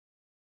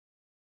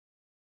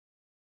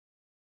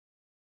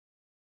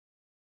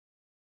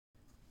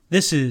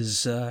This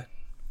is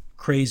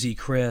Crazy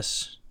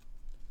Chris.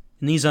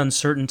 In these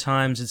uncertain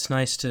times, it's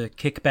nice to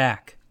kick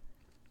back,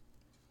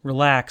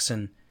 relax,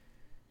 and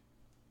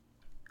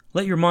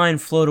let your mind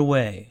float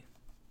away,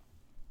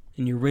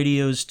 and your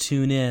radios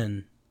tune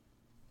in.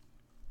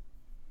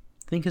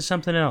 Think of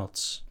something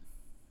else.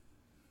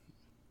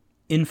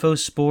 Info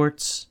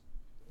Sports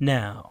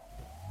now.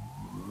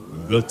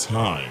 The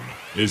time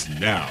is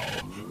now.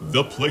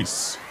 The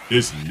place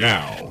is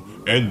now.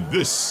 And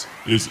this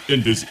is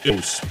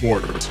Info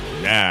Sport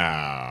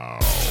Now.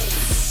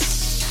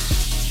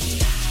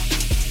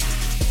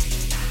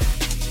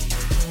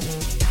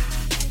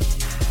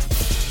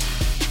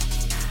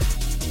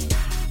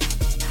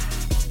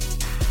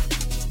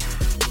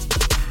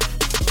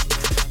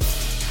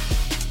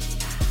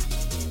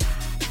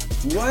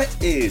 What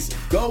is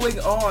going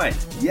on?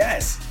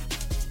 Yes.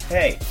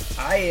 Hey,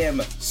 I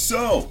am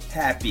so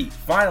happy.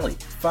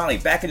 Finally,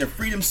 back in the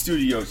Freedom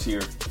Studios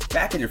here.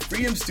 Back in the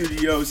Freedom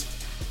Studios.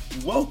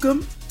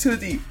 Welcome to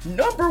the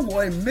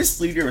 #1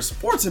 misleader of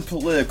sports and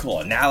political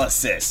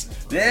analysis.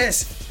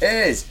 This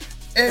is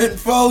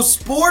Info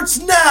Sports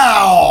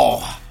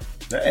Now.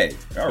 Hey,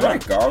 all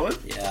right, Garland.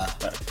 Yeah.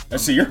 I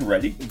see you're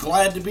ready.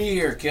 Glad to be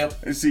here, Kip.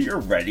 I see you're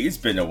ready. It's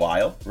been a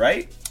while,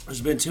 right?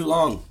 It's been too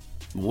long.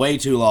 Way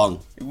too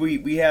long.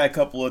 We had a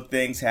couple of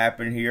things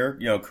happen here,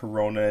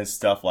 Corona and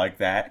stuff like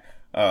that.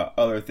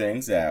 Other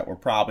things that we're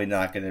probably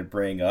not going to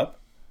bring up.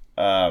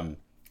 I'm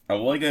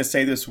only going to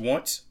say this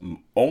once.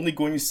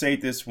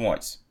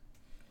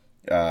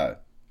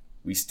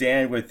 We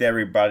stand with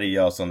everybody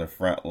else on the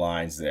front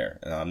lines there.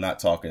 And I'm not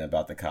talking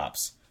about the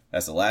cops.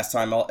 That's the last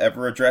time I'll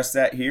ever address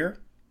that here.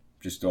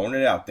 Just throwing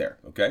it out there,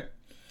 okay?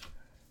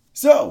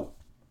 So,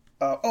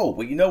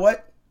 you know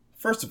what?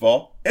 First of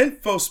all,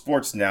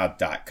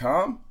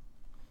 infosportsnow.com.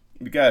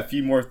 We got a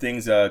few more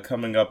things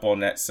coming up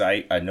on that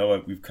site. I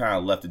know we've kind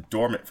of left it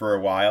dormant for a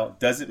while.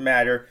 Doesn't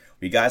matter.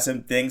 We got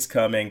some things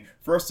coming.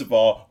 First of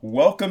all,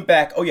 welcome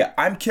back. Oh yeah,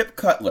 I'm Kip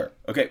Cutler.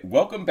 Okay,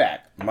 welcome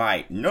back.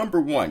 My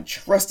 #1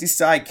 trusty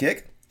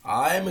sidekick.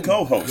 I'm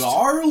co-host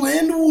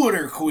Garland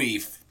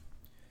Wooderqueef.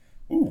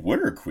 Ooh,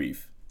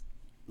 Wooderqueef.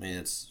 I mean,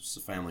 it's a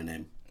family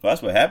name. Well,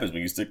 that's what happens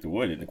when you stick the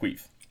wood in the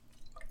queef.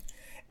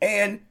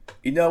 And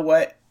you know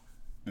what?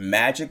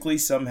 Magically,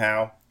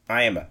 somehow,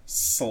 I am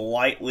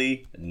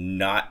slightly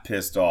not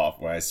pissed off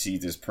when I see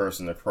this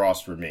person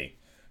across from me.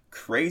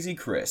 Crazy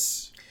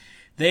Chris.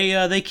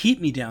 They keep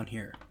me down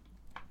here.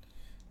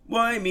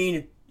 Well, I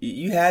mean,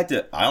 you had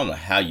to... I don't know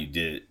how you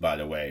did it, by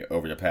the way,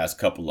 over the past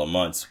couple of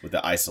months with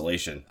the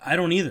isolation. I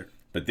don't either.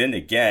 But then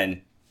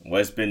again,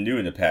 what's been new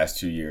in the past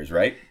 2 years,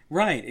 right?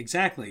 Right,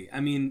 exactly. I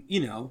mean,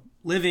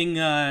 living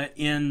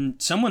in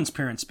someone's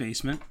parents'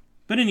 basement.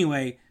 But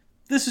anyway...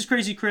 This is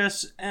Crazy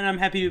Chris, and I'm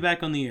happy to be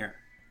back on the air.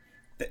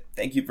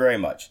 Thank you very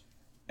much.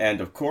 And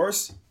of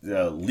course,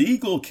 the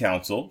legal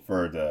counsel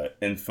for the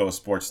Info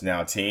Sports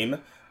Now team,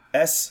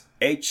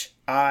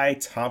 S.H.I.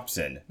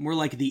 Thompson. More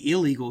like the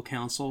illegal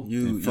counsel.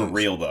 For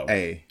real, though.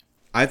 Hey,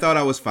 I thought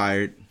I was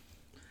fired.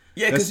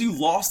 Yeah, because you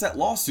lost that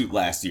lawsuit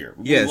last year.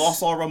 Yes. We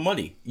lost all our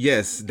money.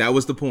 Yes, that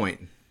was the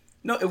point.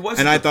 No, it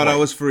wasn't. And I thought I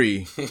was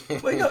free.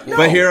 Wait, no.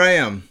 But here I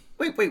am.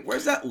 Wait,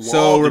 where's that law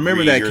So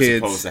remember degree that, you're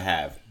kids. supposed to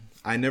have?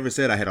 I never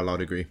said I had a law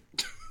degree.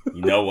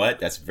 You know what?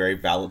 That's a very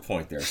valid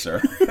point there,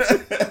 sir.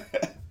 I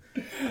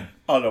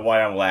don't know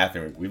why I'm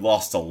laughing. We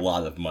lost a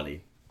lot of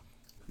money.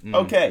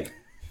 Okay.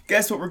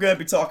 Guess what we're going to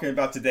be talking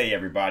about today,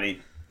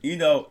 everybody?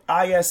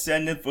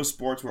 ISN Info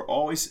Sports, we're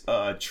always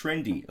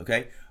trendy,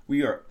 okay?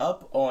 We are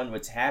up on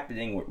what's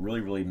happening, what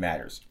really, really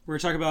matters. We're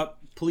talking about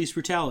police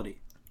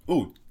brutality.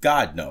 Ooh,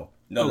 God, no.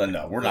 No. We're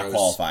not Gross.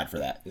 qualified for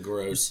that.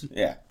 Gross.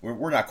 Yeah,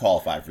 we're not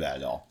qualified for that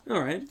at all.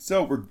 All right.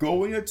 So we're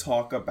going to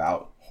talk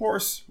about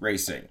horse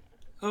racing.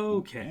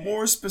 Okay.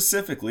 More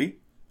specifically,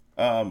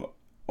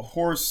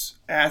 horse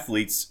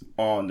athletes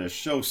on the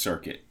show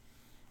circuit.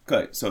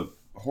 Okay, so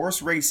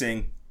horse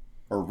racing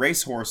or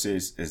race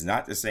horses is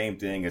not the same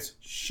thing as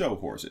show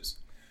horses.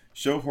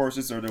 Show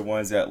horses are the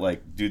ones that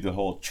do the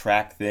whole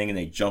track thing and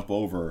they jump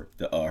over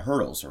the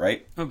hurdles,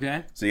 right?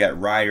 Okay. So you got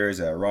riders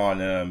that are on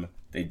them.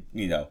 They,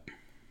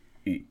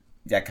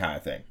 that kind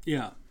of thing.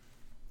 Yeah.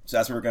 So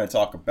that's what we're going to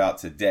talk about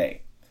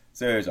today.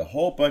 So there's a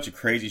whole bunch of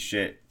crazy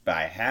shit, but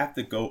I have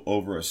to go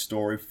over a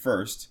story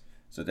first,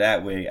 so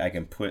that way I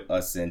can put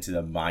us into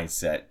the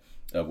mindset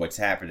of what's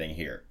happening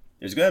here.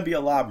 There's going to be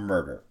a lot of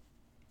murder.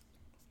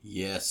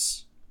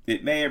 Yes.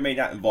 It may or may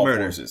not involve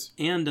horses.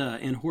 And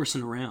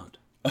horsing around.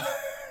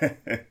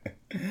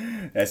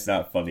 That's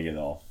not funny at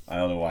all. I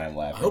don't know why I'm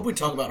laughing. I hope we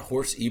talk about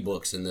horse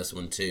ebooks in this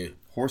one too.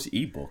 Horse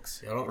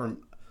ebooks? I don't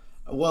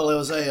Well, it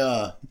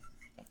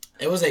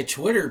was a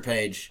Twitter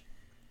page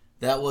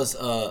that was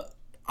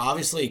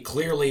obviously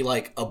clearly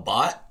a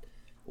bot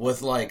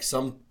with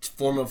some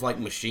form of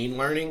machine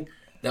learning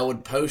that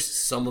would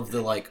post some of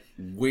the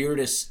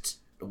weirdest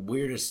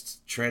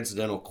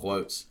transcendental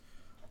quotes.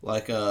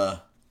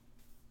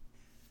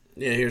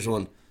 Here's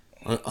one.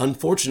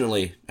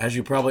 Unfortunately, as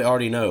you probably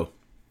already know,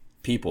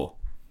 people.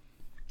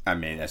 I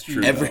mean, that's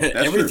true.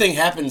 Everything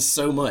happens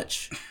so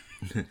much.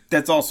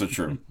 That's also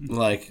true.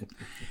 Like,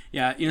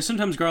 Yeah,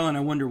 sometimes, Garland,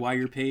 I wonder why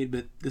you're paid,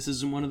 but this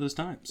isn't one of those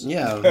times.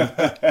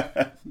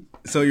 yeah.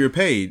 So you're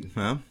paid,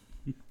 huh?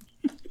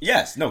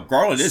 Yes. No,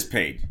 Garland is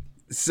paid.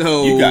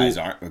 So You guys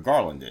aren't, but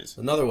Garland is.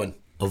 Another one.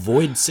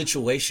 Avoid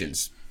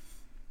situations.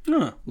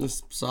 Huh.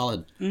 That's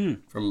solid.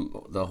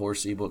 From the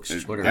Horse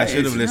eBooks Twitter. I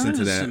should have Hey, listened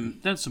to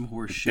that. That's some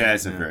horse shit.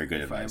 That's some very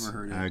good if I advice. ever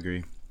heard it. I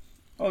agree.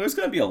 Oh, there's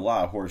going to be a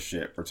lot of horse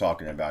shit we're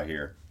talking about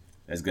here.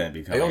 That's going to be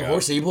Are coming you on up.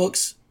 Horse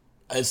eBooks?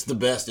 It's the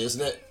best,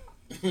 isn't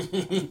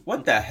it?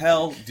 What the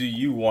hell do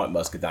you want,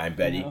 Muscadine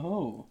Betty?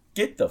 Oh.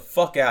 Get the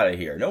fuck out of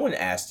here. No one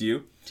asked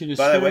you. To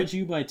By the way, discourage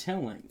you by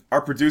telling.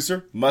 our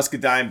producer,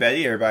 Muscadine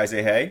Betty, everybody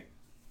say hey.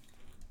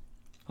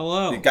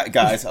 Hello.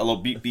 Guys, hello,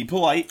 be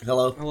polite.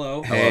 Hello.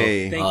 Hello.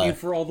 Hey. Thank you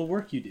for all the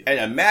work you do. And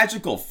a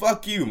magical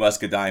fuck you,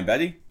 Muscadine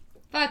Betty.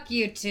 Fuck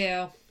you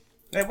too.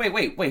 Hey,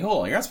 wait,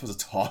 hold on. You're not supposed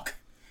to talk.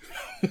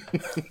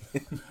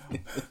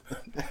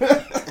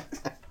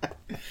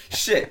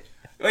 Shit.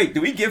 Wait,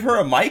 do we give her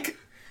a mic?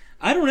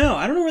 I don't know.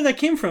 I don't know where that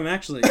came from,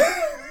 actually.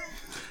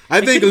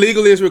 I think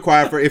legally it's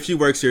required for if she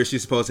works here,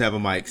 she's supposed to have a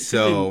mic.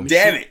 So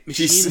Damn it.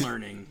 Machine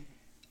learning.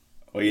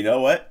 Well, you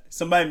know what?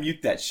 Somebody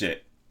mute that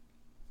shit.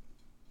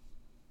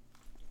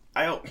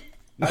 I don't...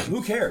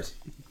 who cares?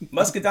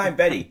 Muscadine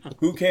Betty,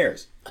 who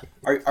cares?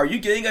 Are you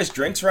getting us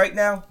drinks right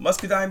now,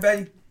 Muscadine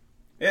Betty?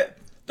 Yeah.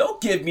 Don't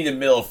give me the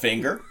middle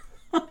finger.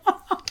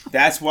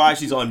 That's why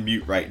she's on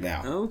mute right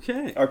now.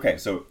 Okay. Okay,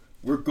 so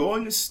we're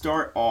going to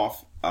start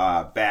off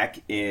back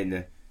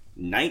in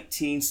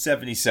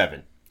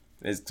 1977.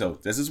 So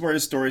this is where the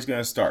story is going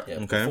to start. Yeah,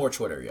 Okay. before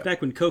Twitter, yeah.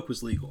 Back when Coke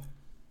was legal.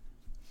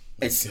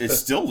 It's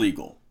still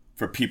legal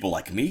for people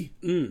like me.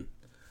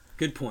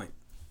 Good point.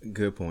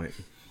 good point.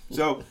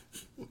 So,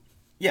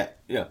 yeah.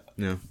 Yeah.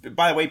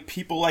 By the way,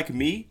 people like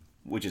me,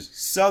 which is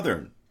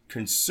Southern,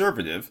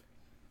 conservative,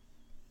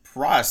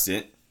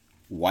 Protestant,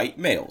 white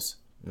males,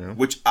 Yeah.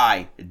 which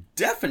I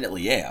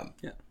definitely am.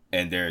 Yeah.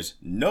 And there's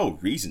no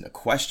reason to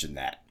question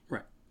that.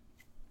 Right.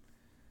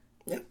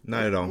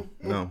 Not at all.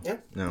 No. Yeah.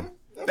 No.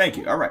 Thank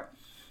you. All right.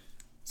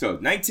 So,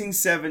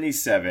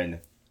 1977.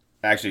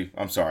 Actually,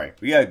 I'm sorry.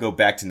 We got to go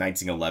back to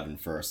 1911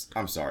 first.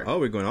 I'm sorry. Oh,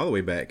 we're going all the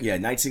way back. Yeah,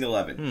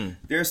 1911.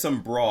 There's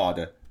some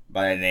broad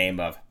by the name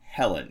of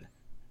Helen.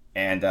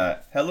 And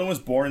Helen was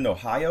born in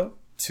Ohio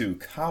to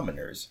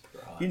commoners.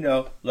 You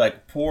know,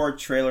 like poor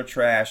trailer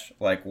trash,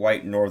 like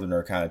white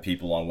northerner kind of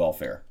people on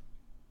welfare.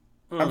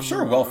 I'm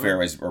sure welfare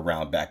was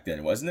around back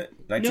then, wasn't it?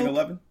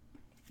 1911?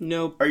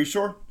 Nope. Are you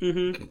sure?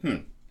 Mm-hmm.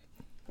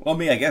 Well, I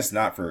mean, I guess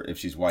not for if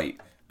she's white.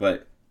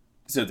 But,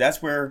 so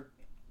that's where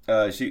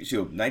she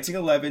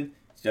 1911,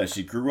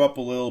 she grew up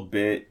a little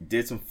bit,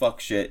 did some fuck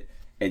shit,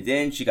 and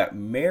then she got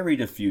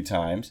married a few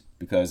times,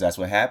 because that's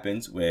what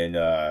happens when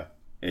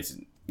it's,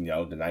 the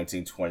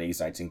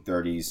 1920s,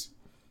 1930s,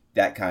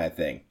 that kind of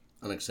thing.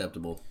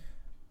 Unacceptable.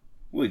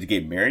 Wait, to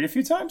get married a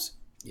few times?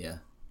 Yeah.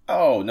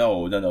 Oh,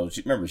 no.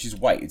 Remember, she's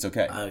white. It's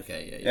okay.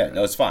 Okay, Yeah,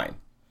 no, it's fine.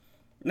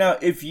 Now,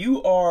 if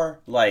you are,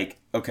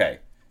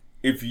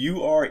 if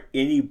you are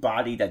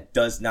anybody that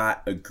does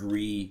not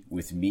agree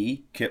with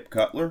me, Kip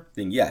Cutler,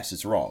 then yes,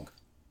 it's wrong.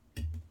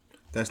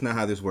 That's not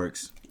how this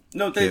works.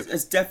 No,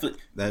 that's definitely...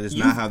 That is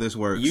not how this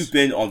works. You've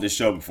been on this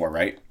show before,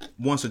 right?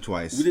 Once or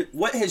twice.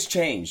 What has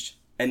changed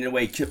in the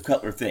way Kip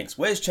Cutler thinks?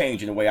 What has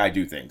changed in the way I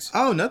do things?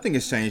 Oh, nothing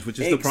has changed, which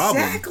is the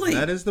problem. Exactly.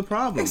 That is the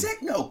problem.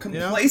 Exactly. No,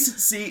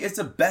 complacency is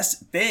the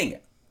best thing.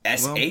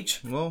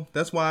 S.H. Well,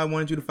 that's why I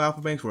wanted you to file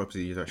for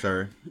bankruptcy,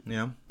 sir.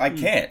 Yeah. I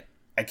can't.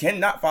 I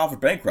cannot file for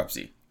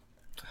bankruptcy.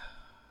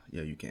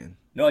 Yeah, you can.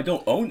 No, I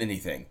don't own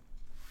anything.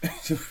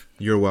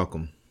 You're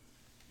welcome.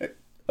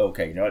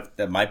 Okay, you know what?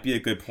 That might be a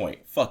good point.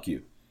 Fuck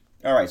you.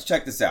 All right, so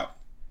check this out.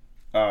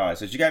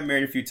 So she got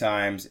married a few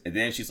times, and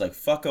then she's like,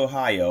 fuck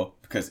Ohio,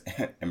 because,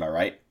 am I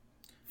right?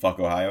 Fuck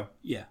Ohio?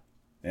 Yeah.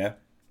 Yeah?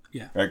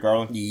 Yeah. Right,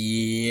 Garland?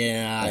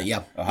 Yeah.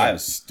 Yeah.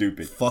 Ohio's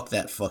stupid. Fuck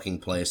that fucking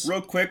place.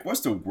 Real quick,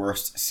 what's the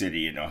worst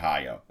city in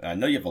Ohio? And I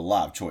know you have a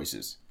lot of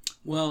choices.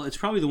 Well, it's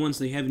probably the ones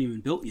they haven't even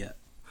built yet.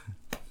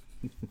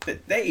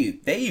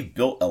 They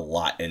built a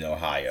lot in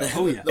Ohio.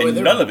 Oh, yeah. And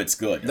none of it's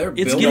good. They're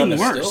It's building getting it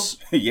worse.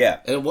 still. Yeah.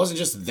 And it wasn't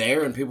just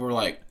there, and people were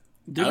like,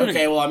 They're gonna-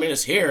 okay, well, I mean,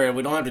 it's here, and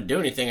we don't have to do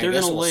anything. I They're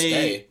guess gonna we'll lay.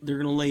 stay. They're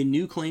gonna lay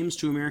new claims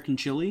to American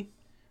chili.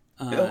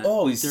 He's They're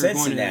going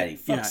Cincinnati. to-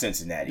 Fuck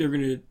Cincinnati. They're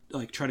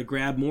gonna try to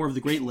grab more of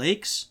the Great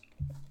Lakes,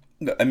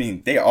 I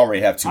mean, they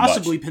already have too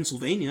possibly much.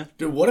 Pennsylvania.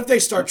 Dude, what if they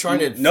start trying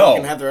to No.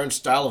 fucking have their own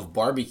style of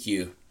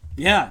barbecue?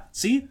 Yeah,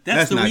 see, That's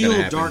that's the not gonna real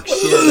happen. dark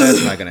shit.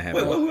 That's not gonna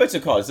happen. What's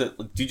it called? Is it,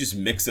 do you just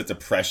mix the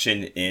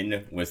depression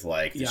in with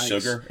like the Yikes.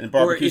 sugar and Or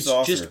barbecue it's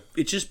sauce? just or-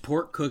 it's just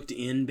pork cooked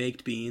in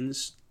baked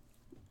beans.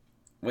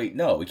 Wait,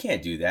 no, we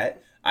can't do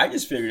that. I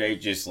just figured they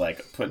just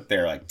like put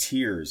their like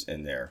tears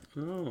in there.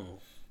 Oh,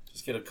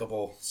 Just get a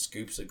couple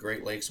scoops of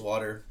Great Lakes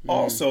water.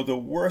 Also, the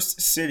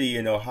worst city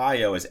in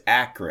Ohio is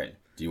Akron.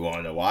 Do you want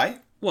to know why?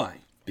 why?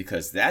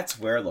 Because that's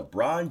where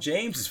LeBron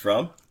James is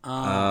from.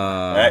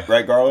 Uh,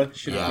 Right, Garland?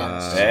 Should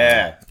have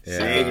guessed.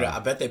 Yeah. I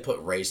bet they put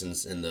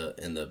raisins in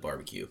the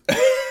barbecue.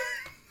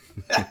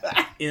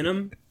 In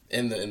them.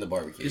 In the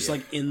barbecue. Just yeah.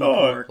 like in the Oh,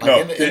 pork. no.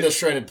 Like in the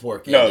shredded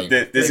pork. No, Yeah,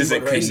 this they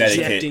isn't put raisins.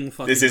 Injecting Connecticut.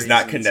 fucking This is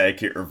not raisins.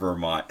 Connecticut or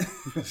Vermont.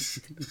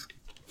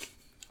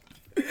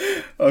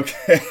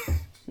 Okay.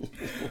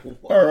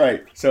 All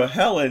right. So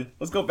Helen,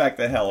 let's go back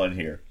to Helen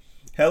here.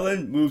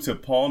 Helen moved to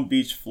Palm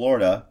Beach,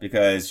 Florida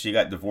because she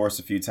got divorced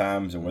a few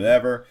times or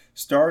whatever.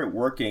 Started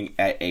working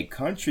at a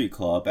country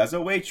club as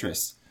a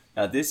waitress.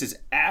 Now this is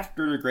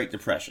after the Great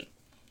Depression.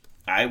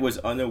 I was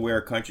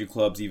unaware country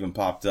clubs even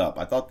popped up.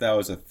 I thought that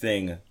was a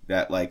thing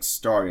that like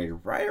started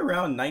right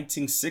around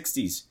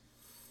 1960s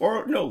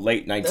or no,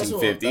 late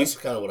 1950s. That's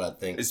kind of what I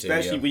think.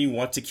 Especially too, yeah. when you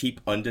want to keep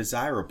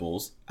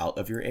undesirables out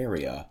of your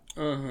area.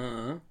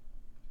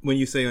 When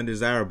you say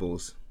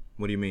undesirables,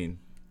 what do you mean?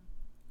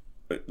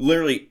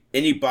 Literally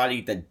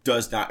anybody that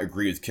does not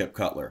agree with Kip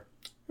Cutler.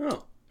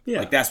 Oh, yeah.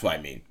 Like that's what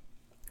I mean.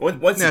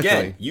 Once again,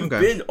 Naturally. you've Okay.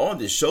 been on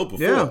this show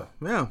before.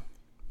 Yeah.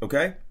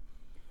 Okay?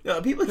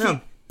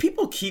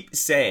 People keep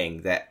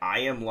saying that I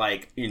am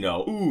like,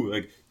 ooh,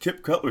 like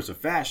Kip Cutler's a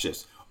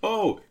fascist.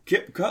 Oh,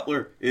 Kip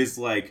Cutler is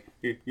like,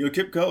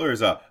 Kip Cutler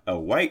is a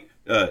white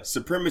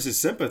supremacist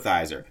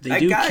sympathizer. They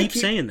do keep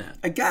saying that.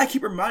 I gotta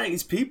keep reminding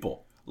these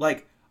people,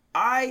 like,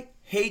 I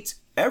hate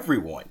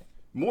everyone.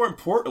 More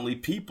importantly,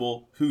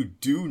 people who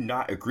do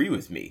not agree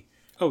with me.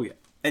 Oh, yeah.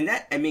 And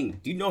that, I mean,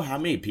 do you know how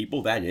many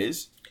people that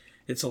is?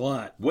 It's a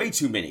lot. Way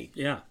too many.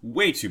 Yeah.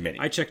 Way too many.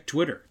 I checked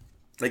Twitter.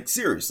 Like,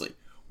 seriously.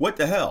 What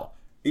the hell?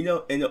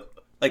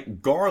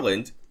 Like,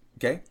 Garland,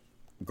 okay?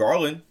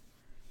 Garland,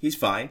 he's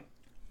fine.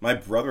 My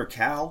brother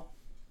Cal,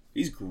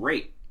 he's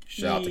great.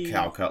 Shout out to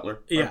Cal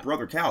Cutler. Yeah. My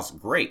brother Cal's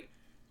great.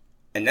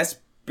 And that's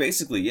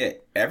basically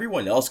it.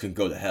 Everyone else can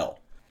go to hell.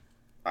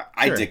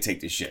 I Sure.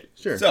 dictate this shit.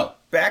 Sure. So,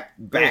 back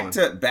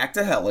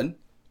to Helen.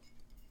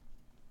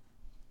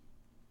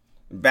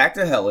 Back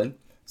to Helen.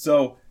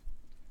 So,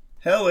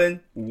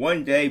 Helen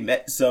one day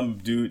met some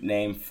dude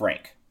named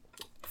Frank.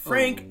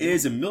 Frank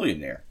is a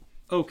millionaire.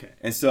 Okay.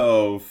 And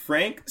so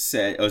Frank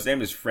said, his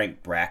name is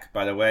Frank Brack,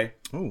 by the way,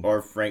 Ooh.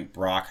 or Frank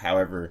Brock,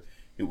 however.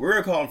 We're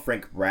going to call him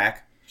Frank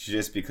Brack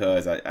just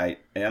because and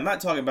I'm not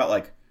talking about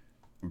like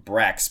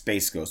Brack,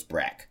 Space Ghost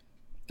Brack.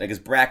 Like it's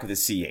Brack with a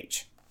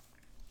CH.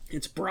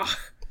 It's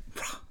Brock.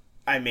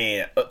 I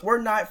mean,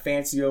 we're not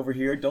fancy over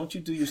here. Don't you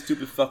do your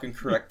stupid fucking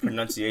correct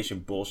pronunciation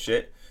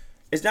bullshit.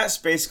 It's not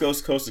Space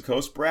Ghost Coast to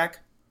Coast Brack.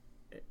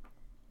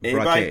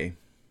 Anybody? Braque.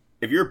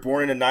 If you're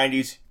born in the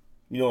 90s,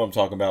 you know what I'm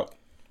talking about.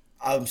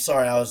 I'm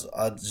sorry,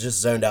 I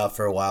just zoned out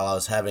for a while. I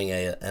was having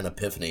an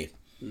epiphany.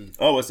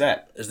 Oh, what's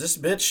that? Is this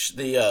bitch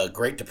the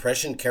Great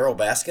Depression Carol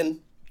Baskin?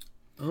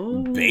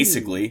 Oh.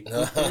 Basically.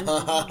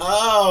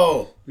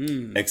 Oh!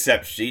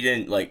 Except she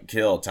didn't, like,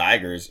 kill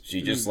tigers.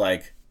 She just,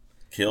 like,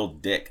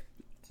 killed Dick.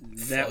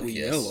 That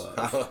we know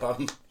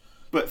of.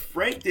 But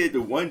Frank did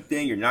the one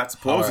thing you're not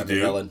supposed to Alright,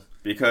 do. Helen.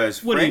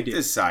 Because What did he Frank do?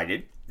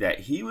 decided that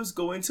he was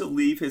going to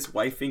leave his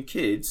wife and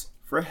kids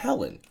for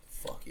Helen.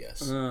 Fuck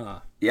yes.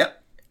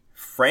 Yep.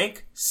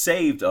 Frank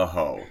saved a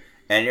hoe.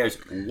 And there's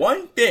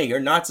one thing you're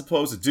not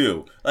supposed to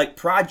do. Like,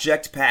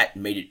 Project Pat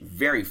made it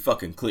very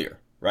fucking clear,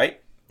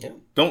 right? Yeah.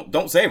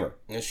 Don't save her.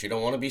 Yeah, she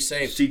don't want to be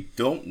saved. She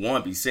don't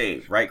want to be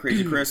saved, right,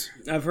 Crazy Chris?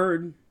 I've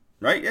heard.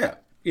 Right? Yeah.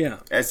 Yeah.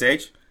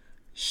 SH?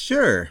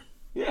 Sure.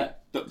 Yeah.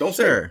 Don't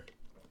save her. Sure.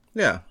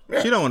 Yeah.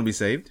 Yeah. She don't want to be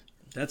saved.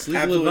 That's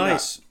legal Absolutely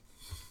advice.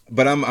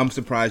 But I'm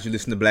surprised you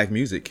listen to black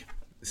music.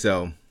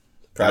 So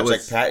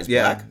Project Pat is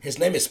black. His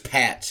name is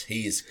Pat.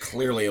 He's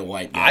clearly a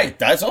white guy.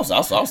 I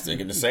was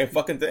thinking the same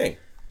fucking thing.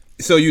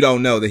 So you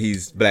don't know that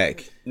he's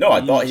black. No,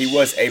 I thought he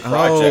was a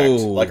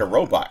project, Oh. like a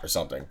robot or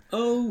something.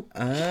 Oh.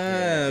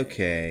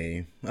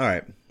 Okay. All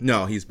right.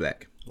 No, he's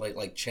black. like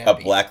A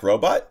Chappie. black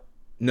robot?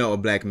 No, a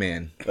black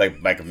man.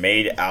 Like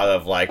made out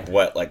of like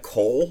what? Like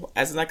coal?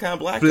 As in that kind of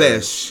black?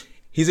 Flesh.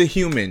 He's a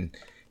human.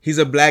 He's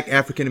a black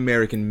African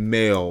American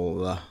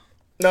male.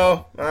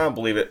 No, I don't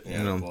believe it.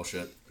 Yeah, no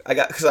bullshit.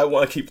 Because I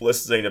want to keep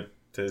listening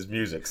to his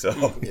music.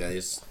 So Yeah,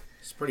 he's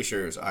pretty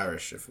sure he's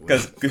Irish if we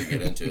 'Cause-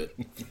 get into it.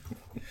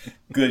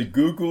 good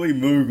googly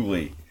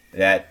moogly.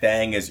 That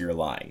thing is you're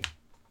lying.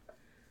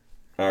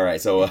 All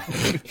right, so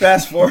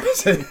fast forward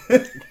to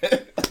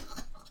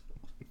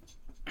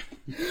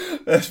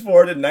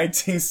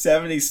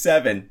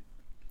 1977.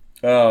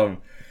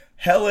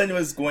 Helen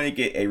was going to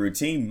get a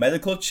routine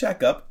medical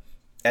checkup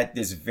at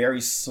this very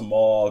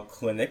small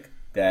clinic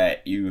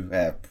that you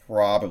have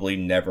probably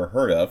never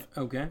heard of.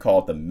 Okay.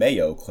 Called the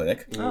Mayo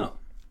Clinic. Oh.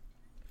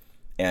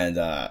 And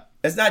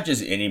it's not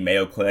just any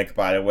Mayo Clinic,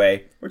 by the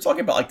way. We're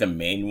talking about like the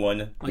main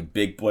one, the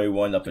big boy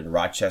one up in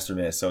Rochester,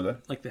 Minnesota.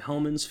 Like the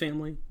Hellman's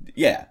family?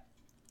 Yeah.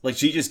 Like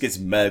she just gets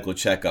medical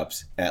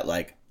checkups at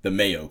like the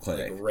Mayo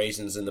Clinic.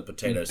 Raisins in the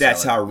potato salad.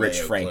 That's how rich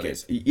Mayo Frank Clinic.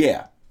 is.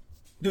 Yeah.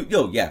 Dude,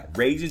 yeah.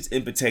 Raisins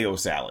in potato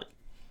salad.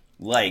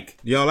 Like,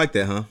 Y'all like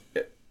that, huh?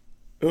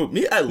 oh,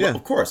 me, I love, Yeah.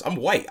 of course, I'm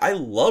white. I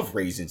love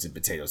raisins in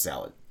potato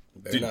salad.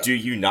 not. Do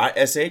you not,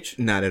 SH?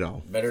 Not at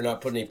all. Better not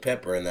put any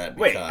pepper in that.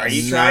 Wait, Because are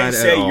you Not trying to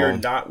at say all. you're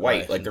not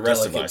white like the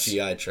rest of delicate us?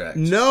 GI tract.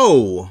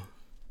 No.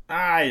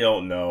 I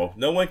don't know.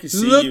 No one can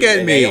see Look you at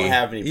and me. they don't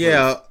have any proof.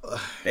 Yeah.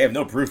 They have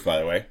no proof, by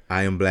the way.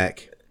 I am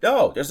black.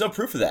 No, there's no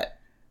proof of that.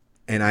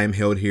 and I am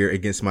held here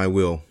against my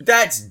will.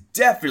 That's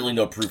definitely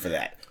no proof of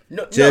that.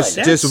 No, Just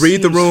none.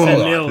 read the room,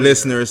 familiar.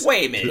 listeners.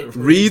 Wait a minute.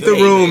 Read the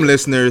room,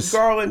 listeners.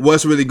 Garland,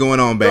 What's really going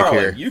on back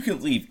here? You can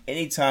leave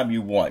anytime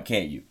you want,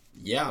 can't you?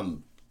 Yeah,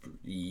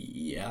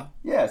 yeah.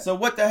 Yeah, so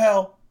what the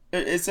hell?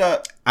 It's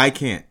I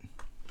can't.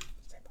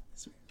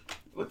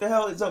 what the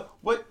hell is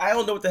what? I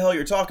don't know what the hell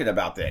you're talking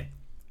about then.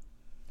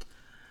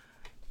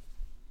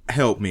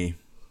 Help me.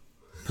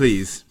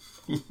 Please.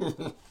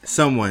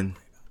 Someone.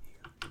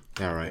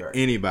 All right.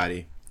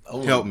 Anybody.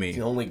 Help me.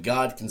 Only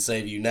God can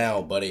save you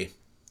now, buddy.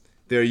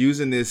 They're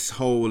using this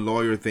whole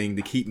lawyer thing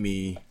to keep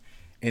me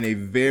in a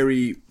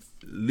very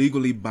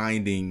legally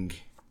binding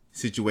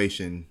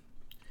situation.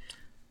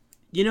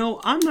 You know,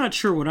 I'm not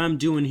sure what I'm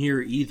doing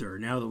here either,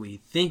 now that we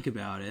think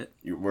about it.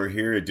 We're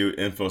here to do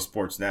Info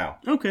Sports Now.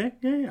 Okay,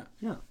 yeah.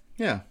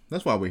 Yeah,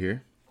 that's why we're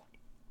here.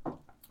 I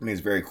mean,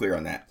 it's very clear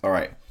on that. All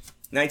right.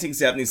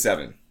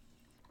 1977.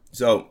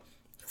 So,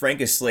 Frank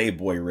is slave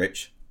boy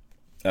rich.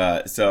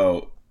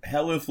 So,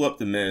 Helen flew up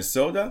to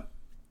Minnesota,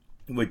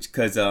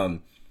 because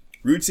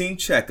routine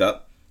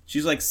checkup.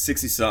 She's like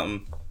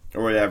 60-something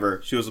or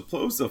whatever. She was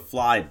supposed to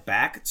fly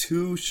back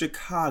to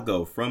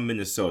Chicago from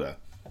Minnesota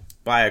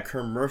by a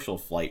commercial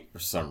flight for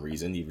some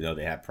reason, even though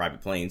they had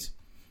private planes.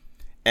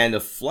 And the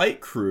flight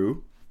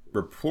crew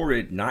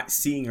reported not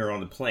seeing her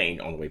on the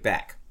plane on the way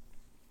back.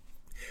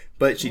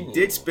 But she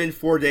did spend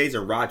 4 days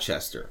in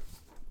Rochester.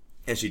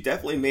 And she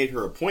definitely made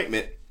her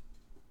appointment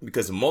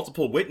because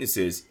multiple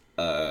witnesses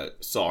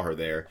saw her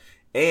there.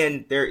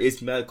 And there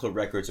is medical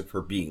records of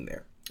her being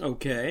there.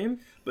 Okay.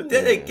 But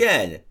then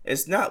again,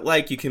 it's not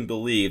like you can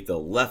believe the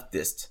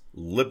leftist,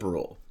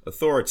 liberal,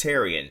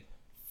 authoritarian,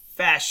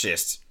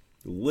 fascist,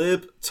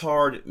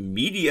 libtard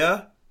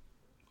media.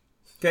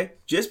 Okay?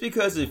 Just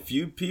because a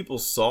few people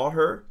saw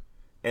her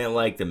and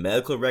like the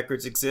medical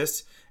records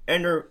exist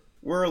and there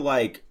were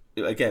like,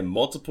 again,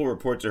 multiple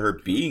reports of her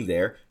being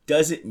there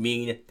doesn't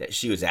mean that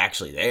she was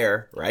actually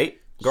there, right?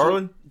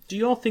 Garland? So, do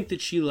y'all think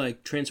that she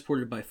like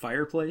transported by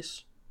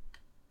fireplace?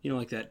 You know,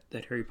 like that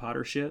Harry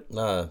Potter shit?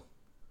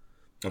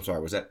 I'm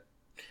sorry, was that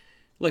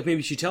Like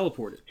maybe she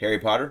teleported. Harry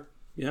Potter?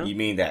 Yeah. You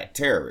mean that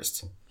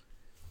terrorist?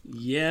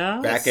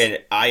 Yeah. Back in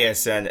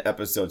ISN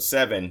episode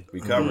 7, we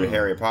covered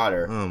Harry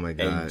Potter. Oh my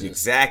God. And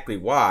exactly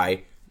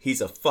why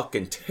he's a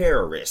fucking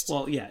terrorist.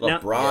 Well, yeah.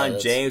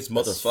 LeBron James,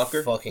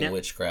 motherfucker. Fucking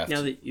witchcraft.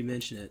 Now that you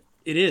mention it,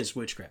 it is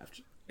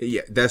witchcraft.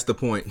 Yeah, that's the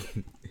point.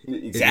 Exactly.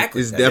 It's That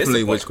is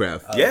definitely the point.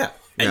 witchcraft. Yeah.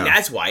 And Yeah.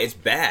 that's why it's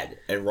bad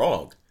and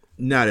wrong.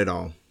 Not at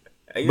all.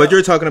 You But know,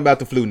 you're talking about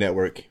the Flu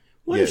Network.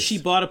 What Yes. if she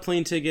bought a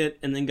plane ticket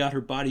and then got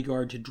her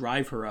bodyguard to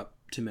drive her up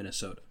to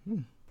Minnesota?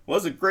 well,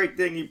 it's a great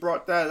thing you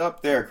brought that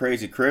up there,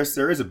 Crazy Chris.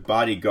 There is a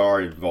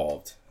bodyguard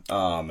involved.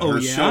 Her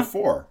yeah?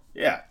 chauffeur.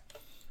 Yeah.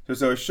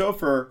 So her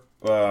chauffeur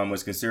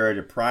was considered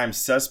a prime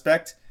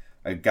suspect,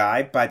 a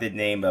guy by the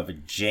name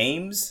of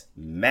James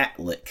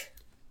Matlick.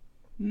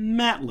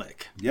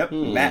 Matlick. Yep,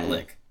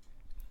 Matlick.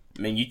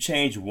 I mean, you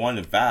change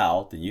one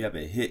vowel, then you have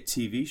a hit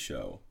TV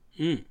show.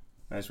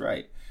 That's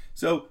right.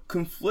 So,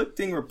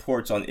 conflicting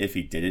reports on if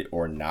he did it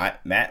or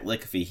not.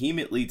 Matlick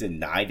vehemently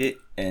denied it,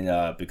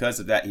 and because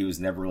of that, he was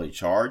never really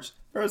charged.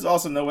 There was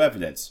also no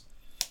evidence.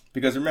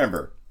 Because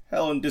remember,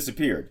 Helen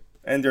disappeared,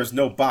 and there's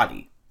no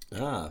body.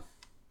 Ah.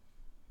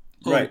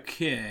 Right.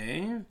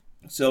 Okay.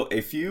 So,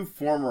 a few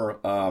former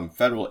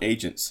federal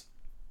agents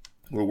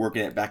who were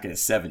working it back in the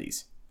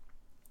 70s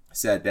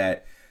said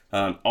that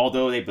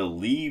although they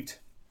believed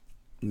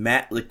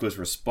Matlick was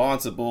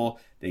responsible,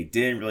 they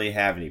didn't really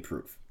have any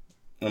proof.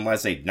 And when I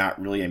say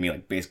not really, I mean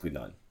like basically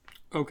none.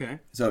 Okay.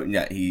 So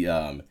yeah,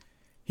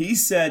 he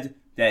said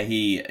that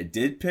he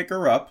did pick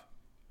her up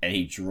and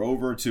he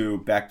drove her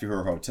back to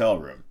her hotel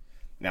room.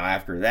 Now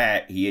after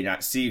that, he did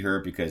not see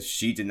her because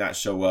she did not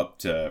show up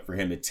for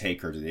him to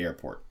take her to the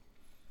airport.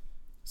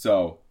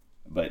 So,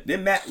 but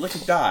then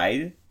Matlick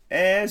died,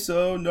 and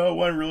so no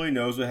one really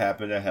knows what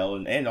happened to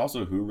Helen, and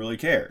also who really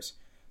cares.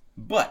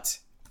 But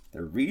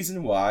the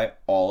reason why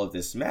all of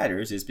this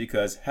matters is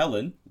because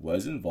Helen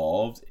was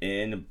involved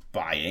in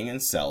buying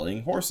and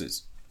selling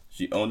horses.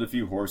 She owned a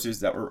few horses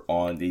that were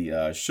on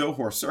the show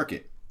horse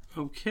circuit.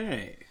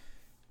 Okay.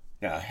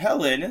 Now,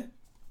 Helen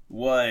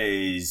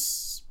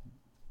was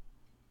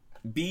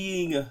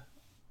being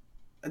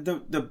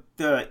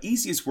the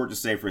easiest word to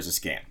say for is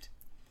a scammed.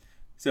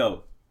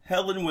 So,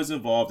 Helen was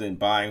involved in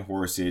buying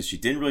horses. She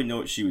didn't really know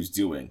what she was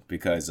doing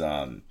because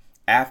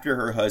after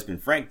her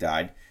husband Frank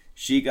died,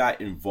 she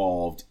got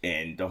involved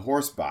in the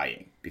horse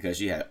buying because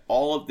she had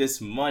all of this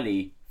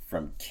money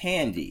from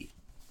candy.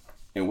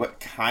 And what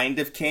kind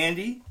of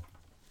candy?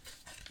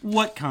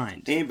 What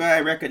kind?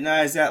 Anybody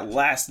recognize that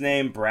last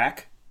name,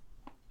 Brack?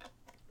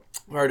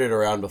 Heard it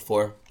around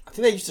before. I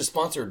think they used to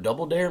sponsor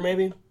Double Dare,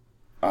 maybe?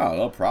 Oh,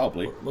 no,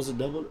 probably. Was it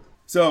Double?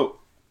 So,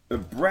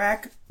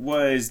 Brack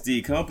was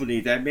the company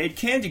that made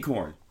candy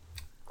corn.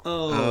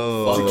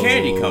 Oh. It's a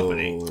candy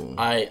company.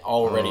 I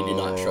already do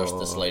not trust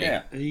this lady.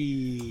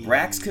 Yeah.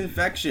 Brack's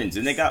Confections,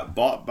 and they got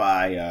bought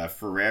by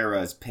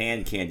Ferrera's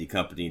Pan Candy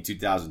Company in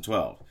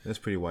 2012. That's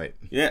pretty white.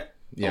 Yeah.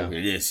 Yeah. Oh,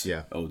 it is.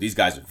 Yeah. Oh, these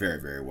guys are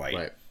very, very white.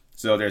 Right.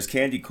 So there's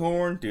candy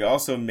corn. They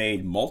also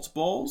made mulch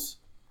bowls.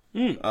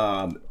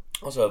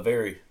 Also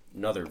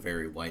another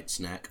very white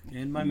snack.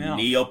 In my mouth.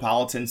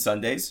 Neapolitan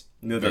sundaes.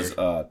 You know, there's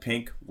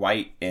pink,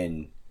 white,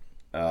 and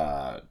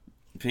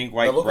pink,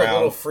 white, They look brown. like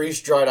little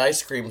freeze-dried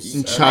ice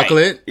creams.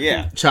 Chocolate.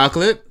 Yeah.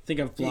 Chocolate. I think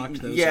I've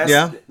blocked those. Yes.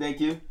 Yeah. Thank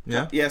you.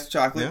 Yeah. Yes,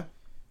 chocolate.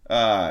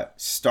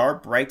 Star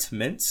Bright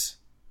mints.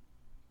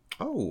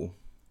 Oh,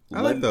 I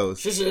like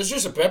those. It's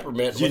just a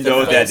peppermint. You with know a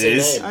what that fancy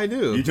is? name. I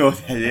do. You know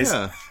what that is?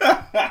 Yeah.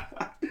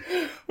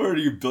 What are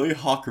you, Billy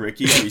Hawk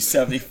Ricky? Are you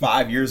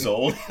 75 years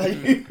old?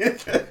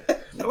 I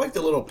like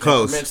the little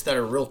Close. peppermints that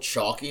are real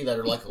chalky, that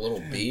are like a little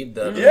bead.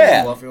 That are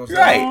Yeah, fluffy and stuff.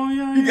 right. Oh,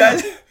 yeah, You yeah.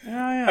 guys,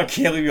 Yeah, I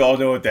can't believe you all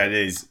know what that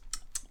is.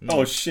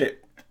 Oh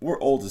shit, we're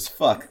old as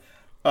fuck.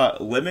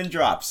 Lemon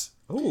drops.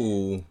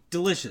 Ooh,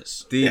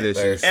 Delicious.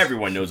 delicious.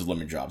 Everyone knows what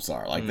lemon drops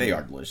are. Like they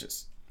are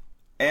delicious.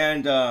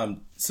 And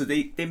so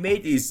they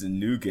made these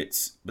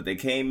nougats, but they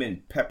came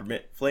in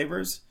peppermint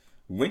flavors,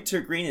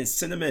 wintergreen, and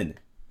cinnamon.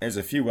 There's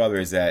a few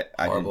others that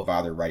I Horrible. didn't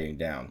bother writing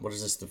down. What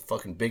is this, the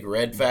fucking Big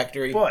Red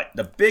Factory? But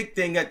the big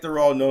thing that they're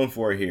all known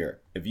for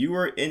here, if you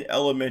were in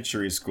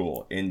elementary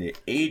school in the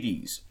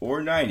 80s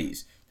or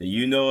 90s, then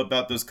you know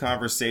about those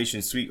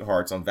conversation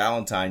sweethearts on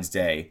Valentine's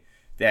Day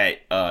that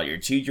your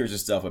teachers and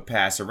stuff would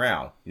pass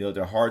around. You know,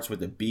 their hearts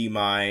with the be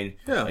mine,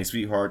 Yeah. like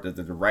sweetheart,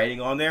 the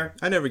writing on there.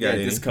 I never got Yeah,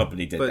 any. this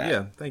company did but that.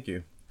 yeah, thank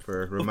you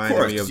for Of reminding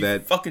course, me of 'cause you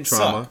that fucking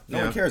trauma. suck. No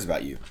yeah. one cares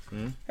about you.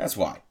 That's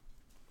why.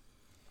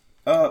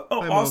 Mom.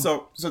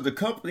 Also, so the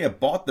company that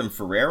bought them,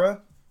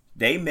 Ferrera,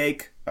 they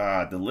make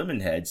the lemon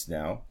heads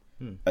now,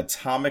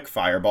 atomic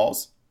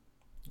fireballs,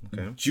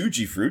 Okay.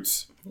 Juji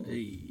fruits,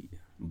 Hey.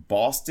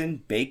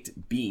 Boston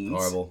baked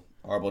beans.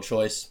 Horrible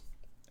choice.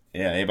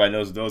 Yeah, anybody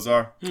knows what those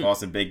are?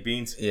 Boston baked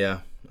beans.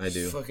 Yeah, I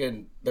do.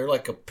 Fucking, they're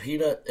like a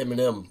peanut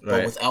M&M, but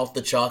Right. without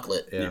the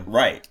chocolate. Yeah.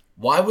 Right.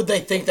 Why would they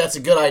think that's a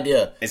good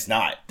idea? It's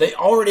not. They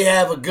already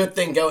have a good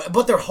thing going,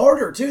 but they're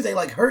harder too. They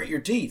like hurt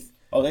your teeth.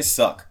 Oh, they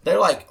suck. They're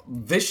like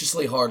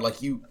viciously hard.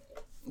 Like you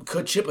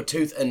could chip a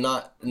tooth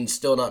and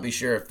still not be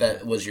sure if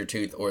that was your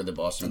tooth or the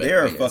Boston baked They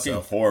are bean fucking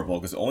itself. horrible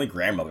because only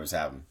grandmothers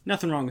have them.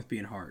 Nothing wrong with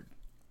being hard.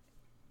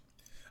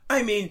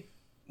 I mean,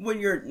 when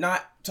you're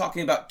not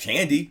talking about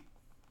candy,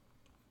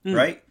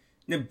 right?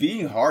 You know,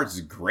 being hard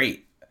is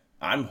great.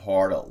 I'm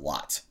hard a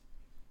lot.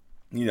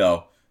 You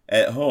know,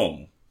 at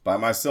home, by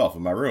myself,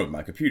 in my room,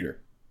 my computer.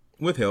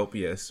 With help,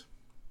 yes.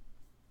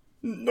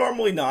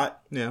 Normally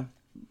not. Yeah.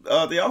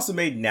 They also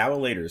made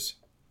navilators,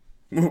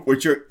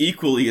 which are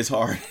equally as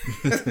hard.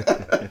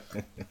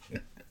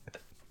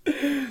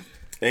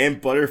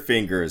 And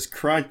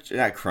Butterfingers,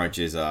 not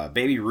crunches,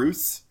 Baby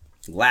Ruths,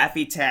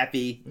 Laffy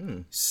Taffy,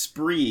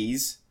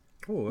 Sprees,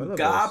 Oh, I love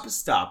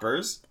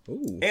Gobstoppers,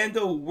 Ooh. and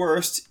the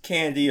worst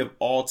candy of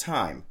all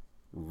time,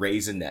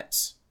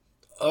 Raisinets.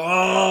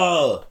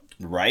 Oh,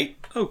 Right?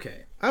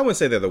 Okay. I wouldn't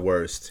say they're the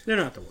worst. They're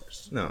not the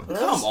worst. No.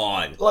 Come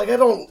on. like I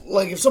don't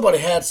like if somebody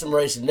had some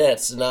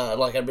Raisinets and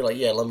I'd be like,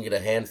 yeah, let me get a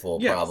handful.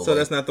 Yeah, probably. So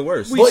that's not the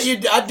worst. Well,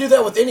 I'd do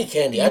that with any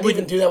candy. I'd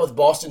even do that with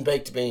Boston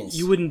baked beans.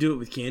 You wouldn't do it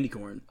with candy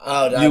corn.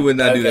 Oh, You would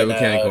not do okay, that with no,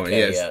 candy corn. okay,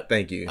 Yes, yeah.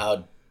 thank you.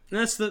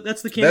 That's the candy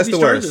That's we the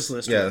started worst. this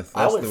list Yeah, with. that's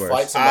I would the fight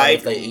worst. somebody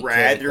if they I'd eat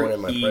candy corn rather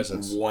in my eat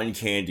presence. one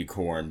candy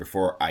corn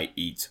before I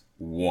eat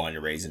one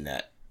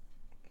Raisinette.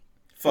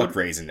 Fuck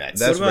Raisinets.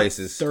 That's What about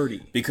racist.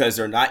 30. Because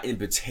they're not in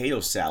potato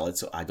salad,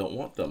 so I don't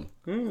want them.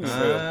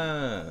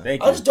 Ah.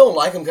 Thank I you. just don't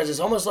like them because it's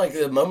almost like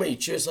the moment you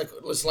chew, it's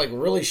like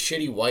really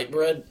shitty white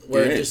bread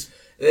where It it is.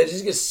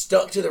 just gets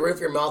stuck to the roof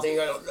of your mouth and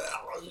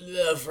you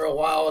go for a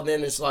while and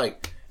then it's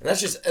like, and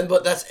that's just,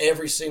 but that's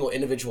every single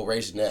individual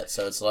Raisinette.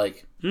 So it's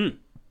like,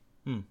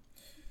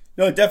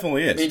 No, it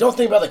definitely you is. don't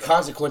think about the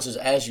consequences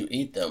as you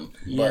eat them.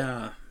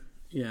 But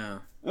Yeah.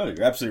 No,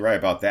 you're absolutely right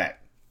about that.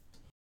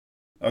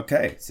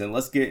 Okay, so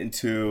let's get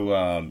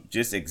into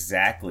just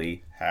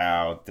exactly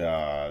how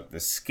the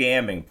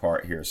scamming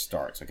part here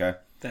starts, okay?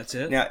 That's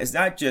it. Now, it's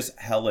not just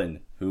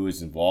Helen who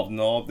is involved in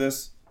all of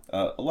this.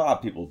 A lot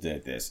of people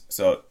did this.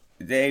 So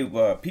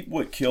people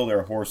would kill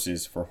their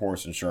horses for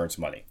horse insurance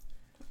money.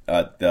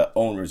 The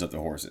owners of the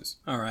horses.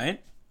 All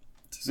right.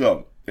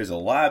 So there's a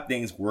lot of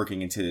things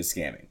working into this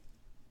scamming.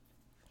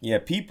 You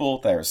have people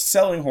that are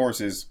selling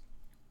horses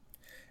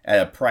at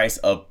a price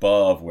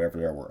above whatever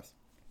they're worth.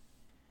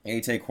 And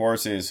you take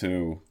horses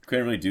who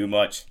couldn't really do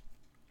much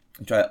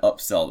and try to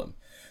upsell them.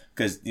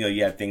 Because,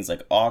 you have things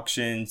like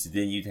auctions.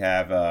 Then you'd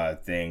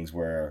have things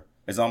where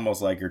it's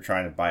almost like you're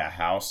trying to buy a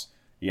house.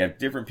 You have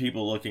different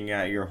people looking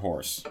at your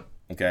horse.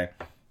 Okay?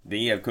 Then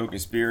you have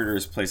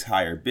co-conspirators place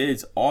higher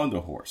bids on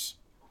the horse.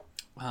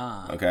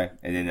 Ah. Okay?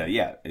 And then,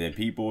 and then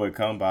people would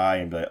come by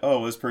and be like,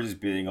 oh, this person's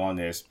bidding on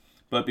this.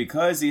 But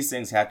because these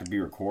things have to be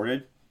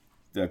recorded,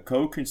 the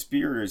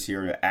co-conspirators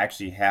here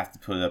actually have to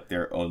put up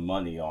their own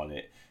money on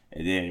it.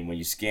 And then when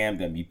you scam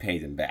them, you pay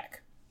them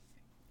back.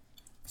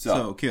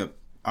 So, Kip,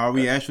 are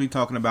we actually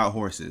talking about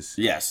horses?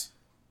 Yes.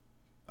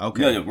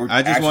 Okay. No, we're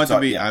I just actually want to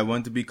be. yeah. I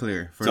want to be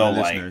clear for So, the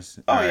like, listeners.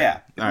 oh, All right. yeah.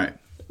 All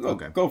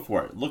right. Go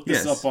for it. Look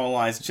this Yes. up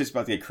online. It's just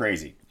about to get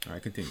crazy. All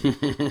right,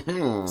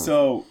 continue.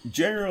 So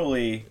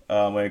generally,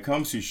 when it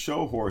comes to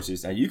show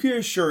horses, now you can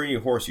insure any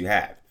horse you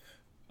have.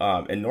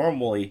 And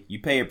normally, you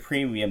pay a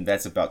premium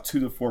that's about 2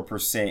 to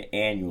 4%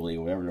 annually,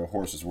 whatever the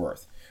horse is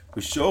worth.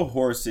 With show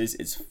horses,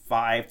 it's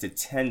 5 to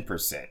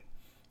 10%.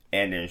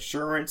 And the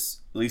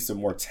insurance, at least the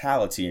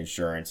mortality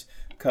insurance,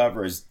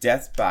 covers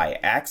death by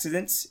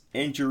accidents,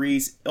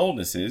 injuries,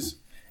 illnesses,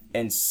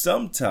 and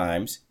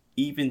sometimes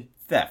even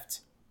theft.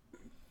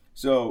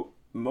 So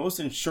most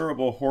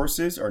insurable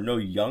horses are no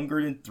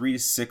younger than 3 to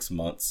 6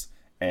 months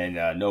and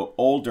no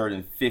older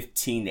than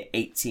 15 to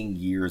 18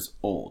 years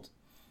old.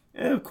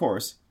 And of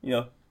course,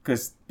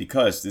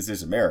 because this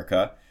is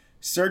America,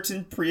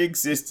 certain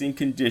pre-existing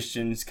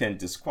conditions can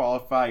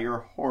disqualify your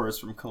horse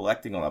from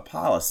collecting on a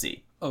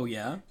policy. Oh,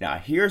 yeah? Now,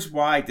 here's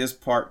why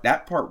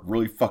that part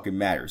really fucking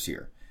matters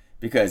here.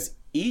 Because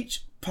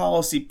each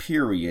policy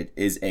period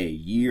is a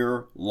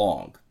year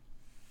long.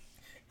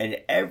 And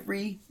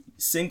every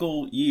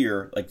single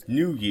year, like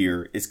new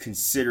year, is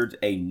considered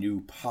a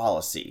new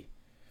policy.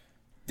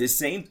 The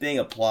same thing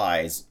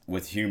applies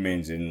with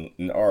humans in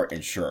our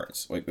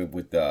insurance, with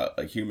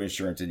human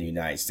insurance in the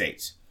United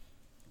States.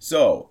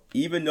 So,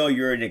 even though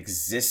you're an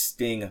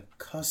existing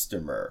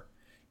customer,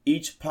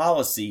 each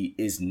policy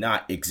is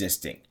not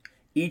existing.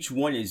 Each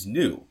one is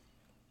new,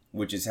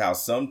 which is how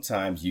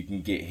sometimes you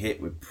can get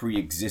hit with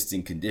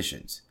pre-existing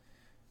conditions.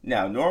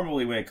 Now,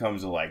 normally when it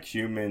comes to like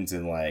humans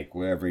and like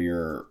whatever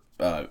your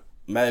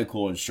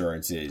medical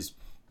insurance is,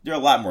 they're a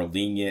lot more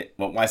lenient.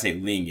 Well, when I say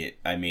lenient,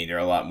 I mean they're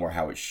a lot more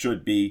how it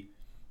should be,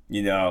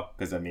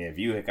 because I mean if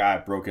you got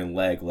a broken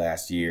leg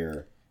last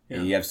year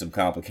and you have some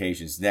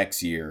complications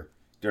next year,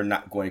 they're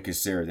not going to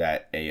consider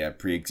that a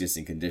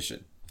pre-existing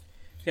condition.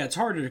 Yeah, it's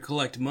harder to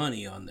collect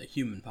money on the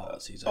human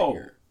policies, I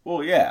hear.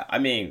 Well, yeah. I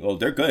mean,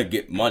 they're going to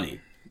get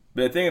money.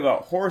 But the thing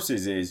about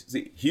horses is,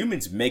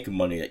 humans make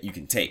money that you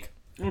can take.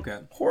 Okay.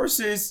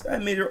 Horses, I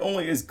mean, they're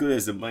only as good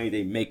as the money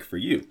they make for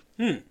you.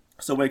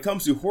 So when it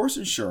comes to horse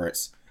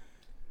insurance,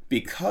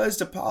 because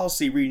the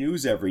policy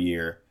renews every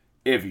year,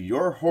 if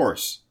your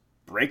horse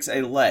breaks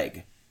a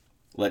leg,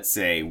 let's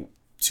say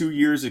 2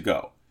 years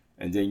ago,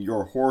 and then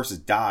your horse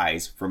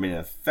dies from an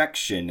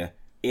infection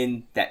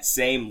in that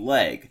same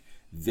leg,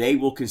 they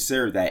will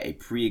consider that a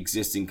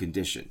pre-existing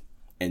condition,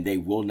 and they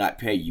will not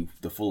pay you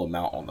the full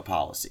amount on the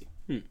policy.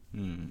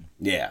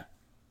 Yeah.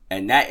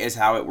 And that is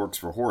how it works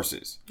for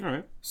horses. All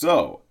right.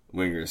 So,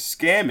 when you're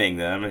scamming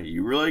them,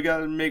 you really got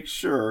to make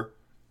sure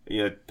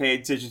you pay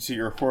attention to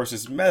your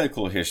horse's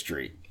medical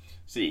history.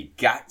 So you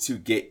got to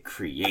get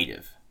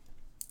creative.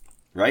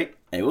 Right?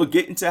 And we'll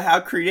get into how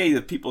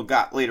creative people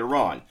got later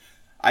on.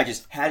 I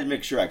just had to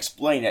make sure I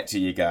explain that to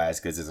you guys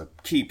because it's a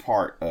key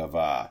part of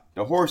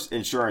the horse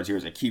insurance here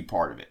is a key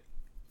part of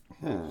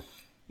it.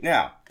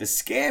 Now, the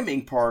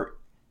scamming part,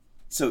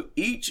 so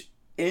each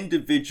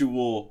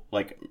individual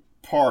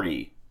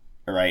party,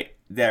 all right,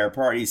 that are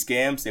party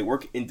scams, they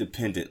work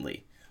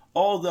independently.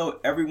 Although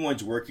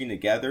everyone's working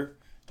together,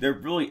 they're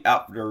really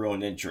out for their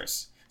own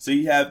interests. So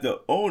you have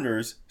the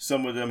owners,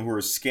 some of them who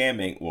are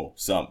scamming,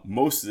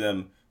 most of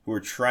them who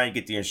are trying to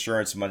get the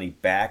insurance money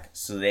back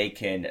so they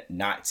can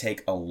not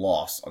take a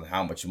loss on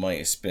how much money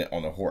is spent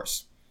on the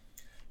horse.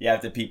 You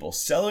have the people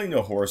selling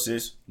the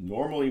horses,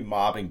 normally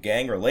mob and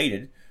gang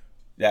related,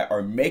 that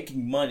are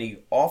making money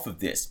off of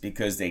this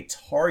because they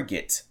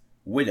target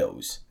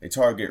widows. They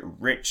target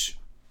rich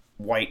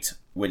white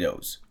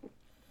widows.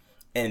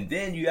 And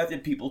then you have the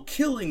people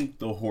killing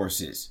the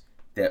horses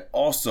that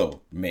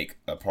also make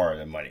a part of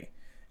the money.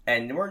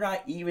 And we're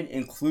not even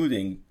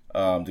including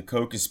the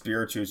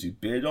co-conspirators who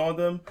bid on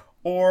them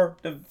or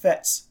the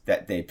vets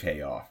that they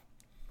pay off.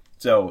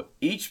 So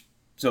each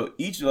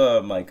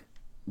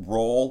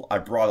role I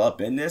brought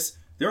up in this,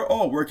 they're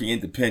all working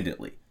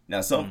independently. Now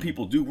some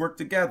people do work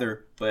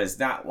together, but it's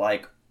not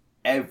like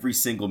every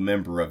single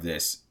member of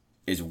this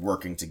is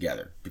working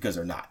together because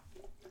they're not.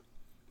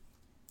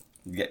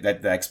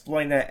 Did I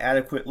explain that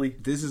adequately?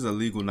 This is a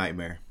legal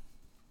nightmare.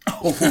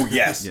 Oh,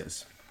 yes.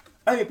 Yes.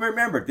 I mean, but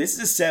remember, this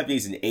is the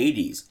 70s and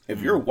 80s.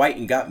 If you're white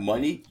and got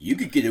money, you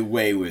could get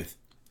away with,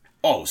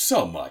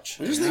 so much.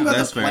 I just think about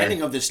That's the planning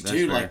fair. of this, That's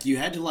too. fair. Like, you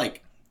had to,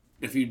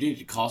 if you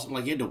did call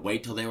something, you had to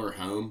wait till they were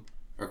home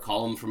or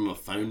call them from a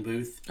phone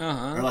booth.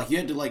 Uh-huh. Or, you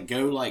had to,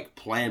 go,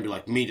 plan,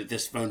 be meet at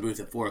this phone booth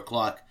at 4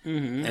 o'clock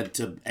and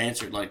to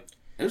answer,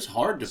 it was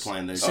hard to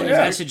plan those Send things.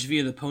 a message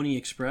via the Pony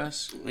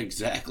Express.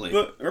 Exactly.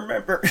 But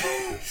remember...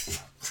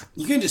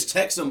 You can just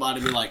text somebody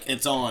and be like,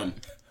 it's on.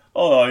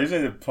 Oh, you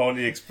said the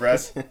Pony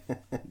Express?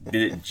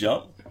 Did it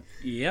jump?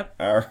 Yep.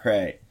 All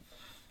right.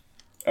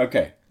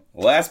 Okay.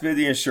 Last bit of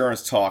the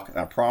insurance talk, and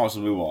I promise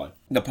we'll move on.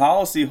 The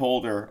policy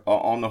holder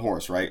on the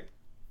horse, right?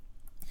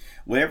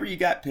 Whatever you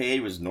got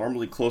paid was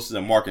normally close to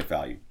the market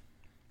value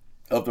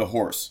of the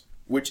horse,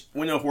 which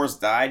when the horse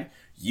died,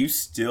 you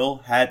still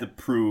had to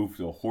prove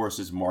the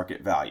horse's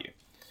market value.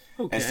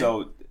 Okay. And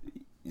so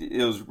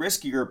it was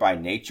riskier by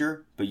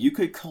nature, but you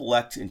could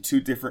collect in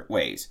two different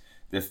ways.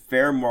 The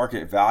fair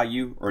market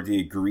value or the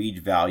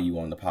agreed value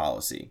on the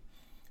policy.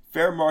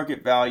 Fair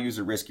market value is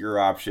a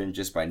riskier option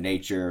just by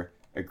nature.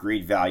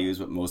 agreed value is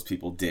what most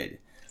people did.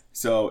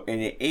 So in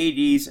the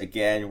 80s,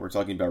 again, we're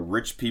talking about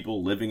rich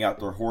people living out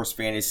their horse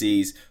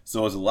fantasies,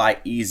 so it's a lot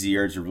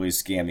easier to really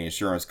scam the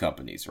insurance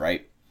companies,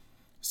 right?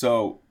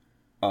 So,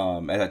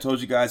 as I told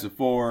you guys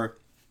before,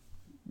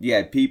 you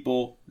had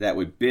people that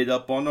would bid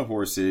up on the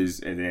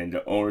horses, and then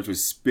the owners would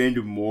spend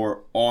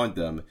more on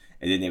them,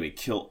 and then they would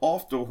kill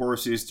off the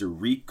horses to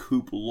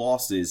recoup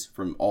losses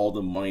from all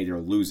the money they're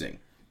losing.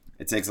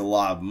 It takes a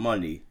lot of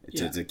money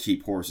to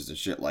keep horses and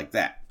shit like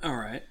that. All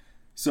right.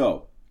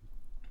 So,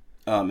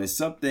 it's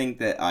something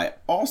that I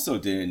also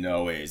didn't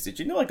know is, did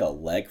you know like a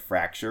leg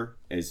fracture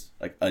is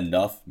like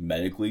enough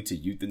medically to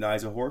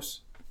euthanize a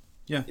horse?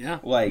 Yeah.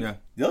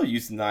 They'll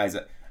euthanize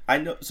it. I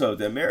know. So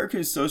the American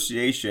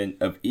Association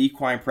of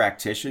Equine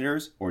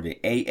Practitioners, or the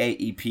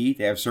AAEP,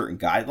 they have certain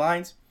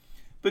guidelines.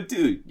 But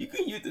dude, you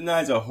can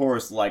euthanize a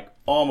horse like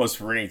almost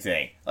for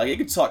anything. Like it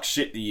could talk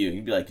shit to you.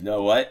 You'd be like, you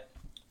know what?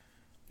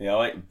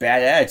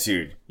 Bad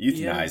attitude.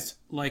 Euthanized.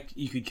 Yeah, like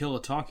you could kill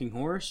a talking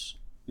horse?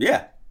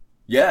 Yeah.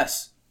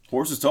 Yes.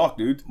 Horses talk,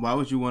 dude. Why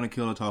would you want to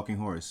kill a talking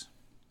horse?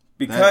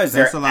 Because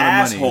that's they're a lot of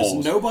money.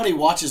 assholes. Nobody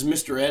watches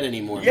Mr. Ed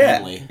anymore, Yeah.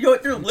 mainly. You know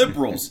what? They're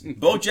liberals.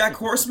 BoJack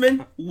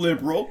Horseman,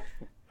 liberal.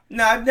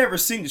 Now, I've never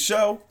seen the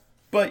show,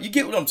 but you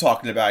get what I'm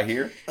talking about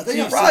here. I think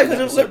I've probably seen that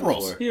because they're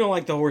liberals. before. You don't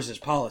like the horse's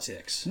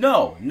politics.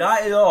 No,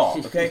 not at all.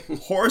 Okay?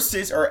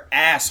 Horses are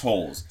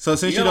assholes. So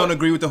since you know don't what?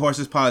 agree with the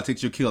horse's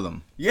politics, you kill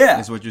them. Yeah.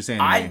 That's what you're saying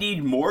to I me.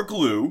 need more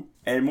glue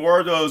and more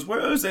of those, what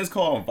are those things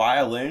called?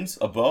 Violins?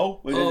 A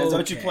bow? That's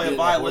what you Okay. play a Yeah,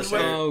 violin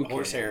horsehair- with? Okay.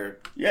 Horsehair.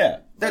 Yeah.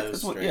 Bow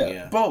That's what, string, yeah.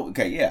 yeah. Bow.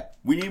 Okay, yeah.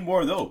 We need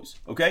more of those.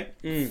 Okay?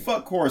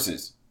 Fuck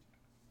horses.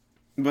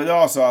 But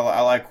also,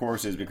 I like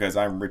horses because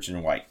I'm rich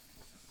and white.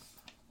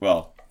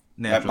 Well,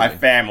 Naturally. my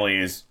family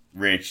is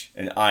rich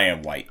and I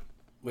am white.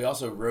 We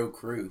also row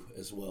crew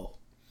as well.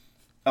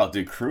 Oh,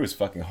 dude, crew is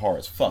fucking hard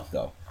as fuck,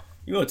 though.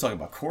 You want to talk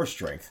about core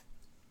strength.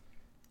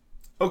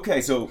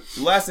 Okay, so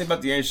the last thing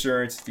about the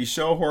insurance, the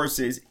show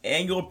horses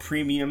annual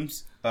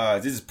premiums,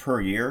 this is per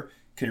year,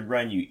 can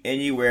run you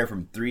anywhere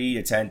from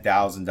 $3,000 to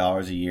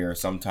 $10,000 a year,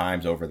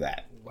 sometimes over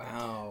that.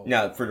 Wow.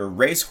 Now, for the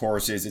race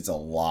horses, it's a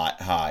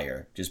lot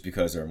higher, just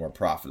because they're more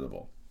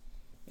profitable.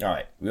 All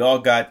right, we all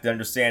got the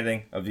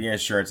understanding of the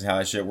insurance and how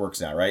that shit works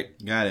now, right?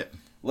 Got it.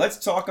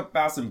 Let's talk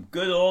about some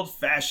good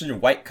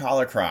old-fashioned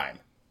white-collar crime.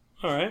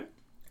 All right.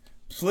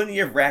 Plenty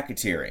of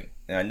racketeering.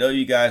 And I know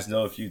you guys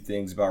know a few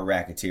things about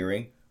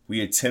racketeering. We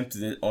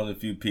attempted it on a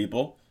few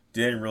people.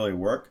 Didn't really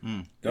work.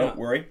 Don't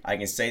worry. I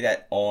can say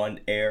that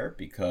on air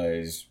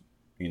because,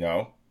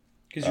 Because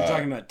you're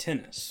talking about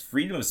tennis.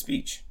 freedom of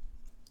speech.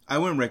 I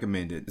wouldn't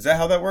recommend it. Is that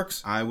how that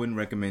works? I wouldn't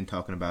recommend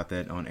talking about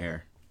that on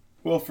air.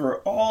 Well, for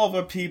all of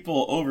the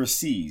people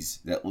overseas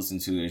that listen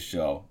to this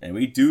show, and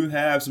we do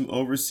have some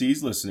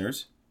overseas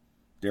listeners,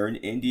 they're in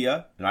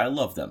India, and I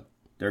love them.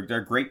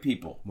 They're great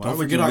people. Why Don't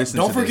would forget you our listen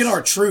don't to forget this?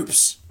 our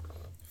troops.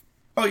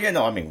 Oh, yeah,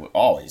 no, I mean,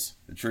 always.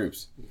 The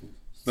troops.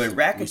 But salute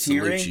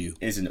racketeering you.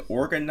 is an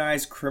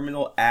organized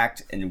criminal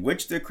act in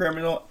which the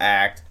criminal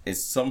act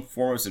is some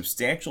form of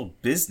substantial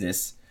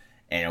business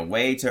and a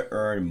way to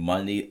earn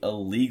money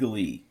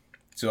illegally.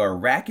 So a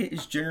racket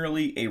is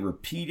generally a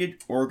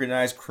repeated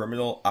organized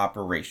criminal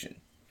operation.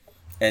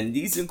 And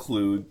these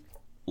include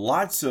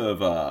lots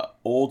of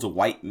old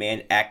white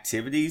man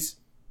activities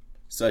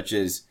such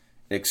as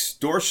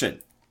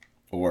extortion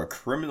or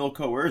criminal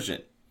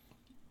coercion.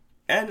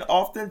 And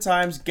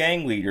oftentimes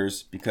gang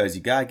leaders, because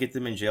you gotta get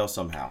them in jail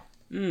somehow.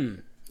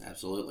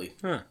 Absolutely.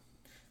 Huh.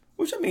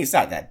 Which, I mean, it's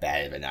not that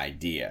bad of an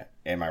idea.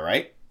 Am I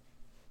right?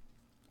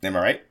 Am I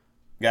right,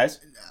 guys?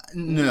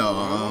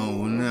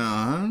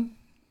 No.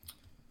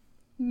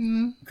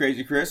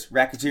 Crazy Chris?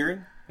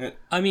 Racketeering?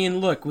 I mean,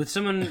 look, with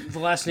someone with a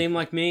last name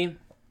like me,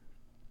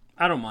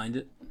 I don't mind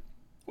it.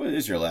 What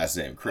is your last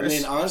name, I Chris?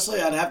 mean,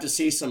 honestly, I'd have to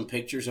see some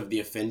pictures of the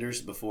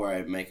offenders before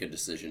I make a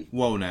decision.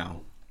 Whoa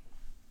now.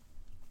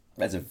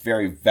 That's a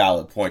very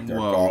valid point there,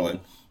 Whoa. Garland.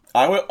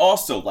 I would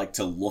also like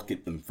to look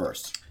at them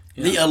first.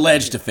 The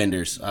alleged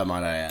offenders, I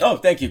might add. Oh,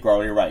 thank you,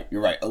 Garland. You're right.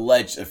 You're right.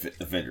 Alleged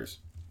offenders.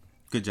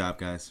 Good job,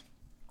 guys.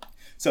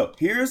 So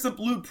here's the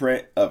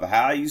blueprint of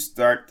how you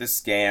start to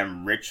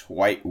scam rich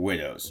white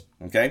widows.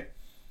 Okay?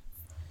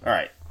 All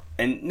right.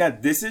 And now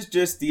this is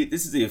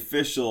the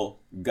official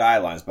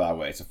guidelines, by the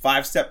way. It's a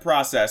 5-step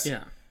process.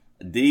 Yeah.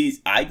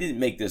 I didn't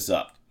make this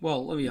up.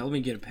 Well, let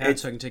me get a pad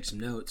so I can take some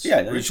notes.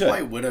 Yeah, no, you Rich should.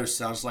 White Widow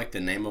sounds like the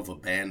name of a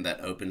band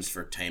that opens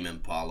for Tame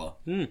Impala.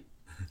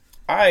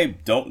 I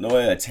don't know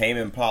what a tame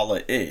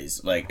impala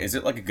is. Like, is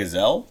it like a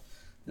gazelle?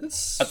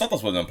 I thought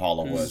that's what an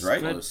impala was,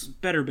 right? That's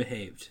better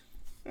behaved.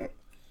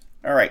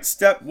 All right,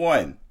 step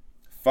 1.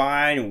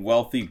 Find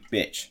wealthy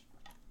bitch.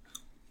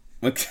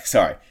 Okay,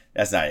 sorry,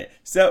 that's not it.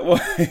 Step 1.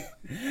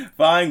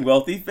 Find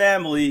wealthy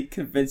family,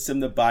 convince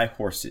them to buy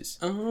horses.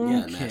 Okay.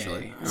 Yeah,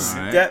 naturally. All right.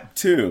 Step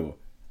 2.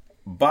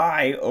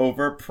 Buy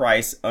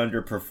overpriced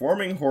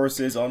underperforming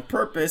horses on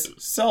purpose,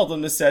 sell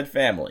them to said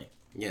family.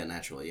 Yeah,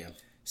 naturally, yeah.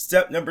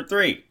 Step number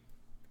 3.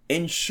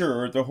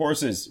 Insure the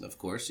horses. Of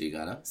course, you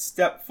gotta.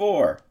 Step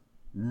 4.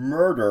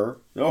 murder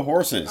the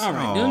horses. All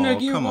right.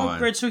 Oh, come on.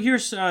 Great. So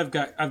here's I've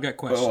got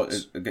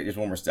questions. Just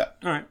one more step.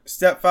 All right.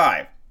 Step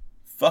 5.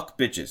 Fuck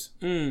bitches.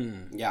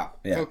 Yeah.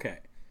 Yeah. Okay.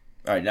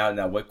 All right.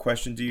 Now, what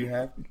question do you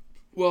have?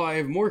 Well, I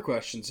have more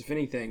questions, if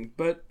anything.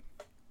 But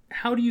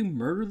how do you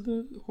murder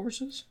the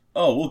horses?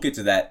 Oh, we'll get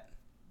to that.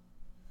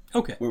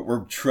 Okay.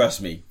 We're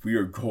trust me, we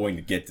are going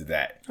to get to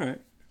that. All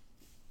right.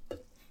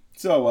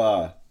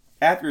 So,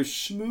 after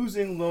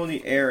schmoozing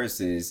lonely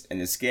heiresses and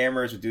the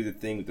scammers would do the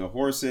thing with the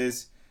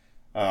horses,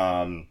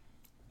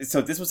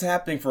 so this was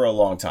happening for a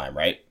long time,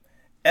 right?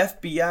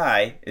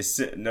 FBI is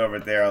sitting over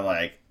there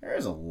like,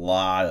 there's a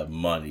lot of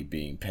money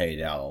being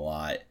paid out a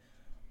lot.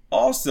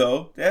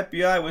 Also, the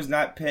FBI was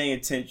not paying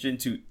attention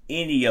to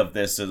any of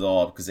this at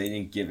all because they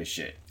didn't give a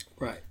shit.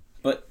 Right.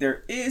 But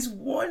there is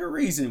one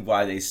reason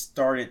why they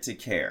started to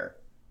care.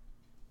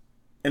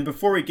 And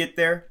before we get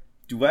there,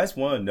 do you guys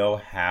want to know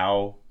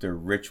how the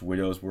rich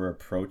widows were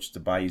approached to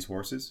buy these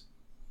horses?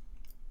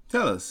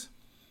 Tell us.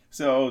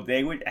 So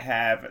they would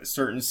have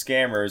certain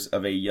scammers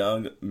of a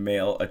young,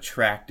 male,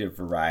 attractive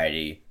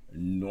variety,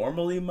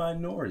 normally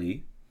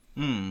minority,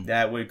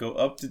 that would go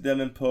up to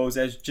them and pose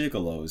as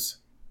gigolos.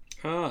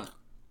 Huh.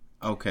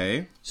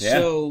 Okay. Yeah.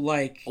 So,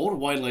 like, Old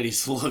white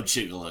ladies love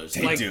gigolos.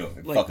 They do.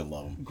 I fucking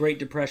love them. Great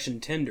Depression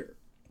Tinder.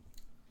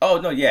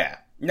 Oh, no, yeah.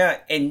 Now,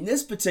 in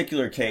this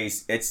particular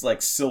case, it's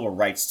like civil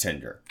rights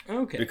Tinder.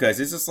 Okay. Because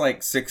this is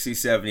like 60s,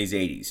 70s,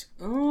 80s.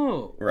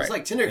 Oh. Right. It's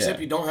like Tinder, except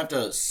Yeah. you don't have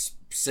to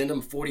send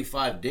them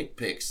 45 dick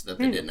pics that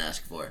they didn't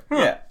ask for.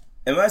 Yeah.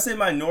 And when I say That's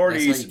how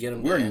minorities, you get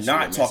 'em to we're answer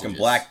not the talking messages.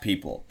 black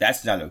people.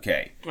 That's not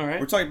okay. All right.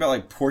 We're talking about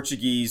like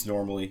Portuguese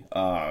normally,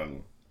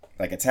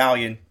 like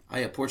Italian. I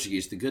have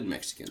Portuguese, the good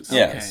Mexicans.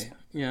 Yes. Okay.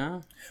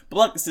 Yeah. But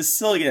like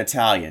Sicilian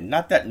Italian,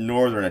 not that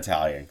northern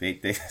Italian.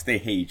 They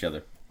hate each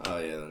other. Oh,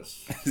 yeah.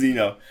 There's... You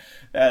know,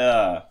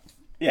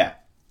 yeah.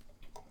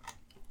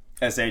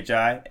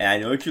 SHI, and I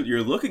know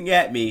you're looking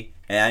at me,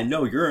 and I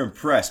know you're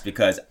impressed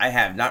because I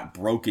have not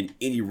broken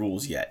any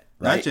rules yet.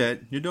 Right? Not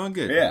yet. You're doing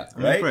good. Yeah,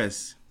 I'm right?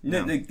 impressed.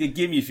 Yeah.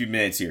 Give me a few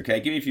minutes here, okay?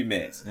 Give me a few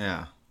minutes.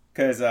 Yeah.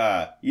 Because,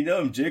 you know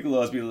them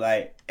gigolos be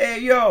like, hey,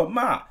 yo,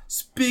 ma,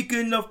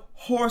 speaking of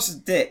horse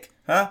dick,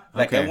 huh?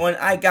 Like Okay. the one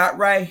I got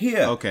right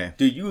here. Okay.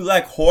 Do you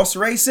like horse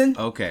racing?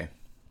 Okay.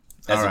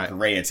 That's all a right.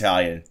 great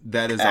Italian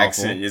That is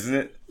accent, awful. isn't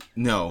it?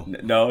 No.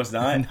 No, it's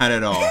not. Not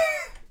at all.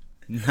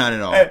 Not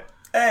at all.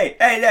 Hey,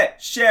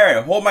 that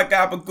Sharon, hold my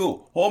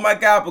gabagoo. Hold my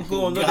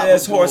gabagoo and look at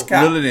this horse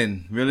cow. Reel it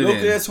in. Reel it Look in.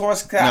 at this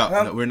horse cow. No,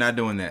 huh? no, we're not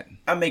doing that.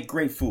 I make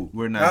great food.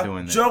 We're not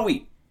doing that.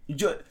 Joey,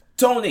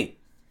 Tony,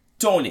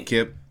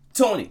 Kip.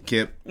 Tony.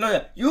 Kip.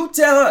 No, you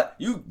tell her.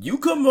 You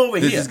come over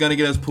This here. is going to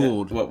get us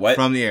pulled What?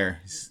 from the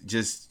air.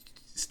 Just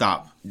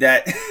stop.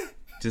 That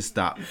Just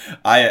stop.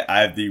 I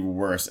have the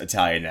worst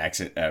Italian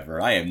accent ever.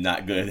 I am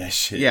not good at that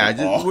shit. Yeah, at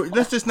all.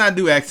 let's just not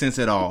do accents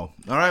at all.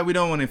 All right? We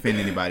don't want to offend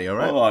anybody, all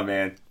right? Hold on,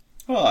 man.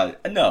 Hold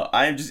on. No,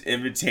 I am just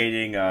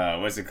imitating.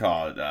 What's it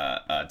called?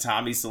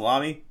 Tommy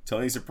Salami,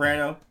 Tony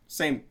Soprano.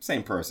 Same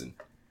person.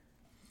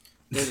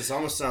 Dude, this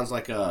almost sounds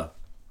like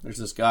there's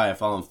this guy I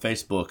follow on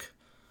Facebook,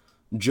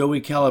 Joey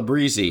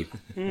Calabrese.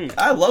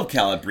 I love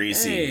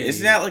Calabrese. Hey.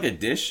 Isn't that like a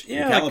dish?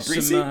 Yeah,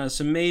 Calabrese. like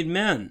some made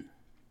men.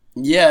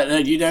 Yeah,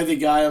 you know the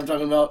guy I'm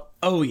talking about?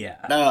 Oh, yeah.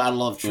 No, I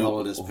love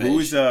trolling this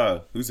page.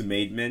 Who's a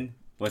made man?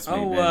 What's made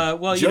Oh, man?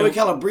 well, you Joey know,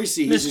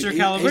 Calabrese. Mr.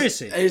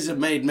 Calabrese. He's a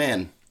made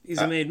man. he's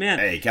a made man.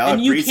 Hey,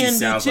 And you Calabrese can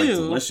sounds be like too,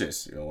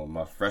 delicious. You know, with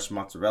my fresh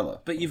mozzarella.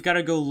 but you've got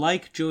to go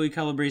like Joey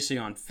Calabrese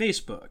on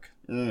Facebook.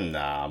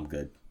 Nah, I'm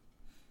good.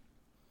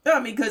 No, I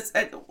mean, because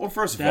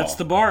first of That's all,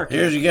 the bar.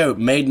 Here you go.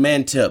 Made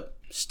man tip.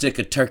 Stick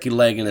a turkey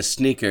leg in a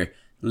sneaker.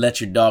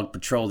 Let your dog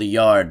patrol the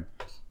yard.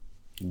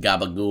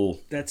 Gabagool.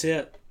 That's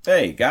it.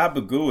 Hey,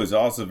 Gabagoo is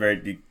also very.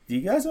 Do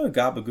you guys know what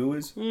Gabagoo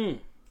is?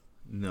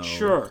 No.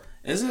 Sure.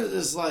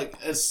 It's like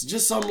it's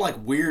just some like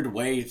weird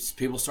way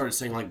people started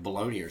saying like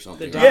bologna or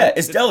something. The right? Yeah,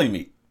 it's deli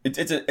meat.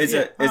 It's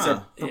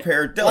a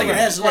prepared deli Like it meat.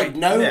 has like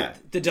no. Yeah.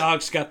 The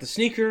dog's got the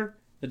sneaker.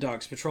 The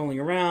dog's patrolling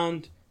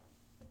around.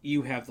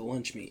 You have the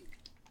lunch meat.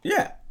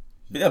 Yeah.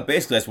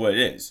 Basically, that's what it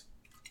is.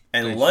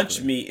 And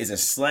lunch meat is a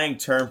slang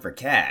term for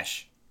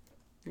cash.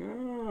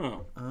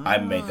 Oh. I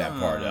made that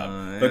part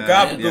up. But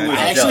yeah, Gabagoo yeah. is a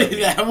Actually, deli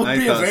meat. that would I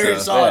be a thought very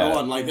so. solid Yeah.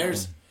 one. Like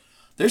there's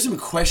some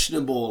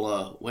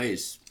questionable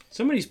ways.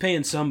 Somebody's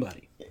paying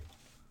somebody.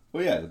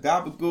 Well, yeah, the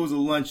Gabagoo is a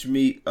lunch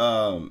meat.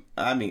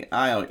 I mean,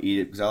 I don't eat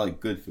it because I like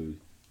good food.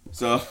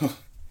 So,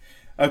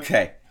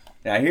 okay.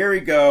 Now, here we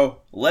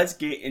go. Let's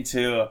get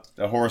into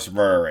the horse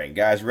murdering.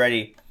 Guys,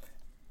 ready?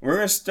 We're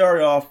going to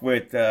start off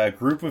with a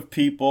group of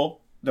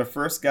people. The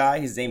first guy,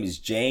 his name is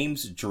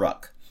James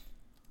Druck.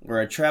 We're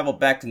going to travel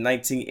back to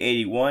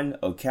 1981,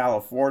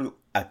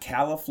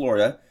 Ocala,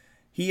 Florida.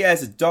 He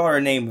has a daughter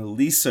named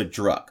Lisa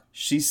Druck.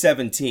 She's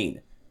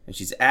 17, and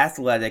she's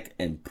athletic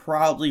and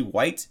proudly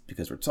white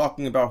because we're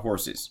talking about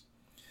horses.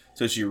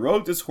 So she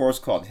rode this horse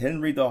called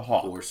Henry the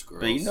Hawk. Horse girls.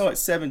 But you know at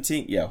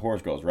 17, yeah,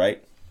 horse girls,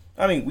 right?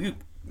 I mean, we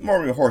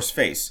more of a horse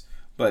face.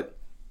 But,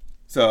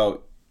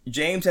 so,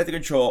 James had to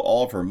control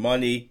all of her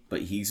money,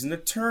 but he's an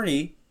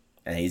attorney,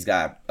 and he's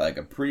got like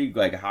a pretty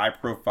like high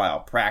profile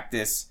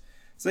practice.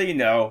 So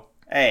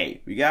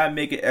hey, we gotta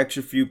make an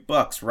extra few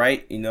bucks,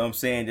 right? You know what I'm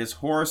saying? This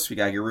horse, we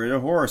gotta get rid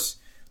of the horse.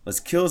 Let's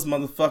kill this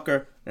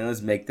motherfucker and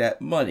let's make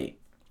that money.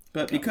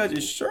 But because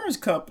insurance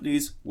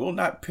companies will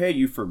not pay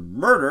you for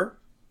murder,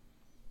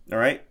 all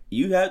right,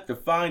 you have to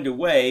find a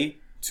way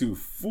to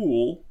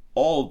fool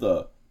all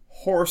the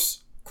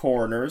horse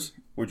coroners,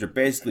 which are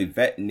basically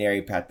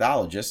veterinary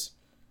pathologists.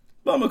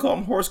 But I'm going to call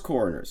them horse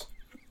coroners.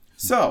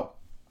 So,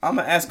 I'm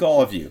going to ask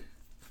all of you,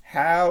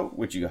 how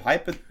would you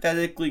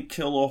hypothetically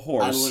kill a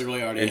horse I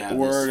literally already have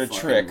order this to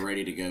trick?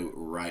 ready to go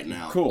right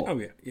now. Cool.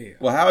 Oh, yeah.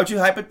 Well, how would you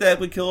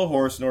hypothetically kill a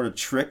horse in order to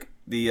trick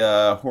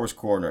the horse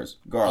coroners?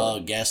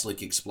 Garland. Gas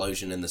leak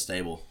explosion in the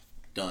stable.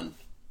 Done.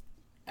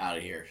 Out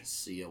of here.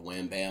 See ya,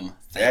 wham bam.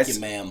 Thank you,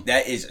 ma'am.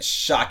 That is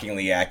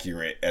shockingly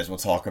accurate, as we'll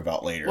talk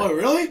about later. What,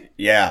 really?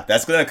 Yeah,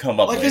 that's gonna come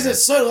up later. Is it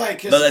so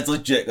like? No, that's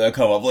legit gonna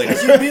come up later.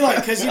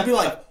 Because you'd be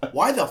like,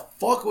 why the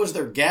fuck was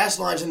there gas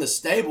lines in the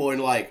stable?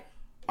 And like,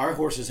 our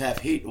horses have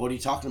heat. What are you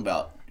talking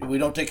about? We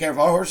don't take care of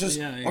our horses?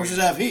 Yeah. Horses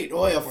have heat.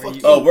 Oh, yeah, fuck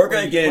you. Oh, we're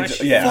gonna get into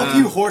Fuck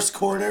you, horse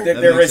corner. There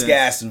makes is sense.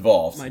 gas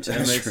involved. That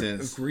makes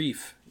sense.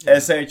 Grief.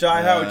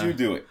 SHI, how would you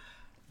do it?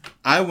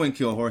 I wouldn't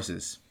kill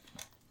horses.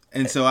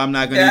 And so I'm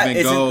not going That to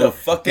even isn't go the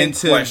fucking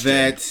into question.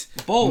 that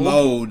Bold.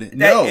 mode. That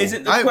no,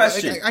 isn't the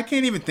question. I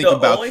can't even think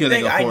about killing The only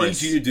a thing I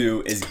horse. need you to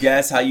do is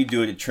guess how you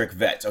do it to trick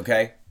vets,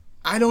 okay?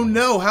 I don't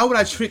know. How would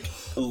I trick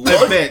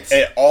Look a vet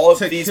at all of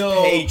to these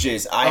kill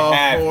pages I a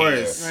have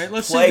horse? here. All right,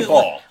 let's Play say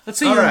ball. Let's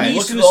say All your right.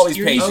 niece, Look at all these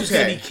your niece pages. is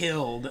going to Okay. be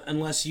killed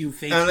unless you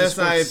fake Unless this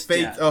I horse's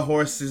faked death. a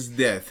horse's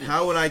death.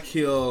 How would I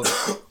kill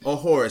a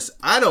horse?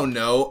 I don't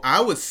know.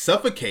 I would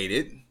suffocate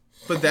it,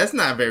 but that's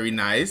not very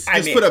nice. I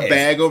Just mean, put a it's-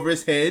 bag over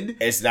his head.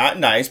 It's not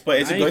nice, but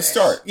it's a good Nice.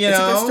 start. You It's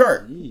a know? good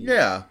start.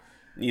 Yeah.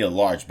 You need a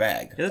large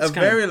bag. Yeah, A that's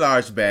kinda- very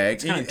large bag.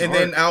 kinda And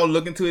then dark. I'll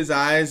look into his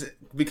eyes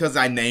because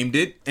I named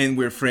it and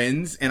we're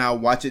friends and I'll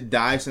watch it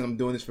die since I'm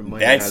doing this for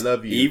money That's and I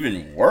love you.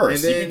 even worse.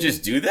 And You then- can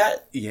just do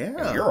that?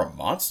 Yeah. You're a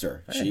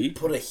monster. Gee.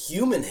 Put a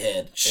human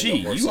head. Gee, in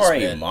the horse's you are a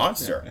bed.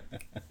 monster.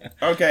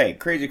 Okay,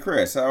 Crazy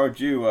Chris, how would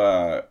you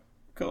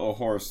kill a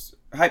horse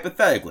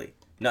hypothetically?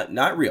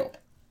 Not real.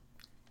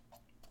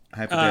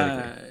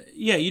 Hypothetically.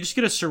 Yeah, you just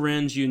get a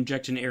syringe, you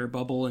inject an air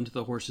bubble into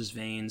the horse's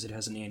veins, it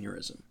has an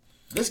aneurysm.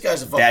 This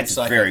guy's a fucking That's a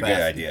psychopath. very good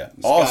idea.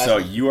 This Also,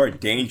 guy's- you are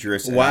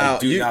dangerous. And Wow, I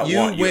do not you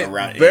want you went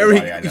around very.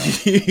 anybody I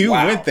know. You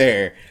Wow. went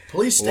there.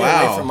 Please stay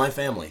Wow. away from my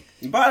family.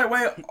 By the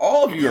way,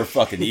 all of you are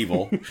fucking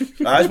evil.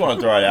 I just want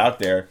to throw it out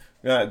there.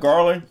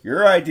 Garland,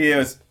 your idea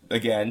is,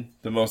 again,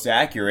 the most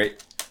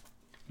accurate,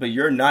 but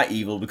you're not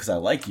evil because I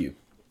like you.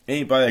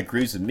 Anybody that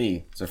agrees with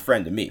me is a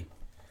friend to me.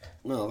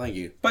 No, thank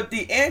you. But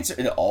the answer,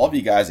 and all of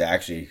you guys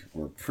actually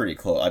were pretty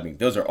close. I mean,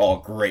 those are all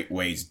great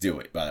ways to do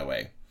it, by the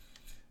way.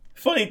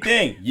 Funny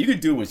thing, you can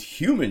do it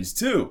with humans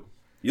too.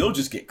 You'll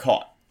just get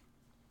caught.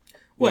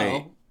 Well,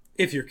 Wait.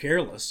 if you're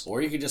careless.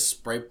 Or you could just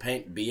spray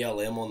paint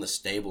BLM on the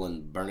stable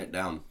and burn it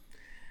down.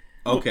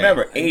 Okay.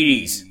 Remember,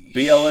 80s.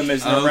 BLM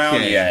isn't around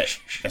Okay. yet.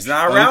 It's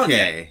not around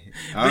yet. Okay.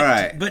 All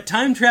right. But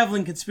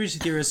time-traveling conspiracy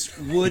theorists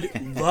would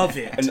love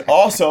it. And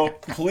also,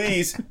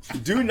 please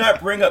do not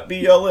bring up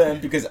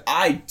BLM because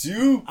I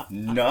do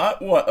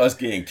not want us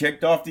getting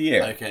kicked off the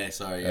air. Okay,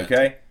 sorry. Yeah.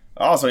 Okay?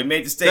 Also, he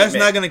made the statement. That's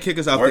not going to kick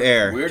us off the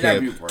air. We're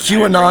Kip. not, we're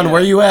QAnon,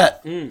 where you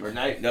at? We're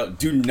not, no,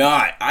 do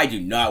not. I do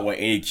not want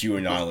any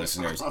QAnon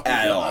listeners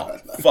at all.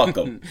 Fuck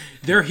them.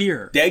 They're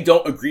here. They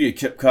don't agree with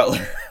Kip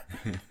Cutler.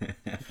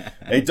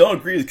 They don't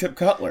agree with Kip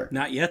Cutler.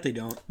 Not yet, they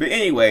don't. But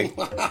anyway,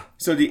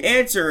 so the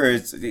answer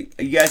is, you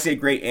guys say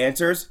great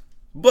answers,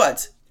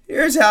 but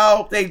here's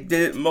how they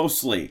did it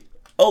mostly.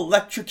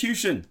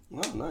 Electrocution.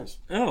 Oh, nice.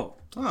 Oh.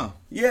 Oh.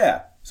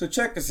 Yeah, so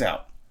check this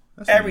out.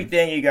 That's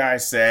Everything you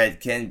guys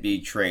said can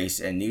be traced,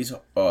 and these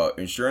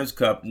insurance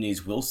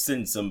companies will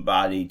send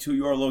somebody to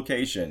your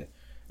location,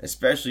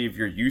 especially if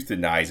you're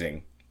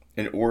euthanizing,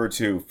 in order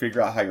to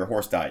figure out how your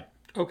horse died.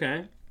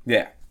 Okay.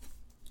 Yeah.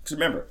 Because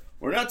remember,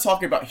 we're not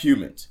talking about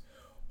humans.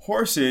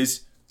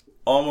 Horses,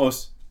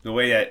 almost the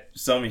way that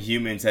some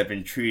humans have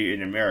been treated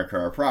in America,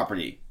 are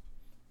property.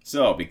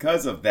 So,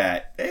 because of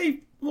that,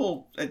 they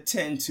will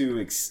tend to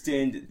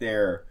extend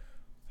their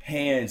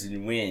hands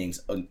and wings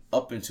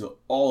up into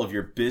all of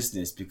your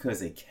business because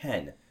they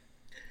can.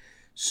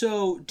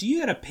 So, do you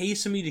gotta pay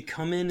somebody to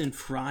come in and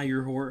fry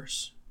your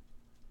horse?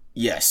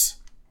 Yes.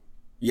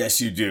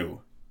 Yes, you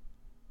do.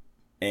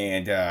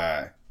 And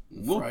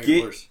we'll Fry your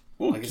get horse.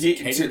 we'll Like it's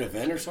get a catered to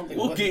event or something?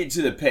 we'll What? get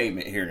into the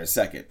payment here in a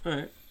second. All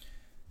right.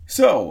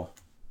 So,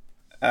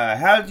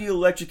 how do you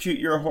electrocute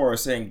your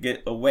horse and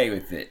get away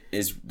with it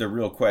is the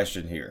real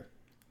question here.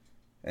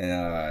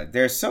 And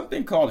there's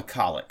something called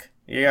colic.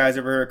 You guys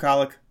ever heard of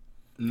colic?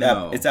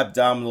 No. It's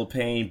abdominal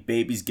pain.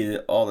 Babies get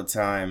it all the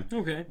time.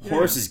 Okay. Yeah.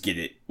 Horses get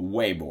it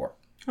way more.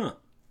 Huh.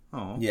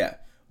 Oh. Yeah.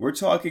 We're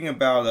talking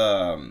about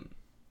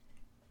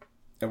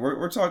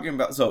we're talking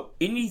about, so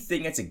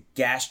anything that's a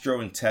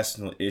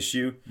gastrointestinal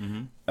issue,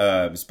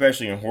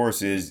 especially in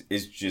horses,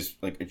 is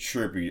just like a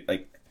tribute.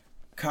 Like,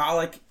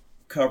 colic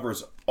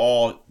covers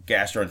all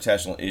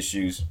gastrointestinal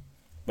issues.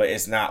 but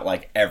it's not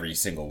like every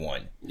single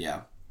one.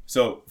 Yeah.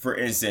 So, for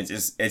instance,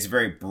 it's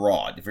very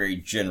broad, very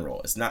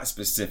general. It's not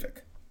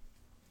specific.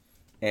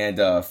 And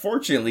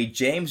fortunately,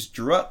 James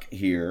Druck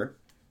here,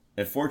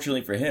 and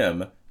fortunately for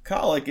him,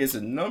 colic is the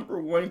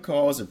 #1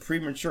 cause of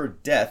premature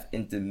death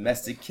in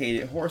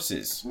domesticated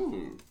horses.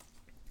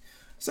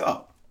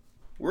 So,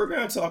 we're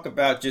going to talk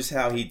about just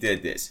how he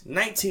did this.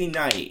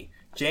 1990,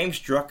 James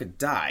Druck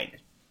died,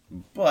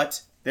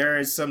 but there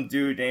is some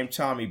dude named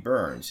Tommy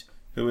Burns,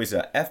 who is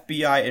a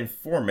FBI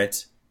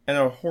informant and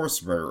a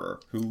horse murderer,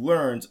 who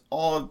learned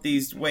all of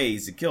these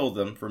ways to kill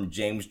them from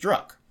James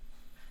Druck.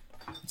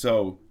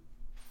 So,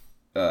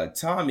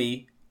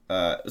 Henry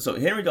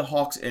the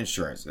Hawk's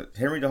insurance.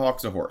 Henry the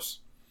Hawk's a horse.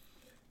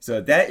 So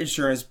that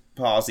insurance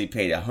policy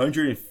paid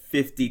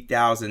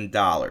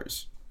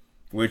 $150,000,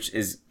 which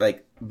is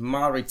like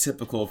moderately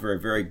typical for a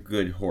very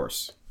good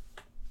horse.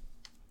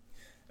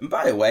 And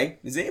by the way,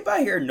 does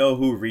anybody here know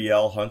who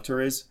Riel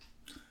Hunter is?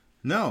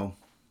 No,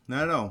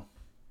 not at all.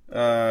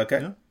 Okay.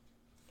 No?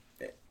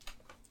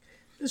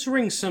 This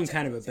rings some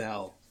kind of a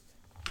bell.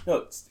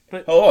 No,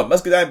 But- hold on,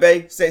 Muscadine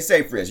Bay, stay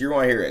safe for this. You're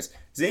going to hear this.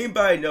 Does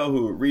anybody know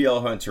who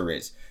Riel Hunter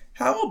is?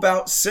 How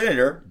about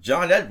Senator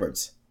John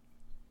Edwards?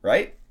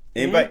 Right?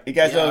 Anybody? You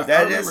guys know who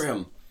that is? I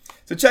remember him.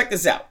 So check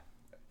this out.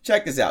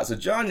 So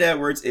John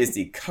Edwards is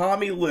the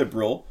commie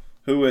liberal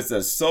who is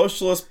a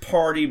Socialist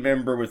Party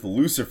member with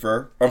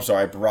Lucifer. I'm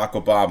sorry, Barack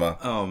Obama.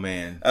 Oh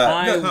man.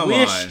 I come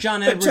wish on. John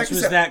But check Edwards this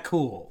was out. that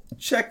cool.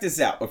 Check this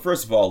out. But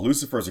first of all,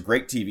 Lucifer is a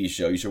great TV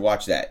show. You should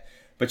watch that.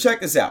 But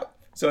check this out.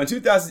 So in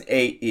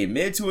 2008, he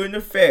admitted to an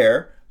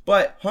affair,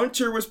 but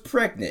Hunter was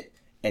pregnant.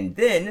 And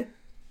then,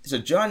 so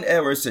John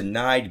Edwards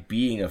denied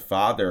being a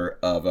father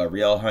of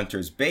Riel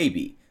Hunter's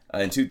baby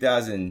in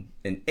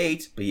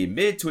 2008, but he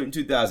admitted to it in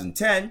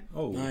 2010.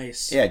 Oh,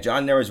 Nice. Yeah,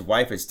 John Edwards'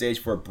 wife had stage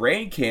 4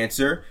 brain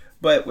cancer.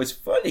 But what's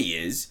funny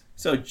is,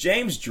 so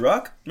James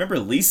Druck, remember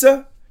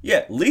Lisa?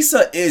 Yeah,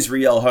 Lisa is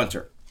Riel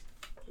Hunter.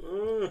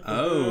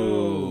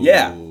 Oh.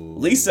 Yeah,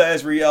 Lisa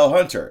is Riel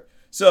Hunter.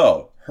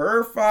 So,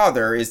 her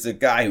father is the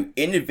guy who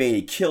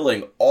innovated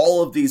killing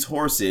all of these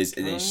horses,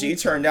 and then she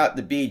turned out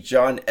to be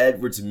John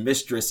Edwards'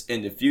 mistress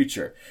in the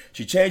future.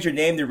 She changed her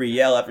name to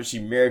Riel after she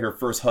married her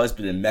first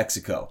husband in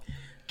Mexico.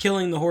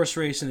 Killing the horse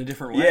race in a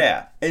different way.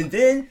 Yeah, and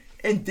then,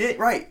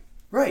 right.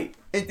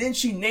 And then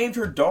she named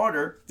her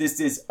daughter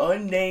this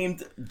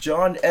unnamed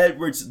John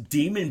Edwards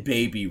demon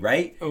baby,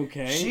 right?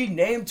 Okay. She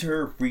named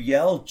her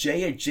Riel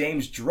Jaya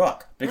James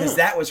Druck because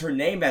that was her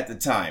name at the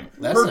time.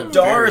 That's Her a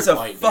daughter very is a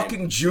white fucking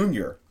name.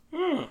 junior.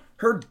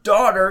 Her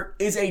daughter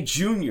is a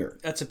junior.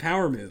 That's a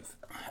power move.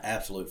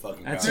 Absolute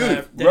fucking That's power.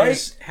 Dude, that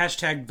is right?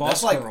 hashtag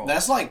boss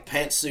That's girl. like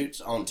pantsuits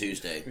on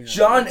Tuesday.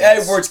 John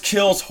Edwards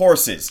kills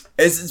horses.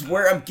 This is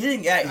where I'm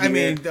getting at here. I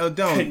mean, don't.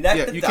 Connect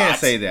Yeah, the you can't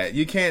dots. say that.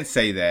 You can't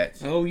say that.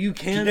 Oh, you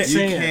can You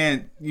say You it.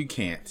 can't. You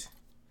can't.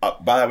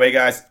 By the way,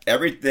 guys,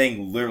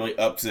 everything literally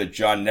up to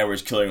John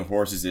Edwards killing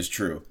horses is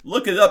true.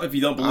 Look it up if you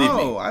don't believe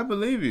Oh, me. I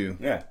believe you.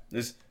 Yeah.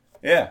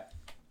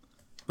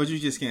 But you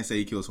just can't say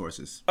he kills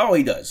horses. Oh,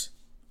 he does.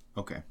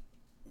 Okay.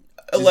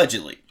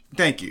 Allegedly.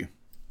 Thank you.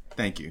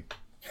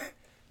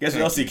 Guess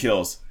what else he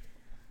kills?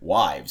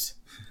 Wives.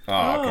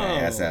 Oh,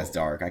 okay. Oh. That's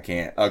dark. I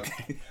can't.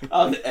 Okay.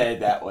 I'll edit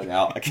that one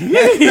out. I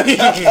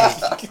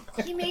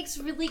can't. He makes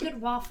really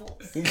good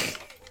waffles.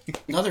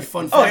 Another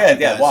fun Oh, fact. yeah, you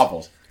guys.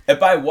 waffles. And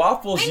by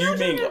waffles, I know you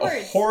mean John a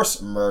Edwards.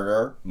 horse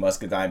murder,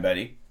 Muscadine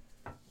Betty.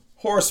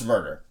 Horse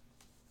murder.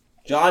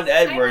 John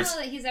I don't Edwards.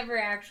 know that he's ever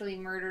actually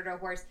murdered a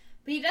horse,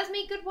 but he does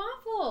make good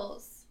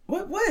waffles.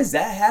 What does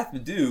that have to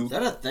do? Is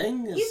that a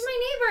thing? He's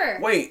my neighbor.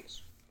 Wait.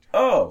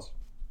 Oh.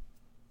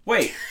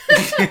 Wait.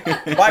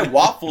 By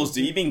waffles,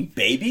 do you mean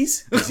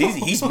babies? 'Cause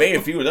he's made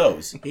a few of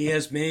those. He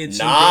has made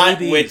some Not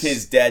babies. with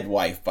his dead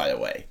wife, by the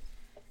way.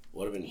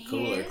 Would have been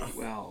cooler. His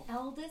Well,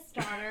 eldest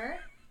daughter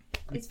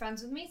is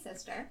friends with my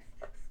sister.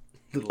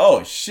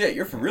 Oh shit,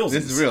 you're for real.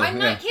 This is real. I'm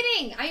yeah. not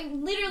kidding.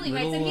 I'm literally,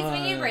 my son, Little, he's my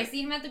neighbor. I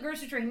see him at the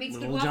grocery store. He makes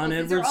good little waffles. John These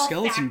are Edwards all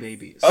skeleton facts.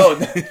 babies.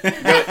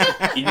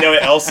 Oh, you know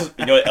what else?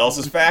 You know what else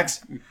is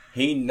facts?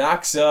 He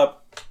knocks up.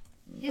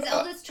 His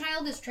eldest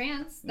child is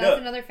trans. That's No.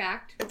 another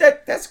fact.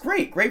 That's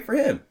great. Great for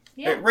him.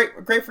 Yeah.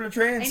 Great for the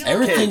trans. I know.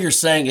 Everything kid. you're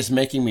saying is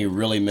making me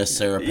really miss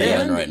Sarah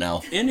Palin right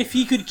now. And if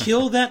he could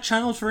kill that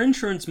child for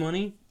insurance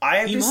money, I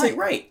am he just might. saying,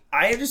 right.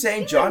 I am just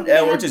saying He John would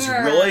Edwards is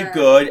never. really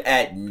good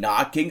at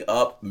knocking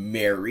up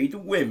married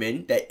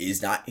women that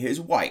is not his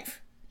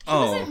wife. She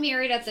wasn't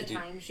married at the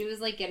time. She was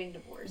like getting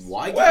divorced.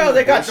 Why? give Well, an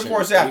they got abortion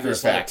divorced and after the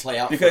just let it fact play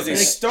out because for they a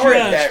bit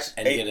started just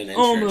that. and get an insurance.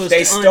 almost-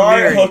 They started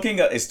unmarried.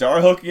 hooking up. They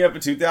started hooking up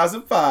in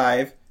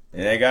 2005,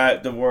 and they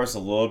got divorced a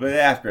little bit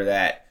after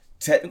that.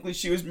 Technically,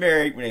 she was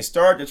married when they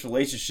started this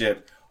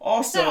relationship.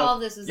 Also, all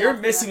this was you're off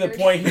the missing the record.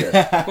 point here.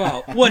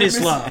 well, what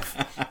is love?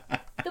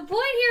 The point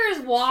here is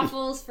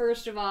waffles,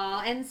 first of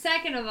all, and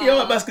second of all, You know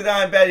what,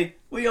 Muscadine Betty?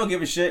 We don't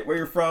give a shit where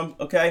you're from,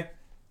 okay?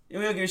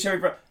 We don't give a shit where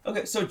you're from.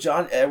 Okay, so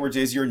John Edwards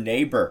is your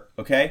neighbor,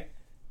 okay?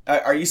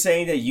 Are you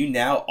saying that you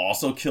now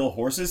also kill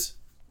horses?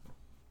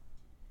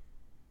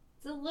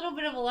 It's a little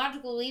bit of a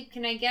logical leap.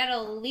 Can I get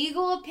a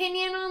legal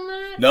opinion on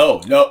that?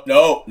 No.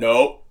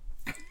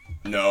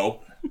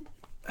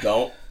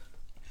 Don't.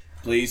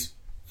 Please.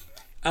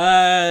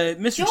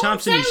 Mr. Don't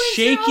Thompson is silence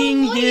your own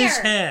shaking his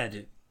lawyer.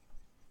 head.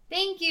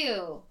 Thank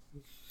you.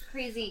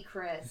 Crazy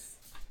Chris.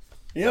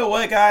 You know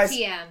what, guys?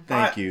 TM.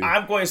 Thank you.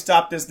 I'm going to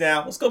stop this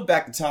now. Let's go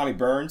back to Tommy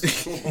Burns.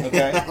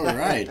 Okay? All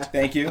right.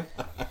 Thank you.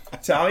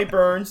 Tommy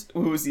Burns,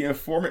 who was the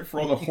informant for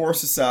all the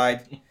horses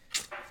side.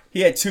 He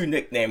had 2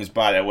 nicknames,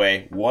 by the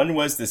way. One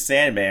was the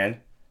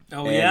Sandman.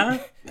 Oh,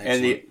 yeah?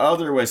 And the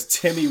other was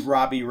Timmy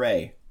Robbie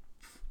Ray.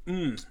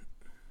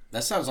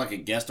 That sounds like a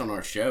guest on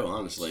our show,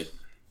 honestly.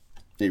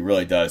 He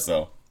really does,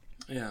 though.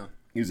 Yeah.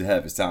 He was ahead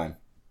of his time.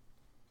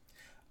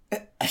 I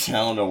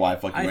don't know why I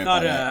fucking went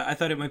by that. I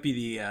thought it might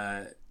be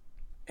the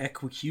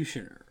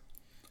Executioner.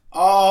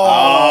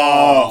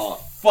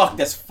 Oh, fuck,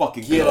 that's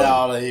fucking Get good.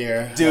 out of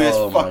here. Dude, that's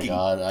oh fucking my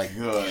God,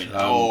 good.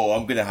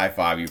 I'm gonna high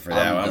five you for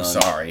that. I'm I'm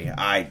done. sorry.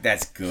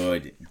 That's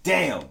good.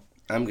 Damn.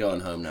 I'm going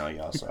home now,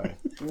 y'all. Sorry.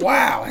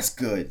 Wow, that's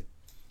good.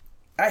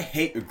 I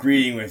hate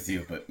agreeing with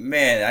you, but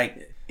man,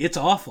 It's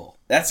awful.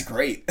 that's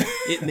great.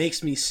 It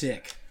makes me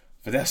sick.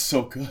 But that's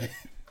so good.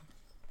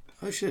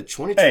 Oh shit!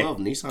 2012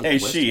 Nissan. Hey,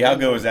 Quest how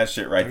good was that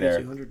shit right there?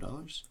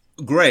 $3,200.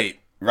 Great.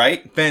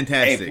 Right?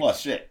 Fantastic. A plus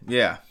shit.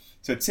 Yeah.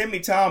 So Timmy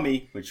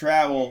Tommy would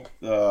travel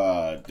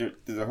through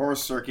the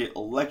horse circuit,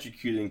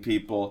 electrocuting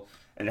people.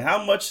 And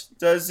how much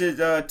does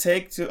it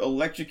take to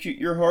electrocute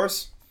your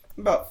horse?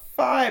 About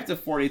 $5,000 to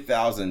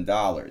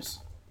 $40,000.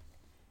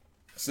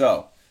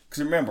 So,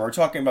 because remember, we're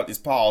talking about these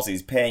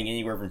policies paying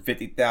anywhere from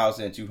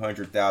 $50,000 to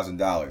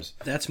 $200,000.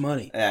 That's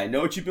money. And I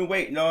know what you've been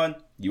waiting on.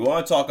 You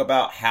want to talk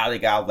about how they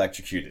got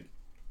electrocuted.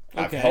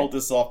 Okay. I've held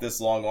this off this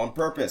long on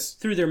purpose.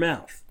 Through their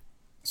mouth.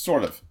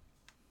 Sort of.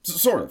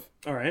 Sort of.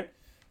 All right.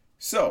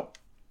 So,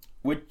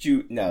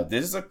 now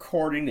this is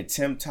according to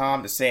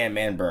Tom the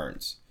Sandman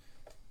Burns.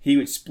 He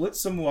would split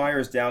some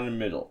wires down the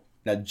middle.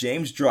 Now,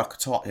 James Druck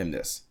taught him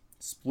this.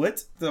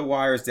 Split the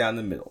wires down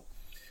the middle.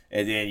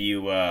 And then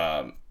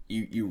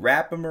you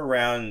wrap them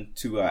around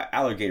to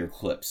alligator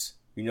clips.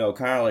 You know,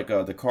 kind of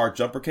like the car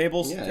jumper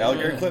cables, Yeah, the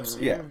alligator yeah. clips.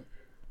 Yeah.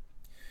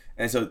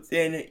 And so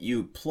then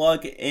you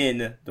plug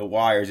in the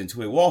wires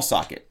into a wall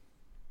socket.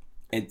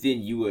 And then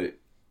you would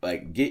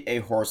get a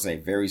horse in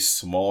a very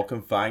small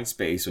confined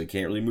space so it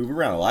can't really move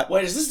around a lot.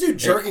 Wait, is this dude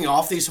jerking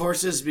off these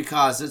horses?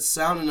 Because it's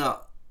sounding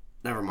up.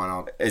 Never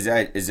mind. Is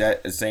that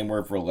the same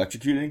word for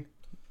electrocuting?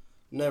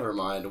 Never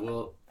mind.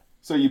 Well,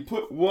 So you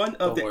put one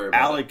of Don't worry the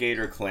about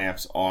alligator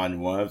clamps on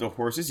one of the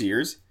horse's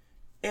ears,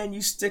 and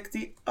you stick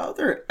the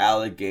other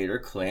alligator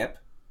clamp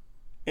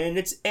in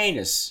its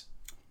anus.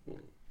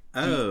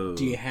 Oh.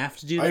 Do you have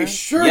to do are that? you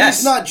sure Yes.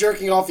 he's not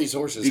jerking off these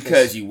horses?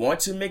 Because you want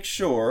to make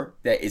sure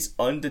that it's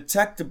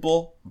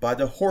undetectable by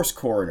the horse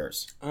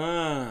coroners.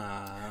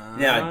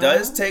 Now, it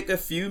does take a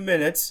few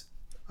minutes.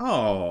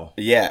 Oh.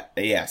 Yeah,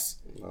 yes.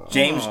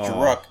 James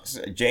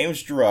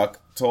Druck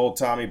told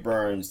Tommy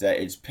Burns that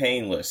it's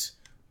painless,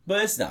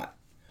 but it's not.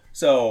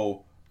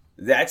 So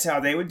that's how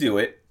they would do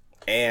it.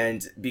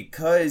 And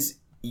because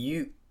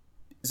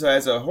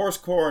as a horse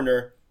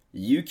coroner,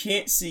 you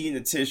can't see in the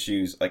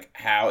tissues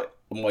how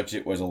much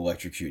it was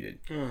electrocuted,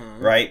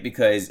 right?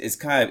 Because it's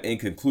kind of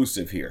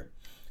inconclusive here.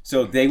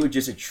 So they would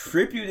just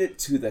attribute it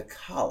to the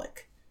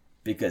colic,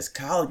 because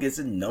colic is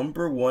the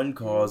 #1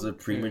 cause of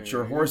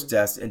premature horse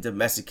deaths in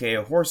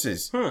domesticated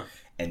horses.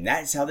 And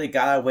that's how they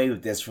got away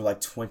with this for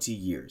 20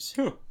 years.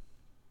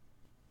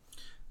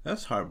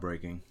 That's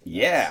heartbreaking.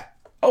 Yeah.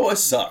 Oh, it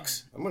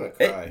sucks. I'm gonna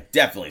cry. It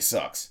definitely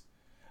sucks.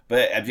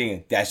 But I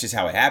mean, that's just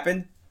how it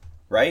happened,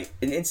 right?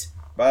 And it's,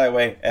 by the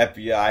way,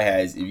 FBI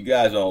has, if you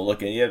guys want to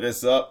look any of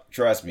this up,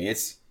 trust me,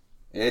 it's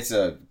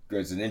an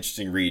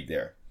interesting read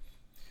there.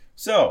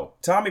 So,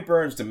 Tommy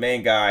Burns, the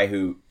main guy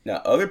who, now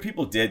other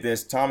people did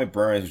this, Tommy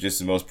Burns was just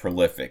the most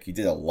prolific. He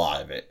did a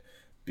lot of it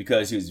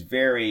because he was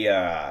very,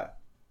 I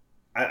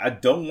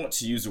don't want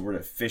to use the word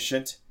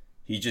efficient.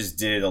 He just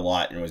did it a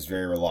lot and was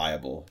very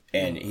reliable.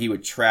 And he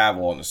would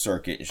travel on the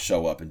circuit and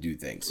show up and do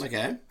things.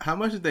 Okay. How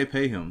much did they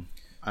pay him?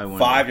 I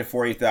wonder. $5,000 to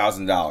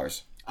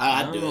 $40,000.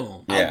 I'd do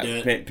Oh. it. Yeah, I'd do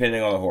it.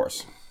 depending on the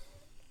horse.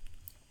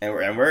 And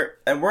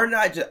we're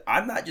not just,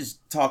 I'm not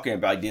just talking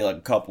about he did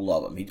a couple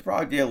of them. He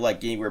probably did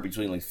anywhere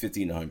between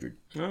 50 and 100.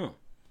 Oh.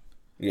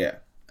 Yeah.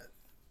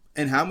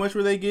 And how much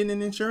were they getting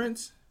in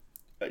insurance?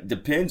 It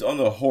depends on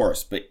the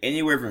horse, but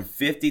anywhere from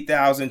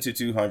 $50,000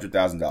 to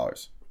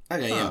 $200,000.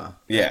 Okay, yeah.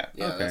 Yeah.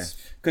 Yeah, Okay. that's-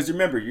 Because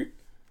remember,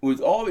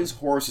 with all these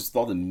horses, with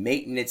all the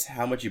maintenance,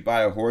 how much you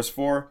buy a horse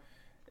for,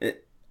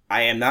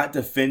 I am not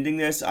defending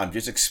this. I'm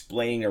just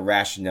explaining the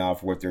rationale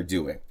for what they're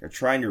doing. They're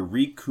trying to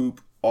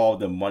recoup all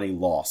the money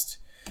lost.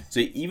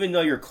 So even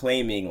though you're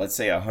claiming, let's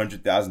say,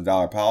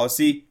 $100,000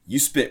 policy, you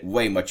spent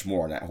way much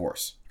more on that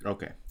horse.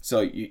 Okay.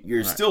 So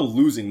you're still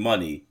losing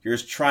money. You're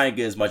just trying to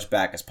get as much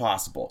back as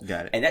possible.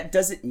 Got it. And that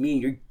doesn't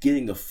mean you're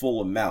getting the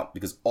full amount,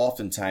 because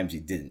oftentimes you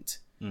didn't.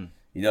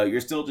 You're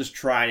still just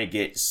trying to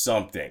get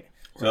something.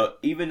 So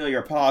even though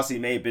your policy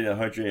may have been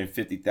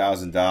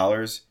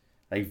 $150,000,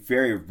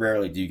 very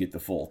rarely do you get the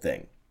full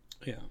thing.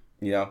 Yeah.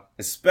 You know,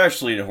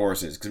 especially the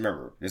horses, because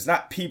remember, it's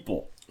not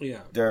people.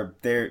 Yeah. They're,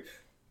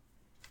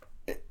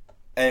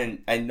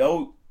 and I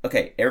know.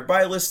 Okay,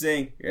 everybody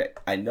listening,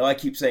 I know I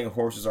keep saying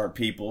horses aren't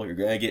people. You're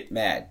gonna get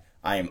mad.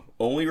 I am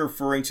only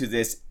referring to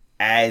this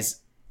as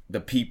the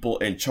people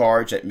in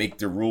charge that make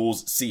the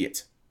rules see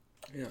it.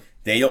 Yeah.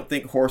 They don't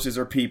think horses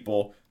are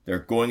people. They're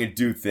going to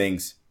do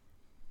things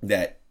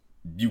that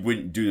you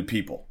wouldn't do to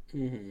people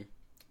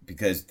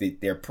because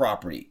they're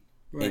property.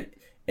 Right.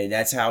 And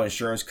that's how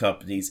insurance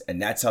companies and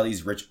that's how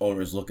these rich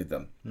owners look at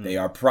them. They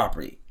are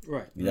property.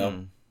 Right. You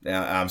know?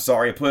 Now, I'm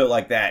sorry to put it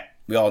like that.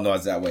 We all know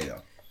it's that way,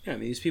 though. Yeah, I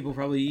mean, these people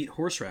probably eat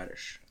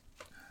horseradish.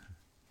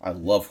 I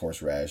love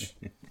horseradish.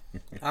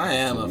 I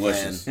am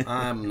Delicious. a fan.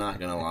 I'm not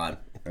gonna lie.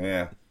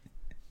 Yeah.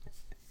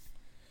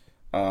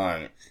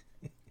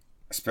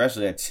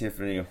 Especially that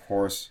Tiffany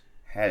horse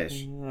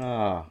haddish.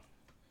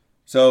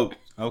 So,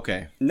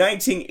 Okay.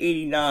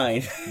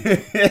 1989.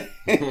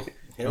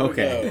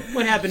 Okay.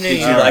 What happened Did in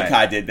you All like right. how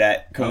I did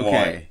that? Come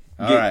Okay.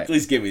 on. All right.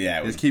 Please give me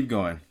that one. Let's keep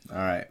going. All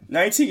right.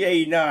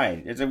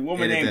 1989. There's a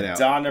woman Edit that named out.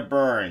 Donna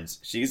Burns.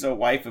 She's a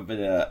wife of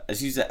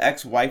she's an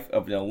ex-wife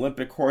of an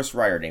Olympic horse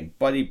rider named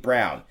Buddy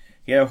Brown.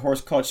 He had a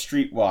horse called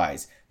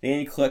Streetwise. They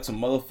need to collect some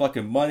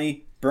motherfucking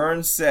money.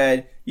 Burns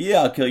said,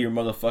 "Yeah, I'll kill your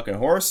motherfucking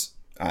horse."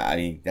 I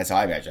mean, that's how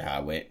I imagine how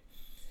it went.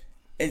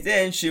 And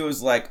then she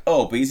was like,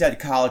 "Oh, but he's had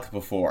colic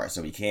before,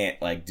 so he can't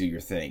like do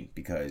your thing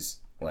because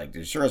like the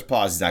insurance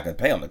policy is not going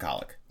to pay on the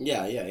colic."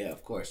 Yeah,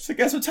 of course. So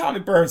guess what Tommy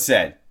Burns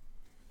said?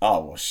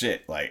 Oh, well,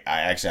 shit. Like,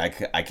 I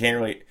can't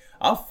really...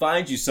 I'll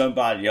find you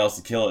somebody else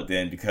to kill it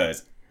then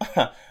because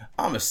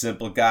I'm a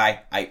simple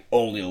guy. I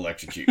only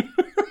electrocute.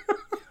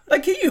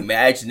 Like, can you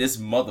imagine this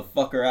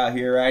motherfucker out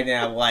here right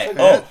now? Like,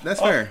 That's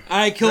fair.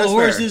 I kill That's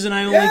horses fair. and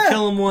I only Yeah.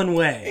 kill them one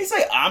way. he's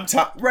like,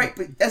 right,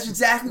 but that's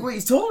exactly what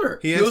he's told her.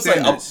 He He has was like,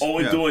 I'm standards.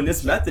 only Yeah. doing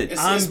this method.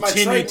 It's I'm my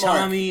Timmy trademark.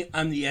 Tommy.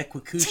 I'm the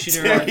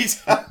executioner.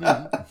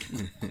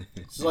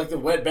 It's like the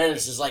wet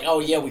bandits is like, oh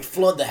yeah, we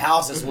flood the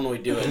houses when we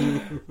do it.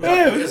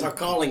 Here's our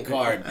calling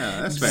card.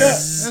 That's fair.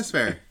 That's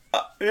fair.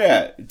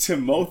 Yeah,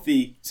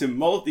 Timothy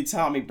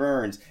Tommy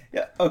Burns.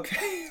 Yeah,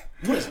 okay.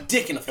 Put his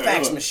dick in a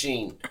fax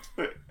machine.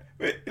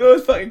 It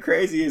was fucking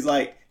crazy. Is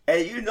like,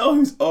 hey, you know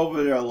who's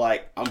over there?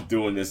 Like, I'm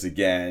doing this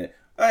again.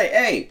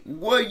 Hey,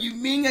 what you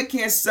mean I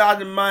can't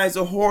sodomize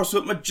a horse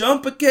with my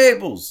jumper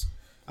cables?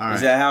 All right.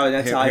 Is that how?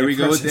 That's how Here your we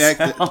go with the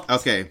person act. sounds?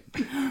 Okay.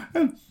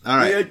 All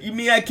right. Yeah, you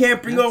mean I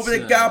can't bring over the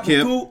Kip,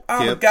 gobbledygook?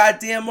 I'm a Kip,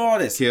 goddamn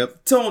artist.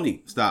 Kip.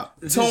 Tony, Stop.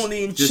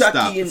 Tony, and just stop.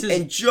 Chucky,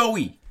 and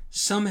Joey.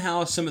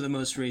 Somehow, some of the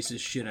most racist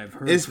shit I've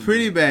heard. It's from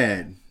pretty you.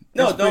 bad.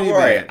 No, It's don't pretty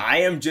worry. bad. I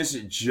am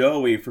just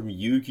Joey from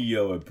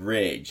Yu-Gi-Oh!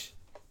 Abridged.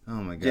 Oh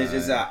my god.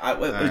 Just, All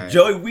right.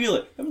 Joey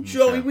Wheeler. I'm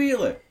Joey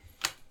Wheeler.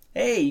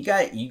 Hey,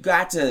 you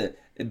got to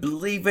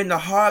believe in the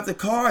heart of the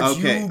cards.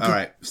 Okay. All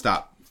right.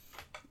 Stop.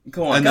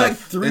 Come on, I got Enough. like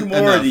three En- more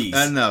enough. of these.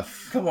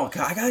 Enough. Come on,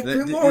 I got like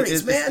three more of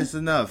these, man. It's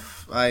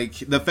enough. Like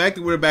the fact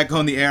that we're back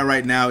on the air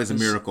right now is a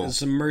miracle. It's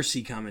some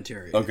mercy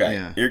commentary. Okay,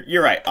 Yeah.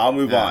 you're right. I'll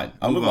move Yeah, on.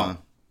 I'll move move on. on.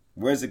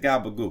 Where's the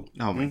gabagool?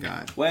 Oh my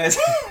god. Where's?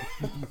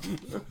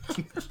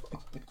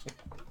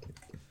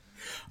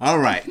 All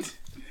right.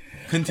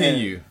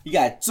 Continue. You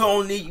got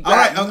Tony. You All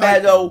right, got okay.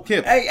 Meadow.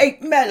 Kip. Hey,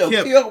 Meadow,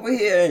 Kip. get over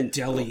here and.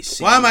 Deli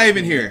scene. Why am I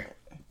even here?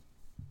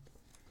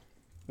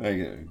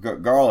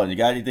 Garland, you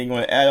got anything you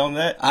want to add on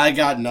that? I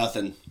got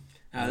nothing.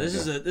 This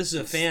is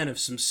a fan of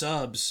some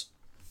subs.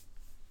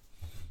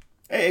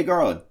 Hey,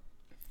 Garland.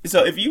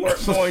 So if you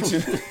weren't going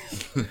to,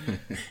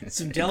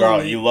 Some deli.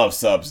 Garland, you love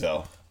subs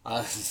though.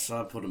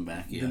 So I put him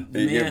back. Yeah.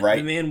 You're right.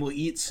 The man will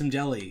eat some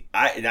deli.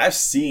 I've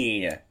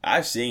seen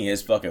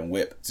his fucking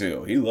whip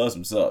too. He loves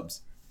some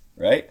subs,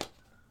 right?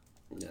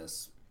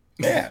 Yes.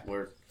 Yeah.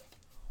 We're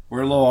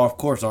a little off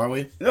course, aren't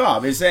we? No,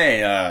 I'm just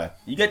saying.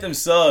 You get them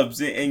subs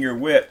in your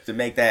whip to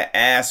make that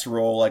ass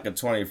roll like a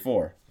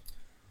 24.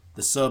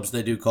 The subs,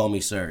 they do call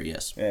me sir.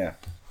 Yes. Yeah.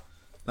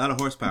 A lot of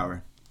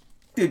horsepower.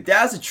 Dude,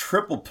 that was a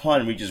triple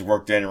pun we just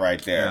worked in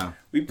right there. Yeah.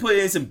 We put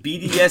in some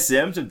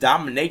BDSM, some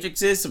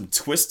dominatrixes, some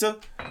Twister.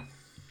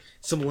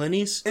 Some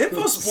Lenny's.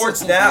 Info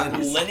Sports Now.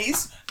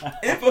 Lenny's?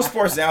 Info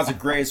Sports Now is the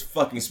greatest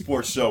fucking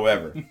sports show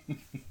ever.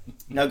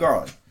 Now,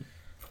 Garland,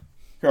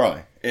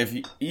 if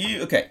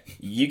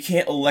you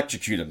can't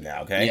electrocute him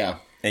now, okay? Yeah.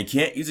 And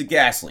can't use a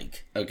gas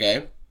leak.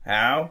 Okay.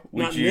 How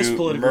would Not in this you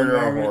political murder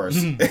a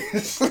environment.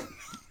 horse?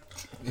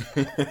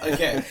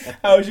 Okay.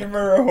 How would you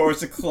murder a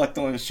horse to collect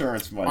on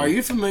insurance money? Are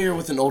you familiar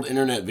with an old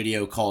internet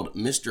video called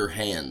Mr.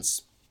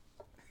 Hands?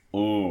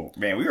 Ooh,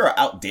 man, we are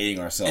outdating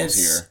ourselves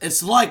here.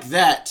 It's like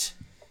that,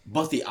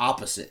 but the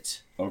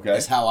opposite. Okay.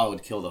 That's how I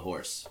would kill the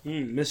horse.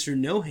 Mr.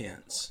 No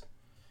Hands.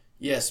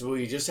 Yes, well,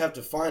 you just have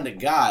to find a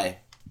guy,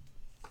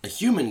 a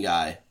human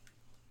guy,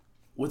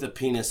 with a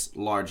penis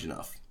large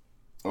enough.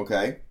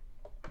 Okay.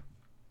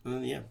 And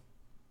then, yeah,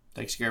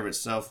 takes care of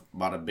itself.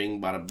 Bada bing,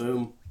 bada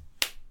boom,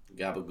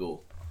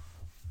 gabagool.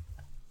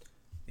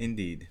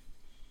 Indeed.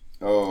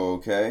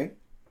 Okay.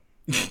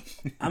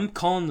 I'm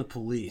calling the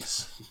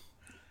police.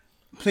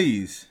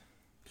 Please.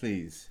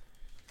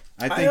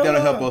 I think don't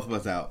that'll help know. both of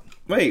us out.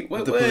 Wait,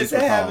 what The does police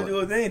that will have to follow do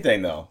with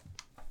anything, though?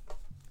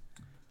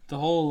 The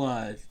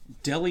whole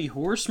Delhi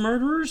horse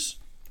murderers?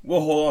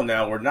 Well, hold on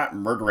now. We're not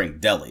murdering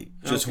Delhi,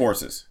 just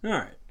horses. All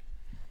right.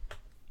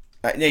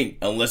 I think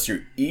unless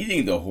you're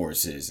eating the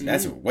horses, and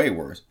that's way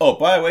worse. Oh,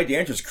 by the way, the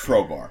answer is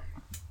crowbar.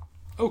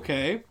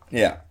 Okay.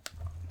 Yeah.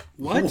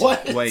 What?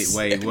 Wait,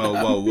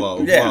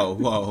 whoa, Yeah.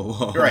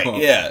 whoa. Right,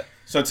 yeah.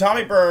 So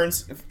Tommy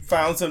Burns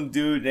found some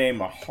dude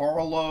named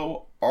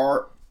Harlow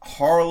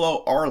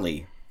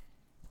Arley.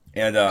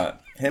 And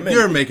him and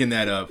You're making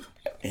that up.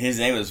 his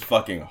name is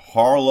fucking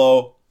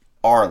Harlow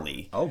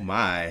Arley. Oh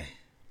my.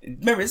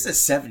 Remember, this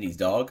is the 70s,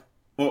 dog.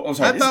 Well, I'm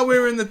sorry, I thought we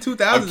were in the 2000s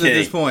at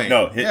this point.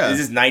 No, this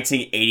is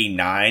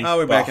 1989. Oh,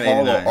 we're back in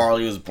Harlow 89.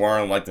 Arley was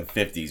born in like the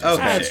 50s. Or Okay.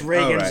 some That's shit.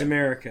 Reagan's All right.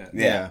 America.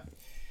 Yeah.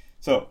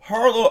 So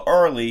Harlow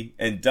Arley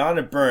and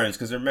Donna Burns,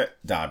 because they're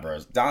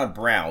Donna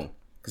Brown,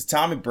 because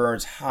Tommy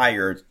Burns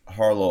hired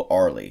Harlow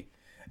Arley,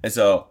 and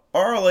so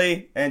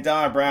Arley and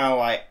Donna Brown were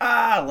like,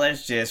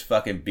 let's just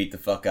fucking beat the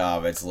fuck out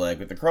of its leg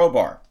with the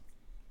crowbar.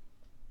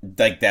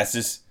 Like that's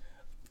just,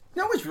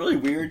 you know what's really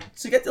weird?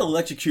 So you got the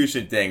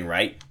electrocution thing,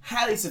 right?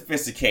 Highly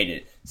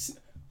sophisticated.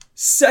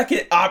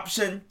 Second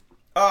option,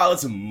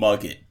 let's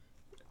mug it.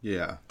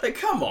 Yeah. Like,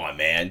 come on,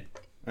 man.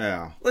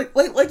 Yeah. Like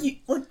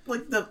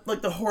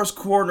the horse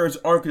coroners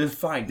aren't gonna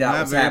find out Not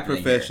what's very happening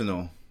here.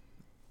 professional,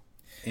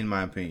 in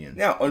my opinion.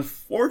 Now,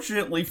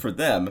 unfortunately for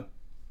them,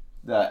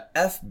 the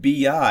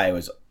FBI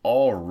was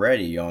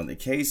already on the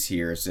case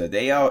here, so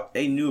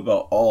they knew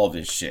about all of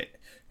this shit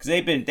because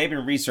they've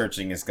been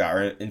researching this guy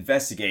or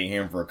investigating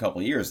him for a couple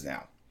of years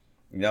now.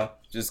 You know,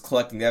 just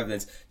collecting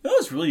evidence. You know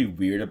what's really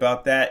weird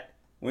about that?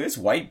 When it's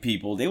white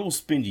people, they will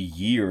spend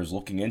years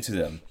looking into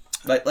them.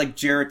 Like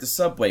Jarrett, the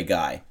Subway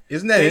guy.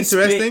 Isn't that They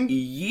interesting? spent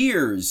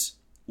years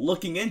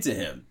looking into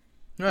him.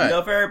 Right. You know,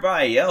 if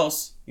everybody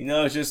else, you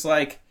know, it's just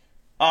like,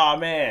 oh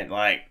man,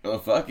 like, oh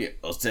fuck it,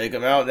 let's take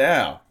him out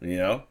now. You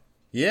know.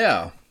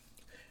 Yeah.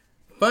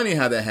 Funny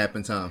how that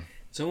happened, Tom.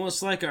 It's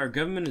almost like our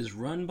government is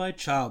run by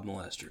child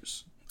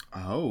molesters.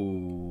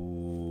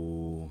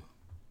 Oh.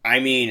 I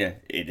mean,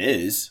 it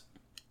is.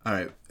 All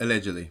right.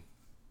 Allegedly.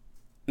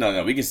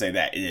 No, we can say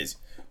that it is.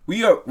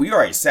 We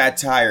are a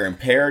satire and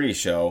parody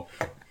show.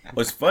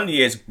 What's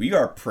funny is we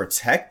are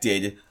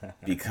protected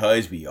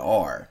because we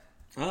are.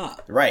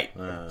 Right.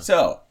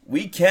 So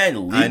we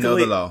can legally. I know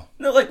the law.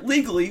 No, like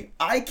legally,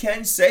 I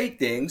can say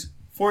things.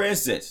 For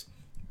instance,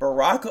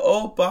 Barack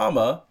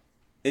Obama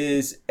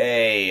is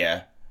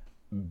a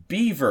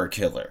beaver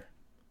killer.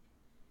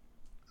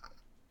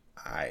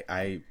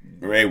 I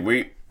Right,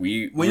 when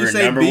you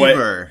say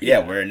beaver-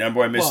 we're a number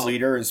one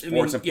misleader in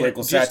sports and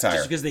political satire.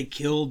 Just because they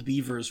killed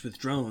beavers with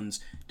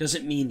drones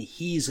doesn't mean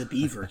he's a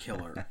beaver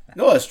killer.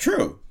 No, that's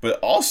true. But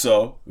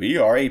also, we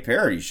are a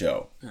parody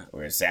show.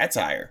 We're a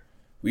satire.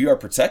 We are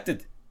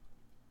protected.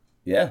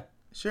 Yeah.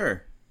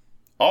 sure.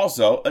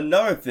 Also,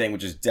 another thing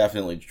which is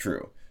definitely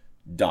true.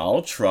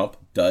 Donald Trump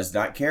does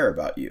not care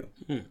about you.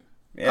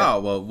 Yeah. Oh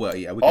well,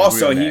 yeah. We can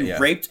Also, agree he on that, yeah.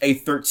 raped a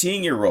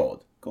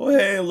 13-year-old. Go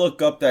ahead and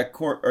look up that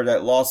court or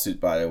that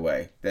lawsuit, by the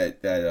way, that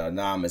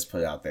Anonymous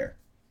put out there.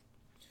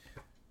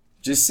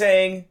 Just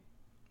saying,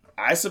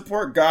 I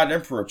support God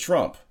Emperor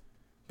Trump,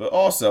 but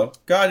also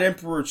God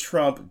Emperor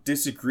Trump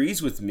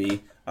disagrees with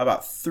me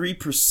about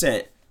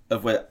 3%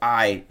 of what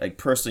I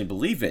personally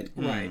believe in.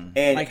 Right.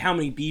 And Like how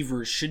many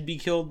beavers should be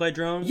killed by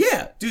drones?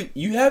 yeah, dude,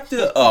 you have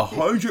to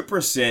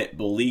 100%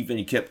 believe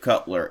in Kip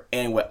Cutler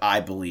and what I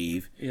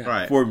believe Yeah.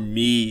 Right. for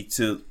me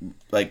to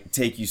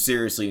take you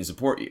seriously and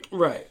support you.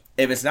 Right.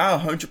 If it's not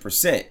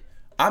 100%,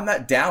 I'm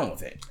not down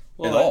with it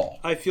at all.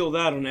 I feel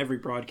that on every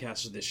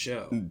broadcast of this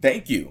show.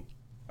 Thank you.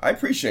 I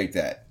appreciate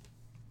that.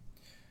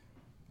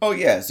 Oh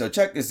yeah, so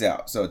check this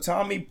out. So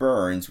Tommy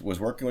Burns was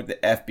working with the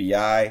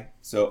FBI.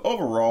 So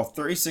overall,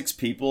 36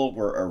 people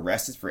were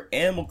arrested for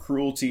animal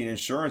cruelty and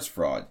insurance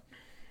fraud.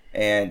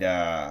 And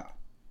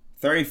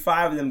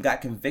 35 of them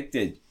got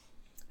convicted.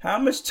 How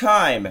much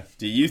time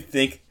do you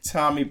think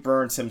Tommy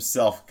Burns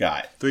himself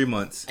got? 3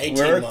 months.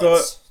 18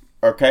 months.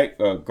 Okay,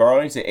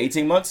 Garland said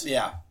 18 months?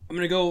 Yeah. I'm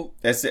gonna go.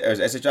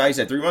 SHI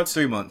said 3 months?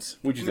 3 months.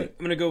 What'd you think?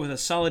 I'm gonna go with a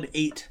solid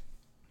 8.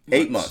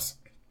 8 months.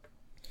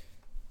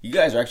 You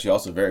guys are actually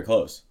also very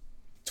close.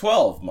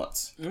 12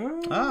 months.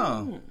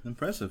 Oh,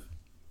 impressive.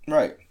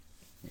 Right.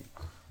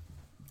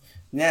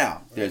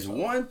 Now, there's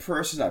one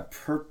person I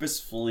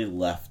purposefully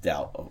left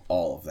out of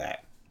all of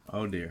that.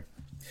 Oh dear.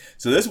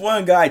 So this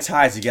one guy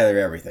ties together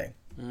everything.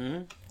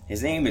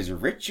 His name is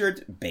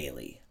Richard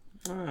Bailey.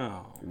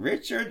 Oh.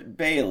 Richard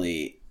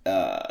Bailey,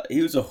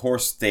 he was a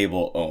horse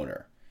stable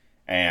owner.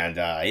 And,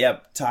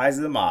 ties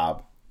to the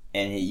mob.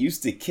 And he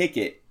used to kick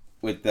it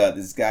with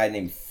this guy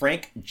named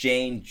Frank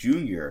Jane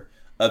Jr.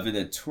 of the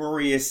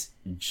notorious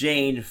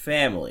Jane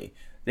family.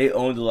 They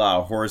owned a lot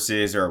of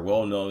horses, are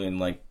well known in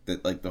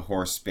the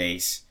horse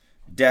space.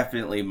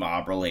 Definitely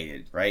mob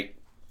related, right?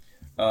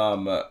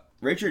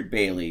 Richard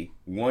Bailey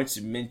once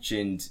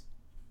mentioned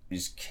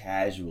just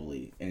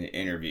casually in an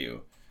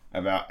interview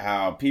about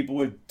how people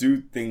would do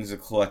things to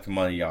collect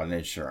money on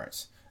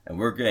insurance. And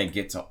we're going to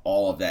get to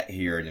all of that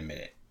here in a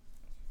minute.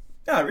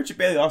 Now, Richard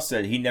Bailey also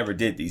said he never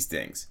did these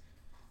things.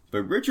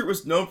 But Richard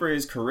was known for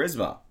his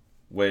charisma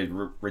would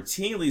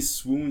routinely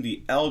swoon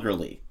the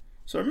elderly.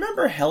 So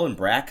remember Helen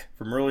Brack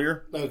from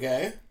earlier?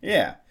 Okay.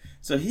 Yeah.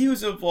 So he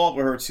was involved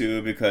with her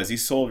too because he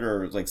sold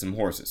her like some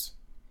horses.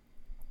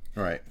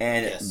 Right.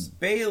 And Yes.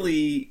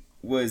 Bailey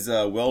was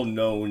well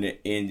known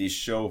in the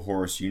show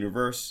horse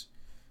universe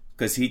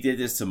because he did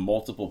this to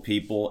multiple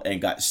people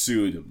and got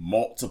sued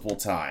multiple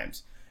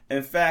times.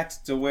 In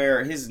fact, to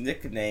where his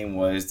nickname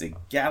was the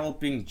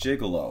Galloping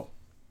Gigolo.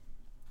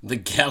 The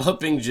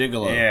Galloping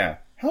Gigolo. Yeah.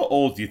 How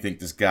old do you think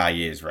this guy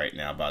is right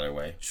now, by the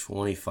way?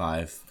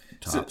 25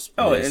 tops.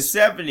 Oh, in please. his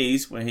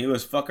 70s, when he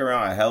was fucking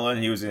around with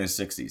Helen, he was in his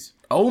 60s.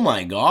 Oh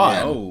my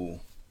God. Oh.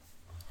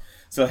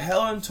 So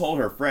Helen told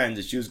her friend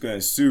that she was going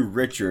to sue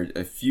Richard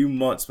a few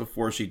months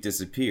before she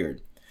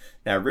disappeared.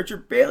 Now,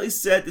 Richard Bailey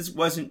said this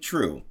wasn't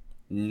true.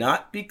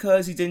 Not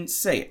because he didn't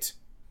say it.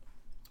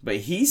 But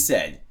he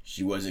said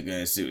she wasn't going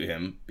to sue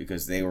him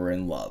because they were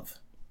in love.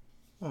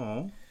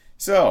 Oh.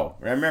 So,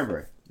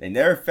 remember, they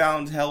never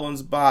found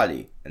Helen's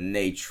body. And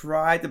they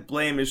tried to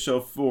blame his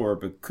chauffeur,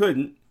 but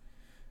couldn't.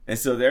 And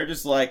so they're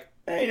just like,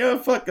 hey, you know,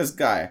 fuck this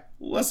guy.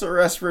 Let's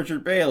arrest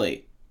Richard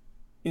Bailey.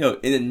 You know,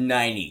 in the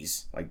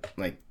 90s.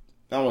 Like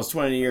almost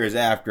 20 years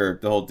after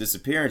the whole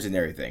disappearance and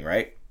everything,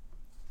 right?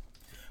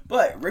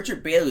 But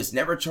Richard Bailey was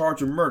never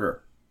charged with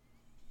murder.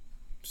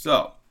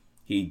 So,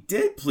 he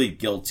did plead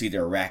guilty to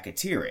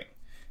racketeering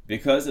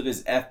because of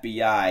his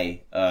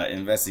FBI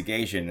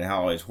investigation and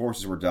how his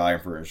horses were dying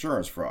for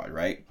insurance fraud,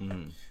 right?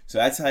 Mm-hmm. So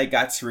that's how he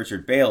got to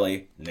Richard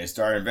Bailey, and they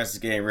started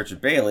investigating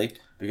Richard Bailey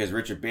because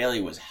Richard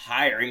Bailey was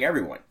hiring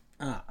everyone.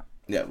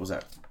 Yeah, what's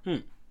that?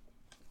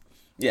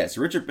 Yeah,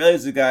 so Richard Bailey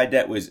is the guy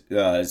that was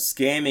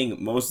scamming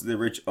most of the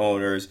rich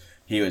owners.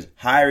 He was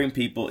hiring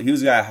people. He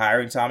was the guy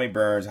hiring Tommy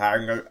Burns,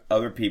 hiring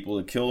other people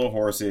to kill the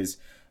horses,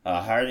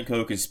 hiring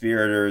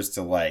co-conspirators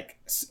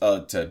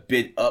to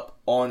bid up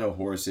on the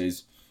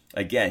horses.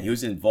 Again, he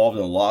was involved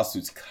in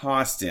lawsuits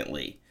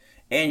constantly.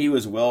 And he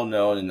was well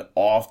known and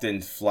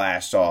often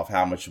flashed off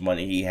how much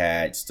money he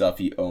had, stuff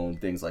he owned,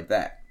 things like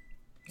that.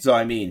 So,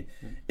 I mean,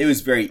 it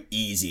was very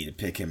easy to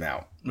pick him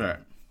out. Right.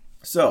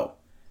 So,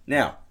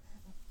 now,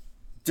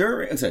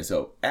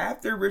 so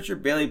after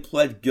Richard Bailey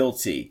pled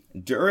guilty,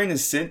 during the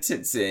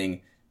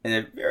sentencing, and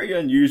a very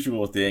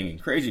unusual thing,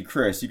 and Crazy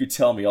Chris, you could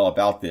tell me all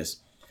about this,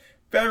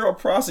 federal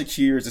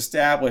prosecutors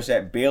established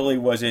that Bailey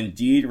was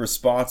indeed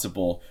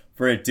responsible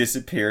for the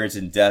disappearance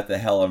and death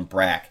of Helen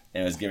Brack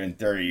and was given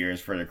 30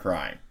 years for the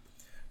crime.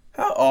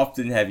 How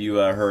often have you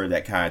heard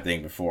that kind of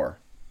thing before?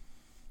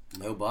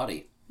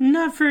 Nobody.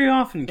 Not very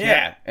often, Ken.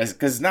 Yeah,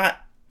 because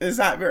it's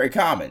not very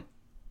common.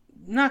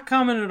 Not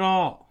common at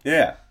all.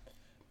 Yeah.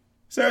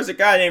 So there's a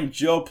guy named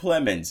Joe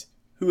Plemons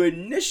who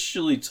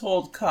initially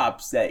told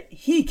cops that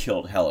he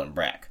killed Helen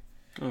Brack.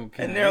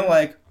 Okay. And they're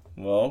like,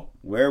 well,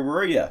 where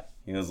were you?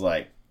 He was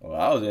like, well,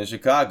 I was in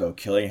Chicago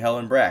killing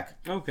Helen Brack.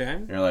 Okay.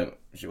 And they're like,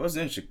 she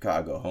wasn't in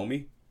Chicago,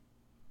 homie.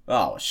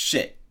 Oh,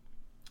 shit.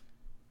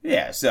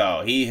 Yeah,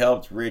 so he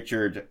helped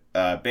Richard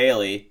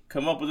Bailey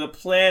come up with a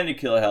plan to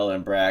kill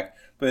Helen Brack,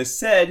 but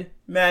said,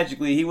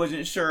 magically, he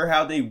wasn't sure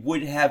how they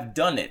would have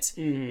done it,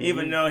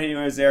 even though he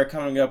was there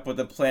coming up with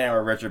a plan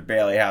with Richard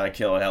Bailey how to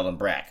kill Helen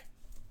Brack.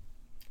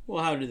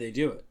 Well, how did they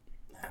do it?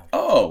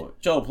 Oh,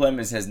 Joe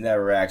Plemons has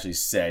never actually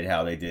said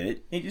how they did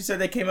it. He just said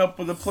they came up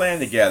with a plan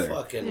together.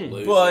 Fucking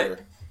loser.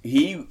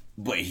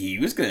 But he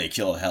was going to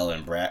kill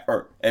Helen Brack.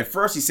 Or at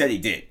first he said he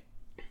did.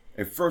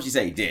 And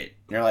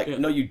they're like,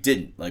 no, you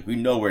didn't. Like, we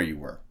know where you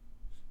were.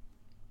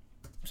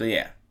 So,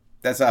 yeah.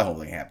 That's how the whole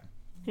thing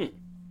happened.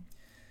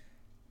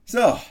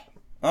 So,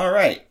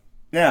 alright.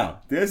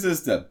 Now, this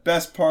is the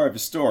best part of the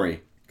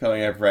story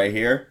coming up right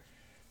here.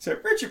 So,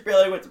 Richard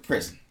Bailey went to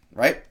prison,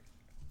 right?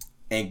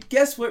 And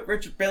guess what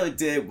Richard Bailey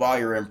did while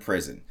you're in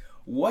prison?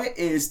 What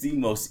is the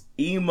most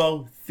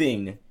emo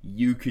thing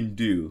you can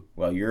do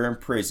while you're in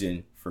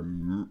prison for,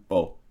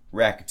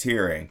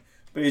 racketeering?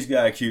 But he's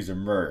got accused of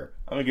murder.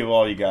 I'm going to give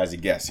all you guys a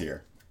guess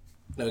here.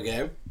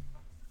 Okay.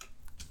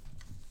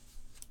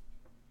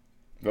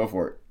 Go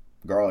for it.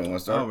 Garland, you want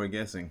to start? Oh, we're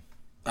guessing.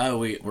 Oh,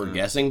 we're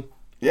guessing?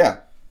 Yeah.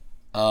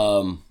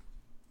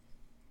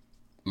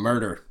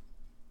 Murder.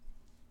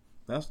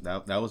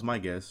 That was my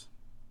guess.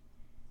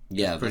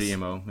 Yeah. Pretty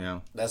emo,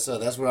 yeah. That's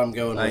what I'm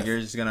going Like, with. you're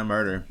just gonna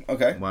murder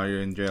Okay. while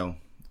you're in jail.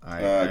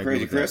 I agree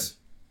Crazy with Chris?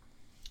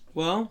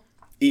 Well,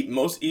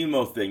 Most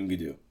emo thing you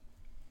do.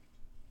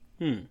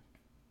 that.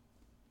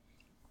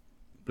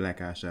 Black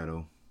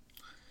eyeshadow.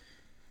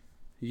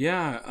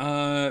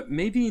 yeah,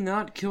 maybe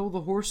not kill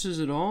the horses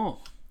at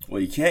all. Well,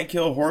 you can't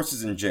kill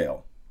horses in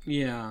jail.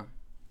 Yeah.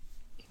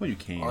 Well, you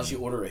can. Unless you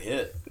order a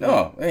hit.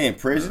 No, they ain't in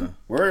prison.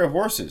 Where are the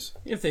horses?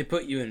 If they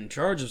put you in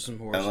charge of some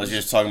horses. Unless you're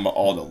just talking about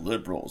all the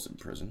liberals in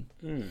prison.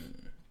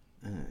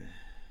 All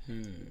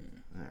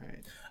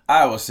right.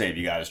 I will save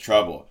you guys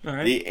trouble. All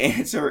right. The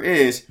answer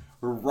is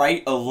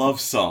write a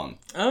love song.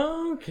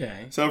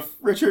 Okay. So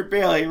Richard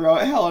Bailey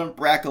wrote Helen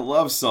Brack a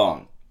love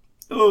song.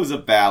 It was a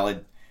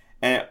ballad.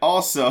 And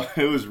also,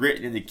 it was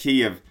written in the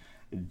key of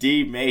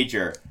D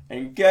major.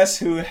 And guess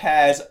who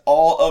has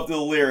all of the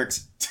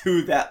lyrics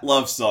to that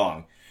love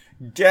song?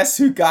 Guess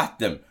who got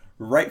them?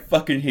 right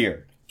fucking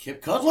here.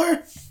 Kip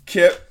Cutler?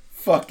 Kip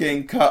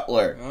fucking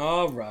Cutler.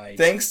 All right.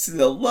 Thanks to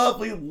the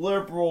lovely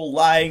liberal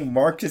lying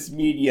Marxist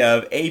media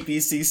of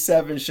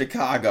ABC7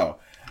 Chicago.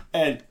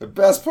 And the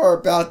best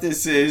part about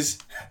this is,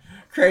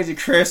 Crazy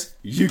Chris,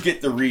 you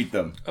get to read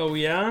them. Oh,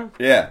 yeah?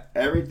 Yeah,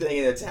 everything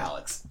in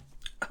italics.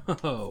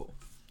 Oh.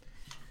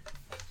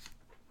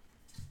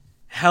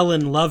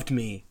 Helen loved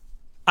me.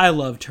 I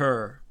loved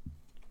her.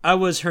 I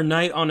was her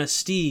knight on a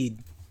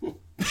steed.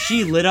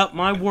 She lit up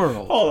my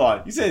world. Hold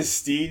on, you said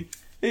steed?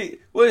 Hey,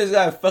 what is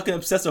that, fucking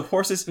obsessed with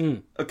horses?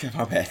 Okay,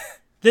 my bad.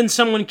 Then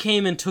someone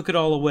came and took it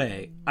all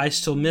away. I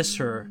still miss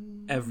her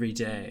every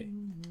day.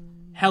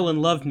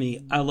 Helen loved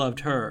me. I loved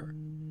her.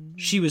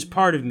 She was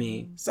part of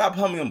me. Stop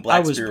humming on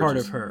black I was part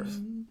of her.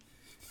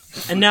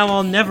 And now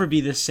I'll never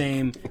be the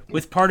same.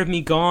 With part of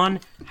me gone,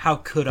 how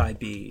could I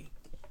be?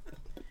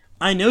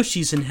 I know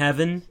she's in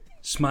heaven,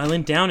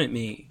 smiling down at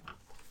me.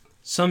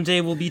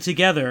 Someday we'll be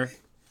together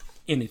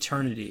in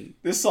eternity.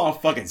 This song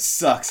fucking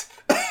sucks.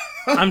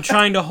 I'm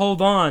trying to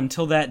hold on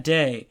till that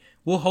day.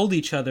 We'll hold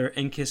each other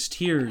and kiss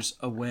tears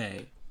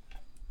away.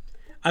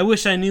 I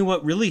wish I knew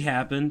what really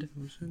happened.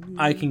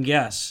 I can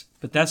guess,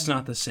 but that's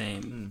not the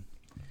same.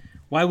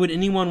 Why would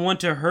anyone want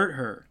to hurt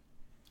her?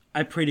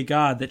 I pray to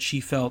God that she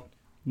felt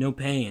no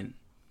pain.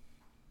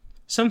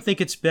 Some think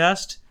it's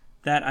best,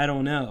 that I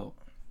don't know.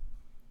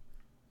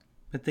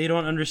 But they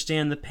don't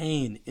understand the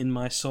pain in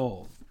my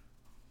soul.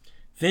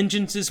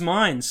 Vengeance is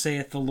mine,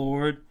 saith the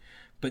Lord,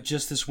 but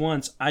just this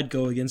once I'd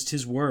go against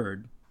his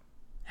word.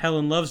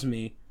 Helen loves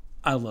me,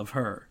 I love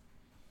her.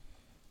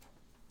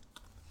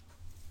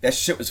 That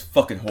shit was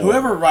fucking horrible.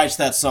 Whoever writes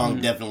that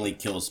song definitely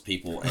kills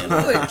people and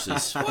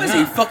horses. What is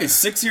he, fucking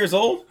 6 years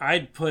old?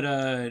 I'd put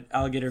a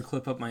alligator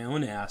clip up my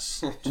own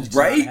ass. Just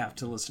Right? to not have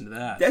to listen to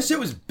that. That shit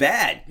was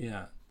bad.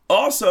 Yeah.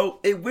 Also,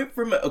 it went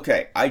from,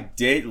 okay, I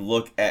did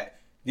look at,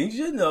 did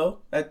you know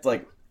that,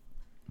 like,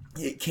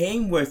 it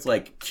came with,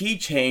 like, key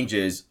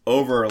changes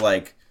over,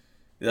 like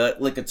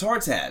guitar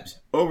tabs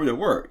over the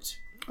words.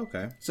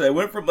 Okay. So it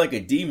went from, like, a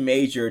D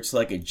major to,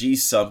 like, a G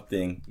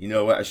something. You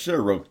know what? I should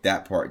have wrote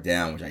that part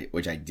down,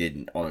 which I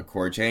didn't on the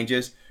chord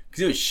changes,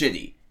 because it was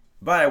shitty.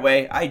 By the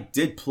way, I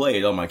did play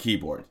it on my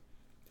keyboard.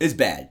 It's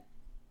bad.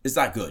 It's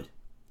not good.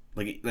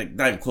 Like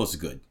not even close to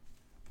good.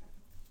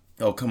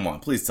 Oh, come on.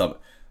 Please tell me.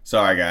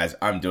 Sorry, guys.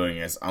 I'm doing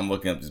this. I'm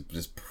looking up,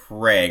 just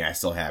praying I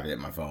still have it in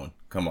my phone.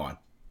 Come on.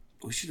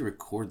 We should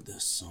record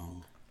this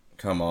song.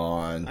 Come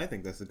on. I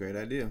think that's a great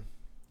idea.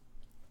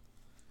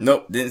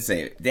 Nope, didn't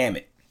say it. Damn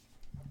it.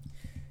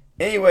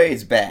 Anyway,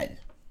 it's bad.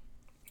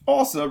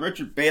 Also,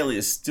 Richard Bailey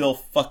is still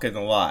fucking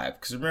alive.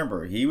 Because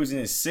remember, he was in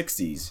his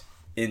 60s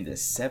in the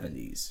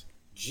 70s.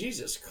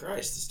 Jesus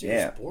Christ, this dude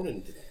Yeah. was born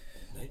in the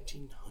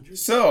 1900s?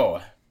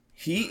 So,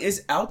 he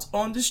is out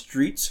on the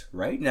streets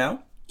right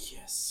now.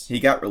 Yes. He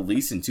got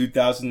released in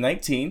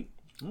 2019.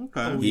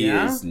 Okay. He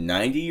Yeah? is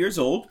 90 years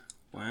old.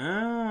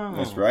 Wow.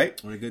 That's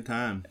right. What a good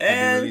time. And-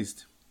 Have been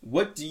released.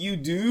 What do you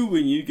do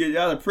when you get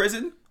out of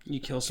prison? You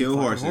kill some Kill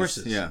fucking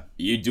horses. Yeah.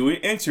 You do an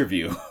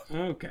interview.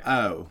 Okay.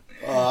 Oh.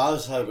 I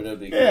was hoping it would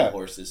be Yeah.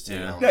 horses too. Yeah.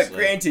 Now, honestly.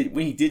 granted,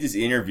 when he did this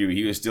interview,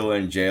 he was still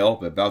in jail,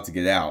 but about to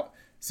get out.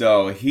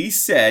 So he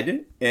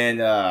said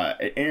in an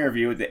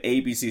interview with the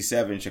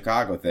ABC7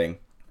 Chicago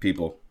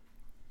people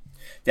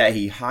that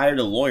he hired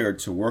a lawyer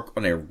to work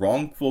on a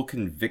wrongful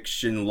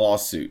conviction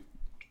lawsuit,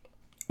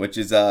 which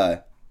is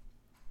kind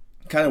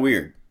of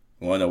weird.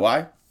 You want to know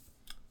why?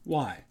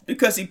 Why?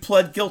 Because he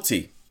pled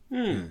guilty.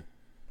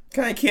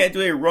 Kind of can't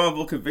do a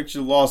wrongful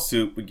conviction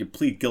lawsuit when you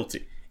plead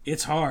guilty.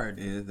 It's hard.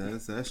 Yeah,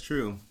 that's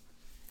true.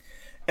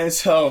 And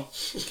so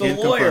the Can't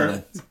lawyer,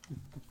 confirm it.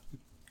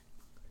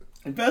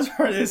 the best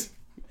part is,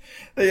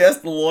 they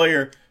asked the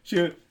lawyer,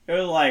 they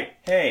were like,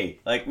 hey,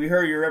 like, we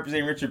heard you're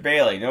representing Richard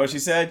Bailey. You know what she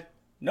said?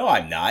 No,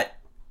 I'm not.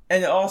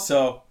 And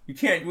also, you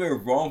can't do a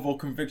wrongful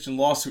conviction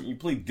lawsuit when you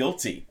plead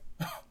guilty.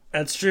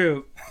 That's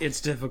true.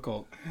 It's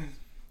difficult.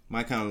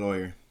 My kind of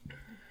lawyer.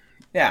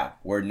 Now,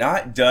 we're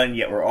not done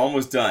yet. We're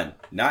almost done.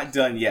 Not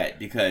done yet,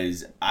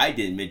 because I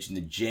didn't mention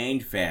the Jane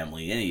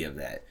family, any of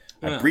that.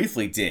 I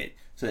briefly did.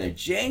 So the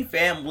Jane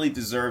family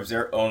deserves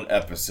their own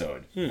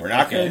episode. We're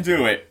not going to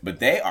do it, but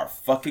they are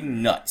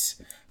fucking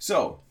nuts.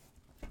 So,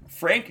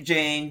 Frank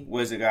Jane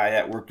was a guy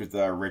that worked with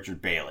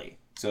Richard Bailey.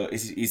 So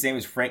his name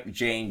is Frank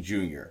Jane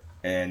Jr.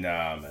 And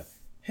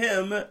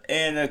him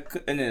and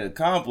an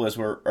accomplice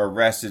were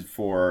arrested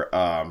for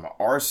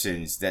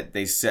arsons that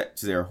they set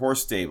to their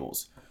horse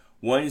stables.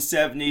 One in the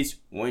 70s,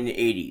 one in the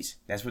 80s.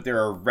 That's what they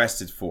were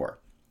arrested for.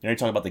 You know, you're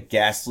talking about the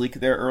gas leak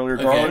there earlier,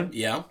 Garland? Okay,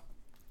 yeah.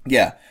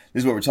 Yeah,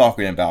 this is what we're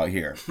talking about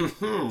here.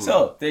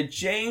 So, the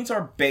Janes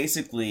are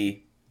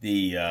basically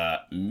the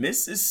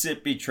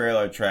Mississippi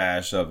trailer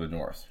trash of the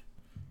North.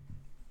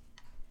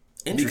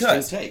 Interesting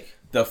Because take.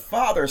 the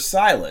father,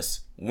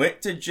 Silas,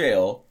 went to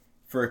jail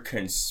for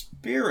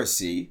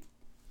conspiracy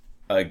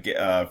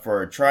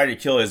for trying to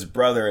kill his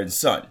brother and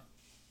son.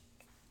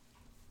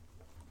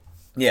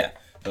 Yeah,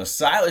 so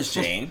Silas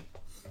Jane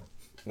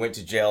went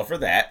to jail for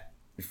that.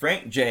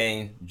 Frank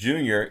Jane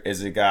Jr.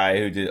 is the guy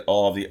who did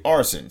all of the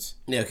arsons.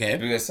 Okay.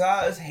 Because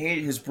Silas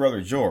hated his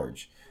brother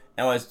George.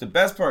 And what's the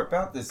best part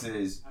about this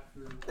is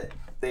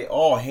they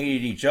all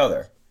hated each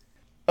other.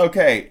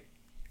 Okay,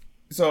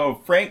 so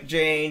Frank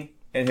Jane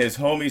and his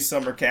homie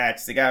Summer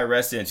Cats, they got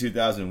arrested in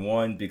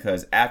 2001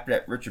 because after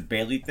that Richard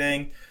Bailey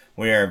thing,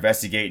 when they were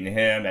investigating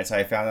him, that's how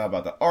I found out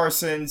about the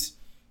arsons.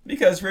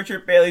 Because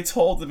Richard Bailey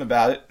told them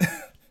about it.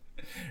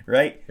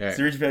 Right?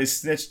 So Richard Bailey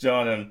snitched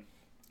on him.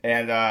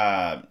 And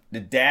the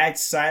dad,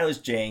 Silas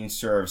Jane,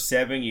 served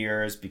 7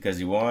 years because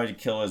he wanted to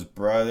kill his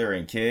brother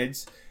and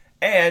kids.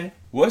 And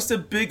what's the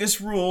biggest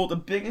rule, the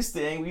biggest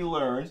thing we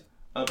learned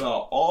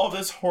about all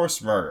this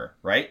horse murder,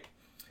 right?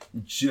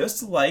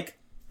 Just like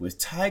with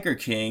Tiger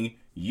King,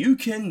 you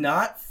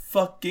cannot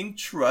fucking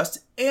trust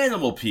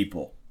animal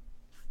people.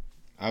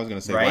 I was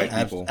gonna say Right?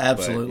 white people.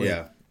 Absolutely.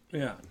 But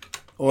Yeah.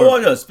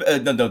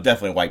 No,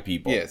 definitely white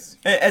people. Yes.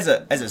 As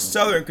a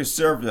Southern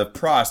conservative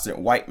Protestant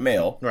white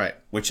male, Right.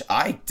 which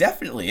I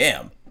definitely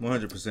am,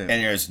 100%.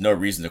 and there's no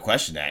reason to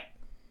question that.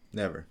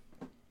 Never.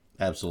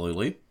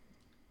 Absolutely.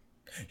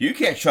 You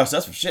can't trust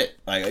us for shit.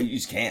 Like, you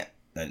just can't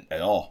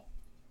at all.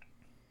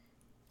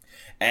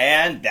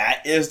 And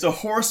that is the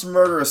horse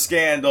murder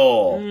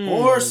scandal.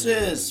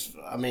 Horses.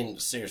 I mean,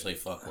 seriously,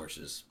 fuck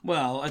horses.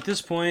 Well, at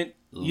this point,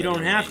 you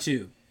don't have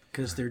to,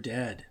 because they're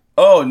dead.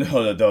 Oh,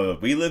 no.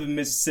 We live in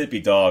Mississippi,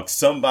 dog.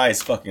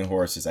 Somebody's fucking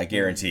horses. I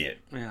guarantee it.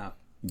 Yeah.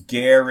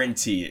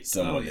 Guarantee it.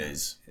 Someone yeah.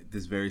 is.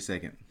 This very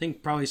second. I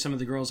think probably some of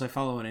the girls I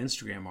follow on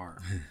Instagram are.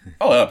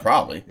 Oh,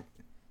 probably.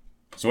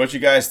 So what you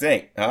guys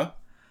think, huh?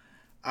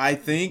 I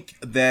think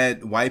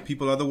that white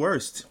people are the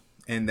worst,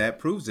 and that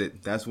proves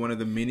it. That's one of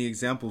the many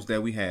examples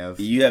that we have.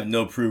 You have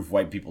no proof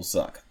white people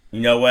suck.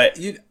 You know what?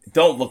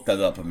 Don't look that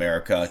up,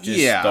 America.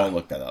 Just don't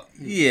look that up.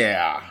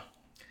 Yeah.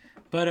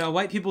 But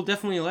white people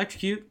definitely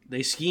electrocute.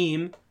 They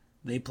scheme.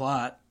 They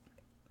plot.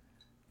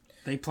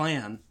 They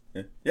plan.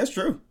 Yeah, that's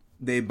true.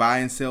 They buy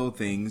and sell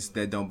things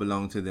that don't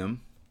belong to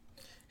them.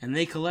 And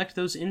they collect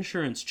those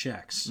insurance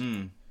checks.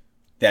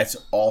 That's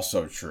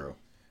also true.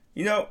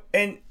 You know,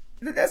 and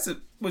that's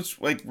what's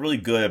like really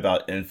good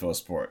about info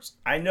sports.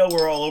 I know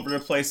we're all over the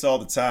place all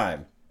the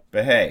time,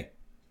 but hey,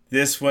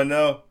 this one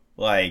though,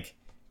 like,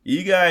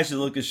 you guys should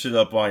look this shit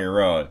up on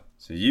your own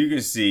so you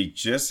can see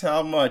just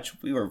how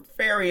much we were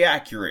very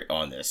accurate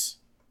on this.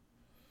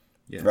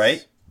 Yes.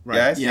 Right? Right.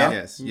 Guys? Yeah.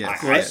 Yeah.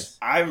 Yes.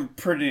 I'm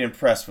pretty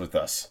impressed with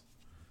us.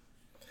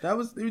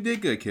 You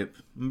did good, Kip.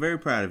 I'm very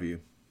proud of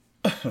you.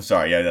 I'm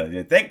sorry,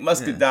 yeah. Thank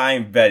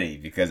Muscadine Betty,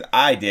 because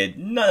I did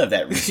none of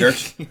that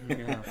research.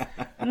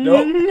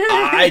 Nope.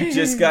 I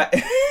just got...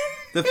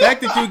 The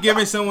fact that you're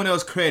giving someone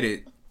else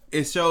credit,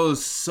 it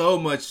shows so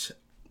much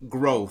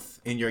growth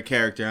in your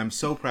character. I'm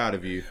so proud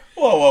of you.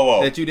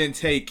 Whoa. That you didn't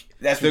take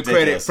That's the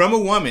ridiculous. credit from a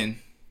woman.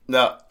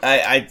 No,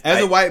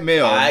 as a white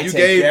male, you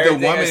gave the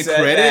woman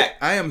credit. Back.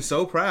 I am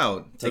so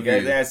proud. Take of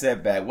everything you. I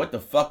said back. What the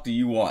fuck do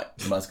you want,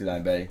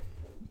 Muscadine Betty?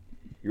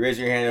 You raise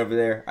your hand over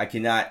there. I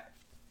cannot...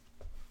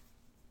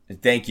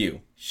 Thank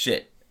you.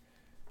 Shit.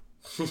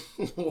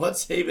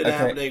 What's even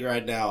happening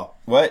right now?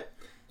 What?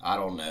 I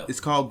don't know. It's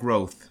called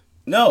growth.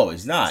 No,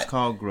 it's not. It's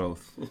called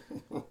growth.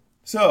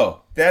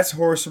 So, that's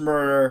horse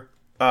murder.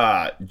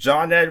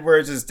 John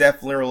Edwards is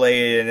definitely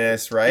related in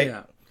this, right?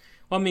 Yeah.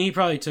 Well, I mean, he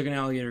probably took an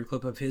alligator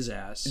clip of his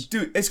ass.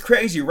 Dude, it's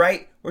crazy,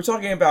 right? We're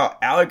talking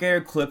about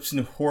alligator clips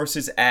in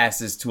horses'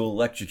 asses to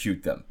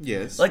electrocute them.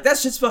 Yes. Like,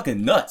 that's just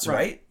fucking nuts,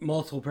 right?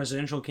 Multiple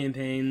presidential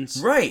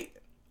campaigns. Right.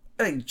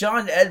 Like,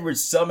 John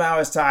Edwards somehow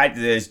is tied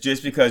to this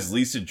just because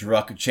Lisa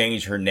Druck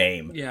changed her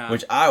name. Yeah.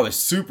 Which I was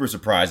super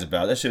surprised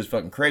about. That shit was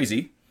fucking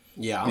crazy.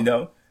 Yeah. You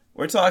know?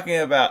 We're talking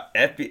about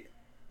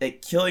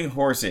killing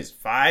horses,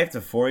 $5,000 to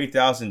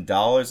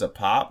 $40,000 a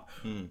pop.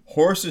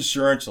 Horse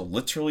insurance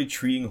literally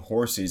treating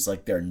horses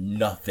like they're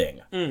nothing.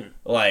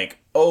 Like,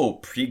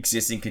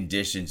 pre-existing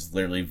conditions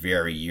literally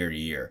vary year to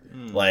year.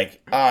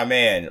 Like,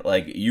 man,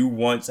 like, you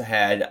once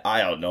had,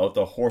 I don't know,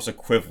 the horse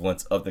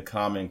equivalent of the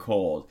common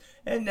cold.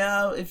 And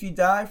now, if you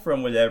die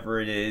from whatever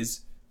it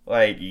is,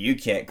 like, you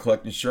can't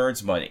collect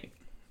insurance money.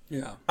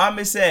 Yeah. I'm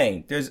just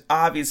saying, there's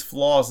obvious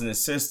flaws in the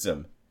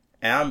system.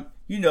 And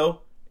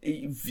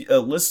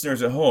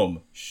listeners at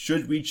home,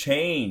 should we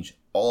change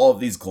all of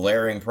these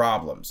glaring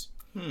problems?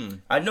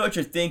 I know what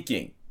you're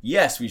thinking.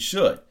 Yes, we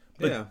should.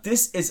 But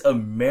this is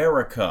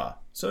America.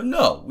 So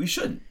no, we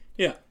shouldn't.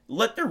 Yeah.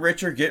 Let the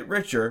richer get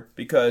richer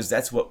because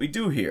that's what we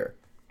do here.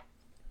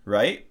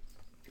 Right?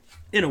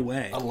 In a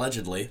way.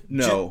 Allegedly.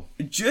 No.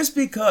 Just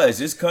because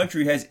this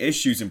country has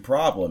issues and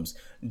problems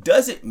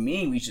doesn't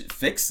mean we should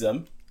fix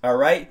them. All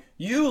right?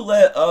 You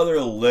let other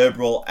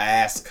liberal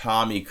ass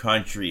commie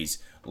countries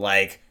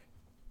like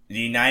the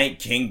United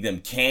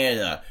Kingdom,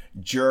 Canada,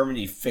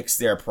 Germany fix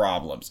their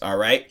problems. All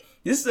right?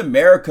 This is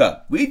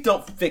America. We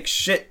don't fix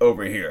shit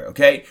over here.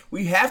 Okay?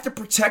 We have to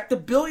protect the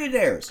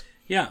billionaires.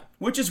 Yeah.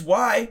 Which is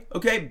why,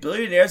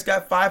 billionaires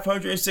got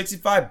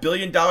 $565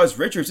 billion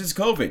richer since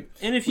COVID.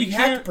 And if we you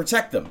have to can't-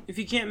 protect them. If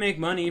you can't make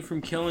money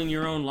from killing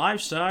your own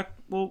livestock,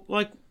 well,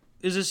 like,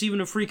 is this even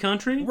a free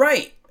country?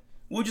 Right.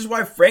 which is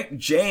why Frank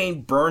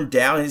Jane burned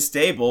down his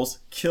stables,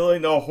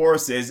 killing the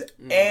horses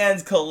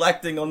and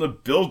collecting on the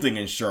building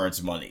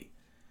insurance money.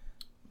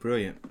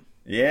 Brilliant.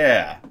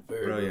 Yeah.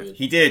 Very Brilliant. good.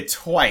 He did it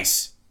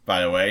twice,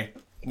 by the way.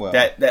 Well,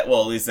 At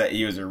least that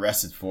he was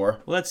arrested for.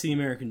 Well, that's the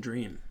American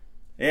dream.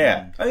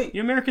 Yeah. I mean,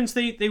 Americans,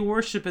 they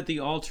worship at the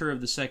altar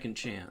of the second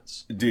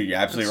chance. dude, you're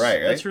absolutely right?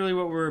 That's really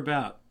what we're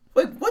about.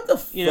 Like, what the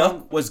fuck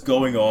know- was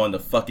going on in the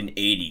fucking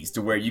 80s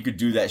to where you could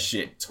do that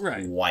shit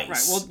twice? Right.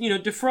 Well,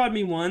 defraud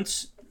me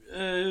once.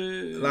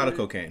 a lot of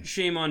cocaine.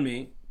 Shame on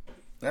me.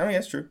 I mean,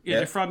 that's true. Yeah,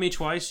 defraud me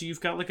twice,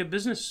 you've got like a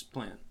business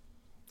plan.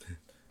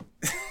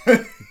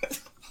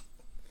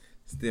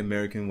 It's the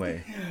American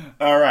way.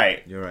 All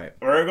right. You're right.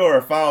 We're going to go over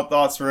our final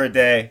thoughts for a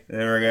day, and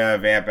then we're going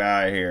to vamp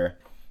out of here.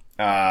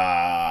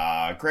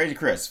 Crazy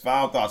Chris,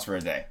 final thoughts for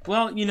a day.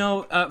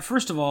 Well,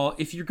 first of all,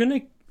 if you're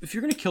gonna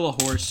kill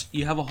a horse,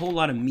 you have a whole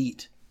lot of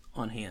meat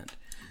on hand,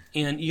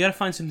 and you got to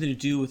find something to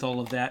do with all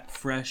of that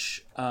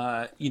fresh,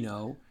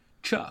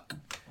 chuck.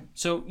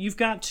 So you've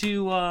got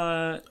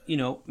to,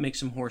 make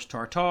some horse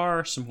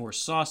tartare, some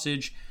horse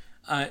sausage.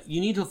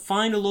 You need to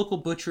find a local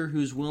butcher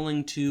who's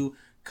willing to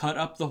cut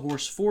up the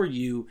horse for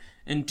you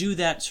and do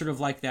that sort of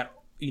like that,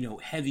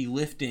 heavy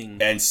lifting.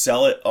 And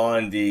sell it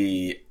on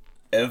the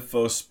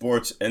Info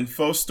Sports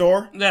Info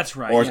Store. That's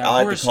right. Or as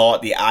I like to call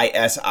it, the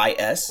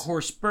ISIS.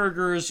 Horse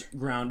burgers,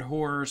 ground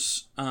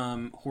horse,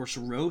 horse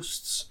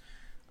roasts,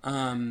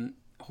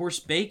 horse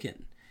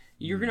bacon.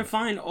 You're gonna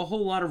find a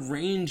whole lot of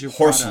range of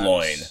Horse products.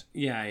 loin.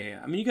 Yeah.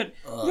 I mean, you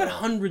got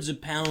hundreds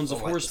of pounds of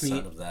horse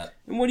meat, Of that.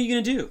 and what are you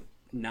gonna do?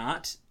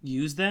 Not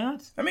use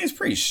that? I mean, it's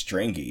pretty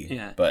stringy.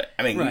 Yeah. But,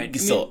 I mean, Right. you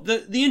can still...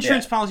 The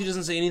insurance policy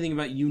doesn't say anything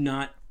about you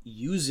not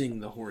using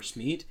the horse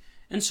meat,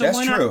 and so That's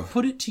why true. not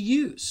put it to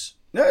use?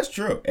 No, that's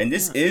true. And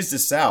this is the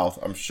South.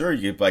 I'm sure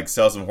you could,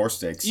 sell some horse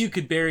steaks. You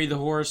could bury the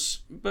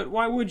horse, but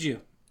why would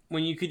you?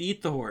 When you could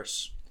eat the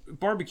horse,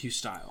 barbecue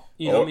style.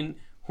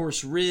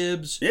 Horse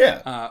ribs.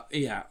 Yeah.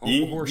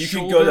 Horse you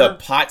shoulder. could go to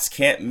Potts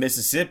Camp,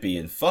 Mississippi,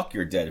 and fuck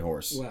your dead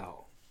horse.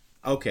 Wow.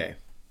 Okay.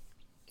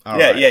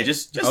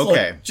 Just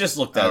Okay.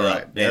 look that All up.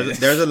 right.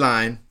 There's a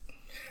line.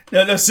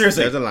 No,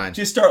 seriously. There's a line.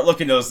 Just start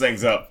looking those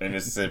things up in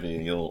Mississippi,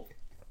 and you'll...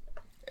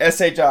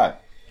 SHI.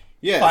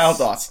 Yes. Final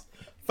thoughts.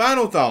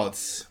 Final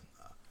thoughts.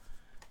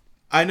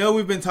 I know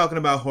we've been talking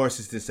about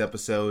horses this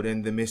episode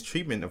and the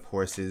mistreatment of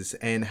horses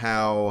and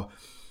how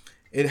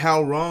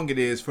wrong it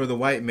is for the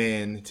white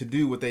man to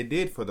do what they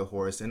did for the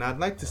horse. And I'd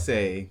like to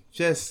say,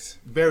 just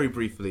very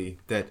briefly,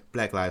 that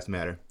Black Lives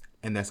Matter.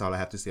 And that's all I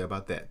have to say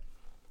about that.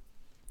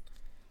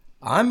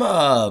 I'm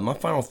my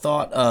final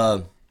thought,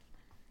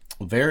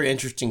 very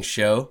interesting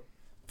show,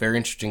 very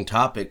interesting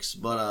topics,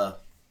 but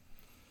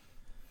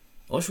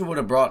I wish we would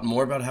have brought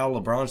more about how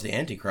LeBron's the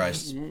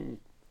Antichrist.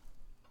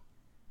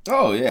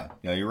 Oh, yeah.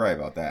 No, you're right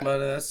about that. But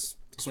that's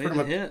Play pretty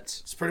the much hits.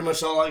 that's pretty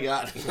much all I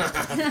got.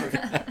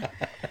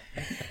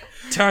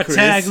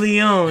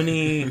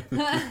 Tartaglione.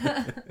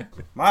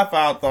 My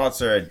final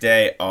thoughts are a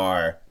day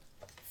are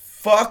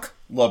fuck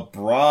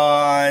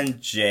LeBron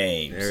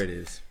James. There it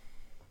is.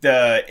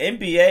 The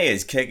NBA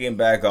is kicking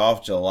back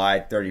off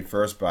July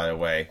 31st, by the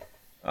way.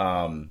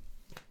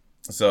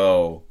 It's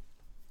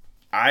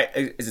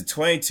a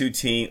 22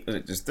 team.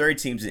 There's 30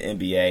 teams in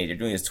the NBA. They're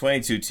doing this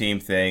 22 team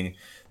thing.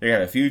 They're going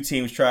to have a few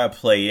teams try to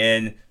play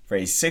in for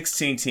a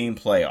 16 team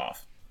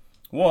playoff.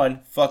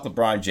 1, fuck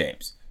LeBron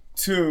James.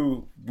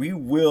 2, we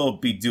will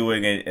be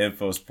doing an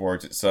Info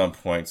Sports at some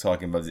point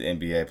talking about the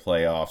NBA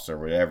playoffs or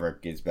whatever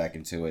gets back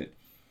into it.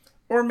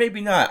 Or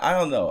maybe not. I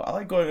don't know. I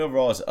like going over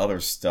all this other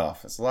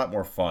stuff. It's a lot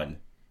more fun.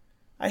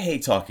 I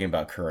hate talking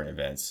about current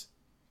events.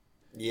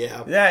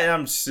 Yeah. Yeah, and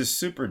I'm just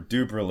super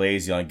duper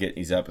lazy on getting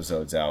these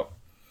episodes out.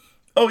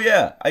 Oh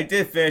yeah, I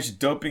did finish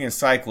Doping and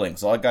Cycling,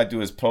 so all I gotta do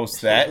is post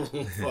that.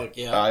 Fuck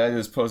yeah. I gotta do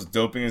is post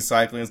Doping and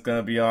Cycling is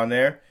gonna be on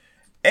there.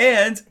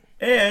 And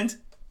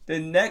the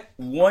next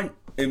one,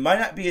 it might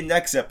not be a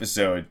next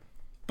episode,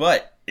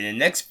 but in the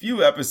next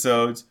few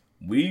episodes,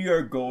 we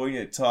are going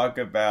to talk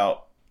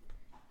about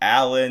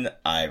Allen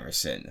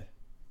Iverson.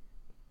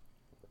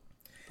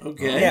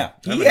 Okay. Yeah,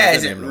 I haven't he heard that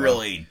hasn't name in a while.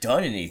 really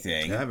done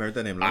anything. Yeah, I've heard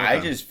that name in a long I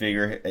time. just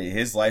figure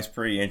his life's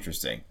pretty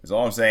interesting. That's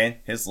all I'm saying.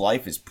 His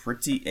life is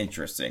pretty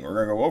interesting. We're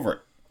going to go over it.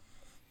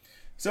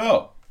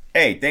 So,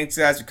 hey, thanks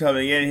guys for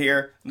coming in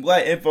here. I'm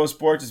glad Info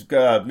Sports is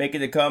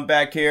making a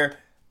comeback here.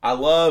 I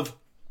love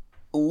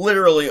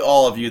literally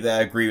all of you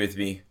that agree with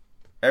me.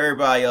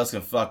 Everybody else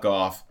can fuck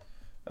off.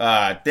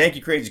 Thank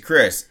you, Crazy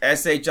Chris.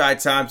 SHI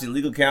Thompson,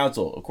 Legal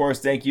Counsel. Of course,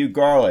 thank you,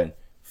 Garland.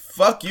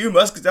 Fuck you,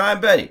 Muscadine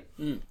Betty.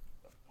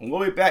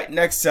 We'll be back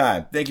next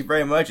time. Thank you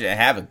very much and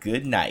have a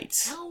good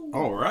night.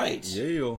 All right. Yeah.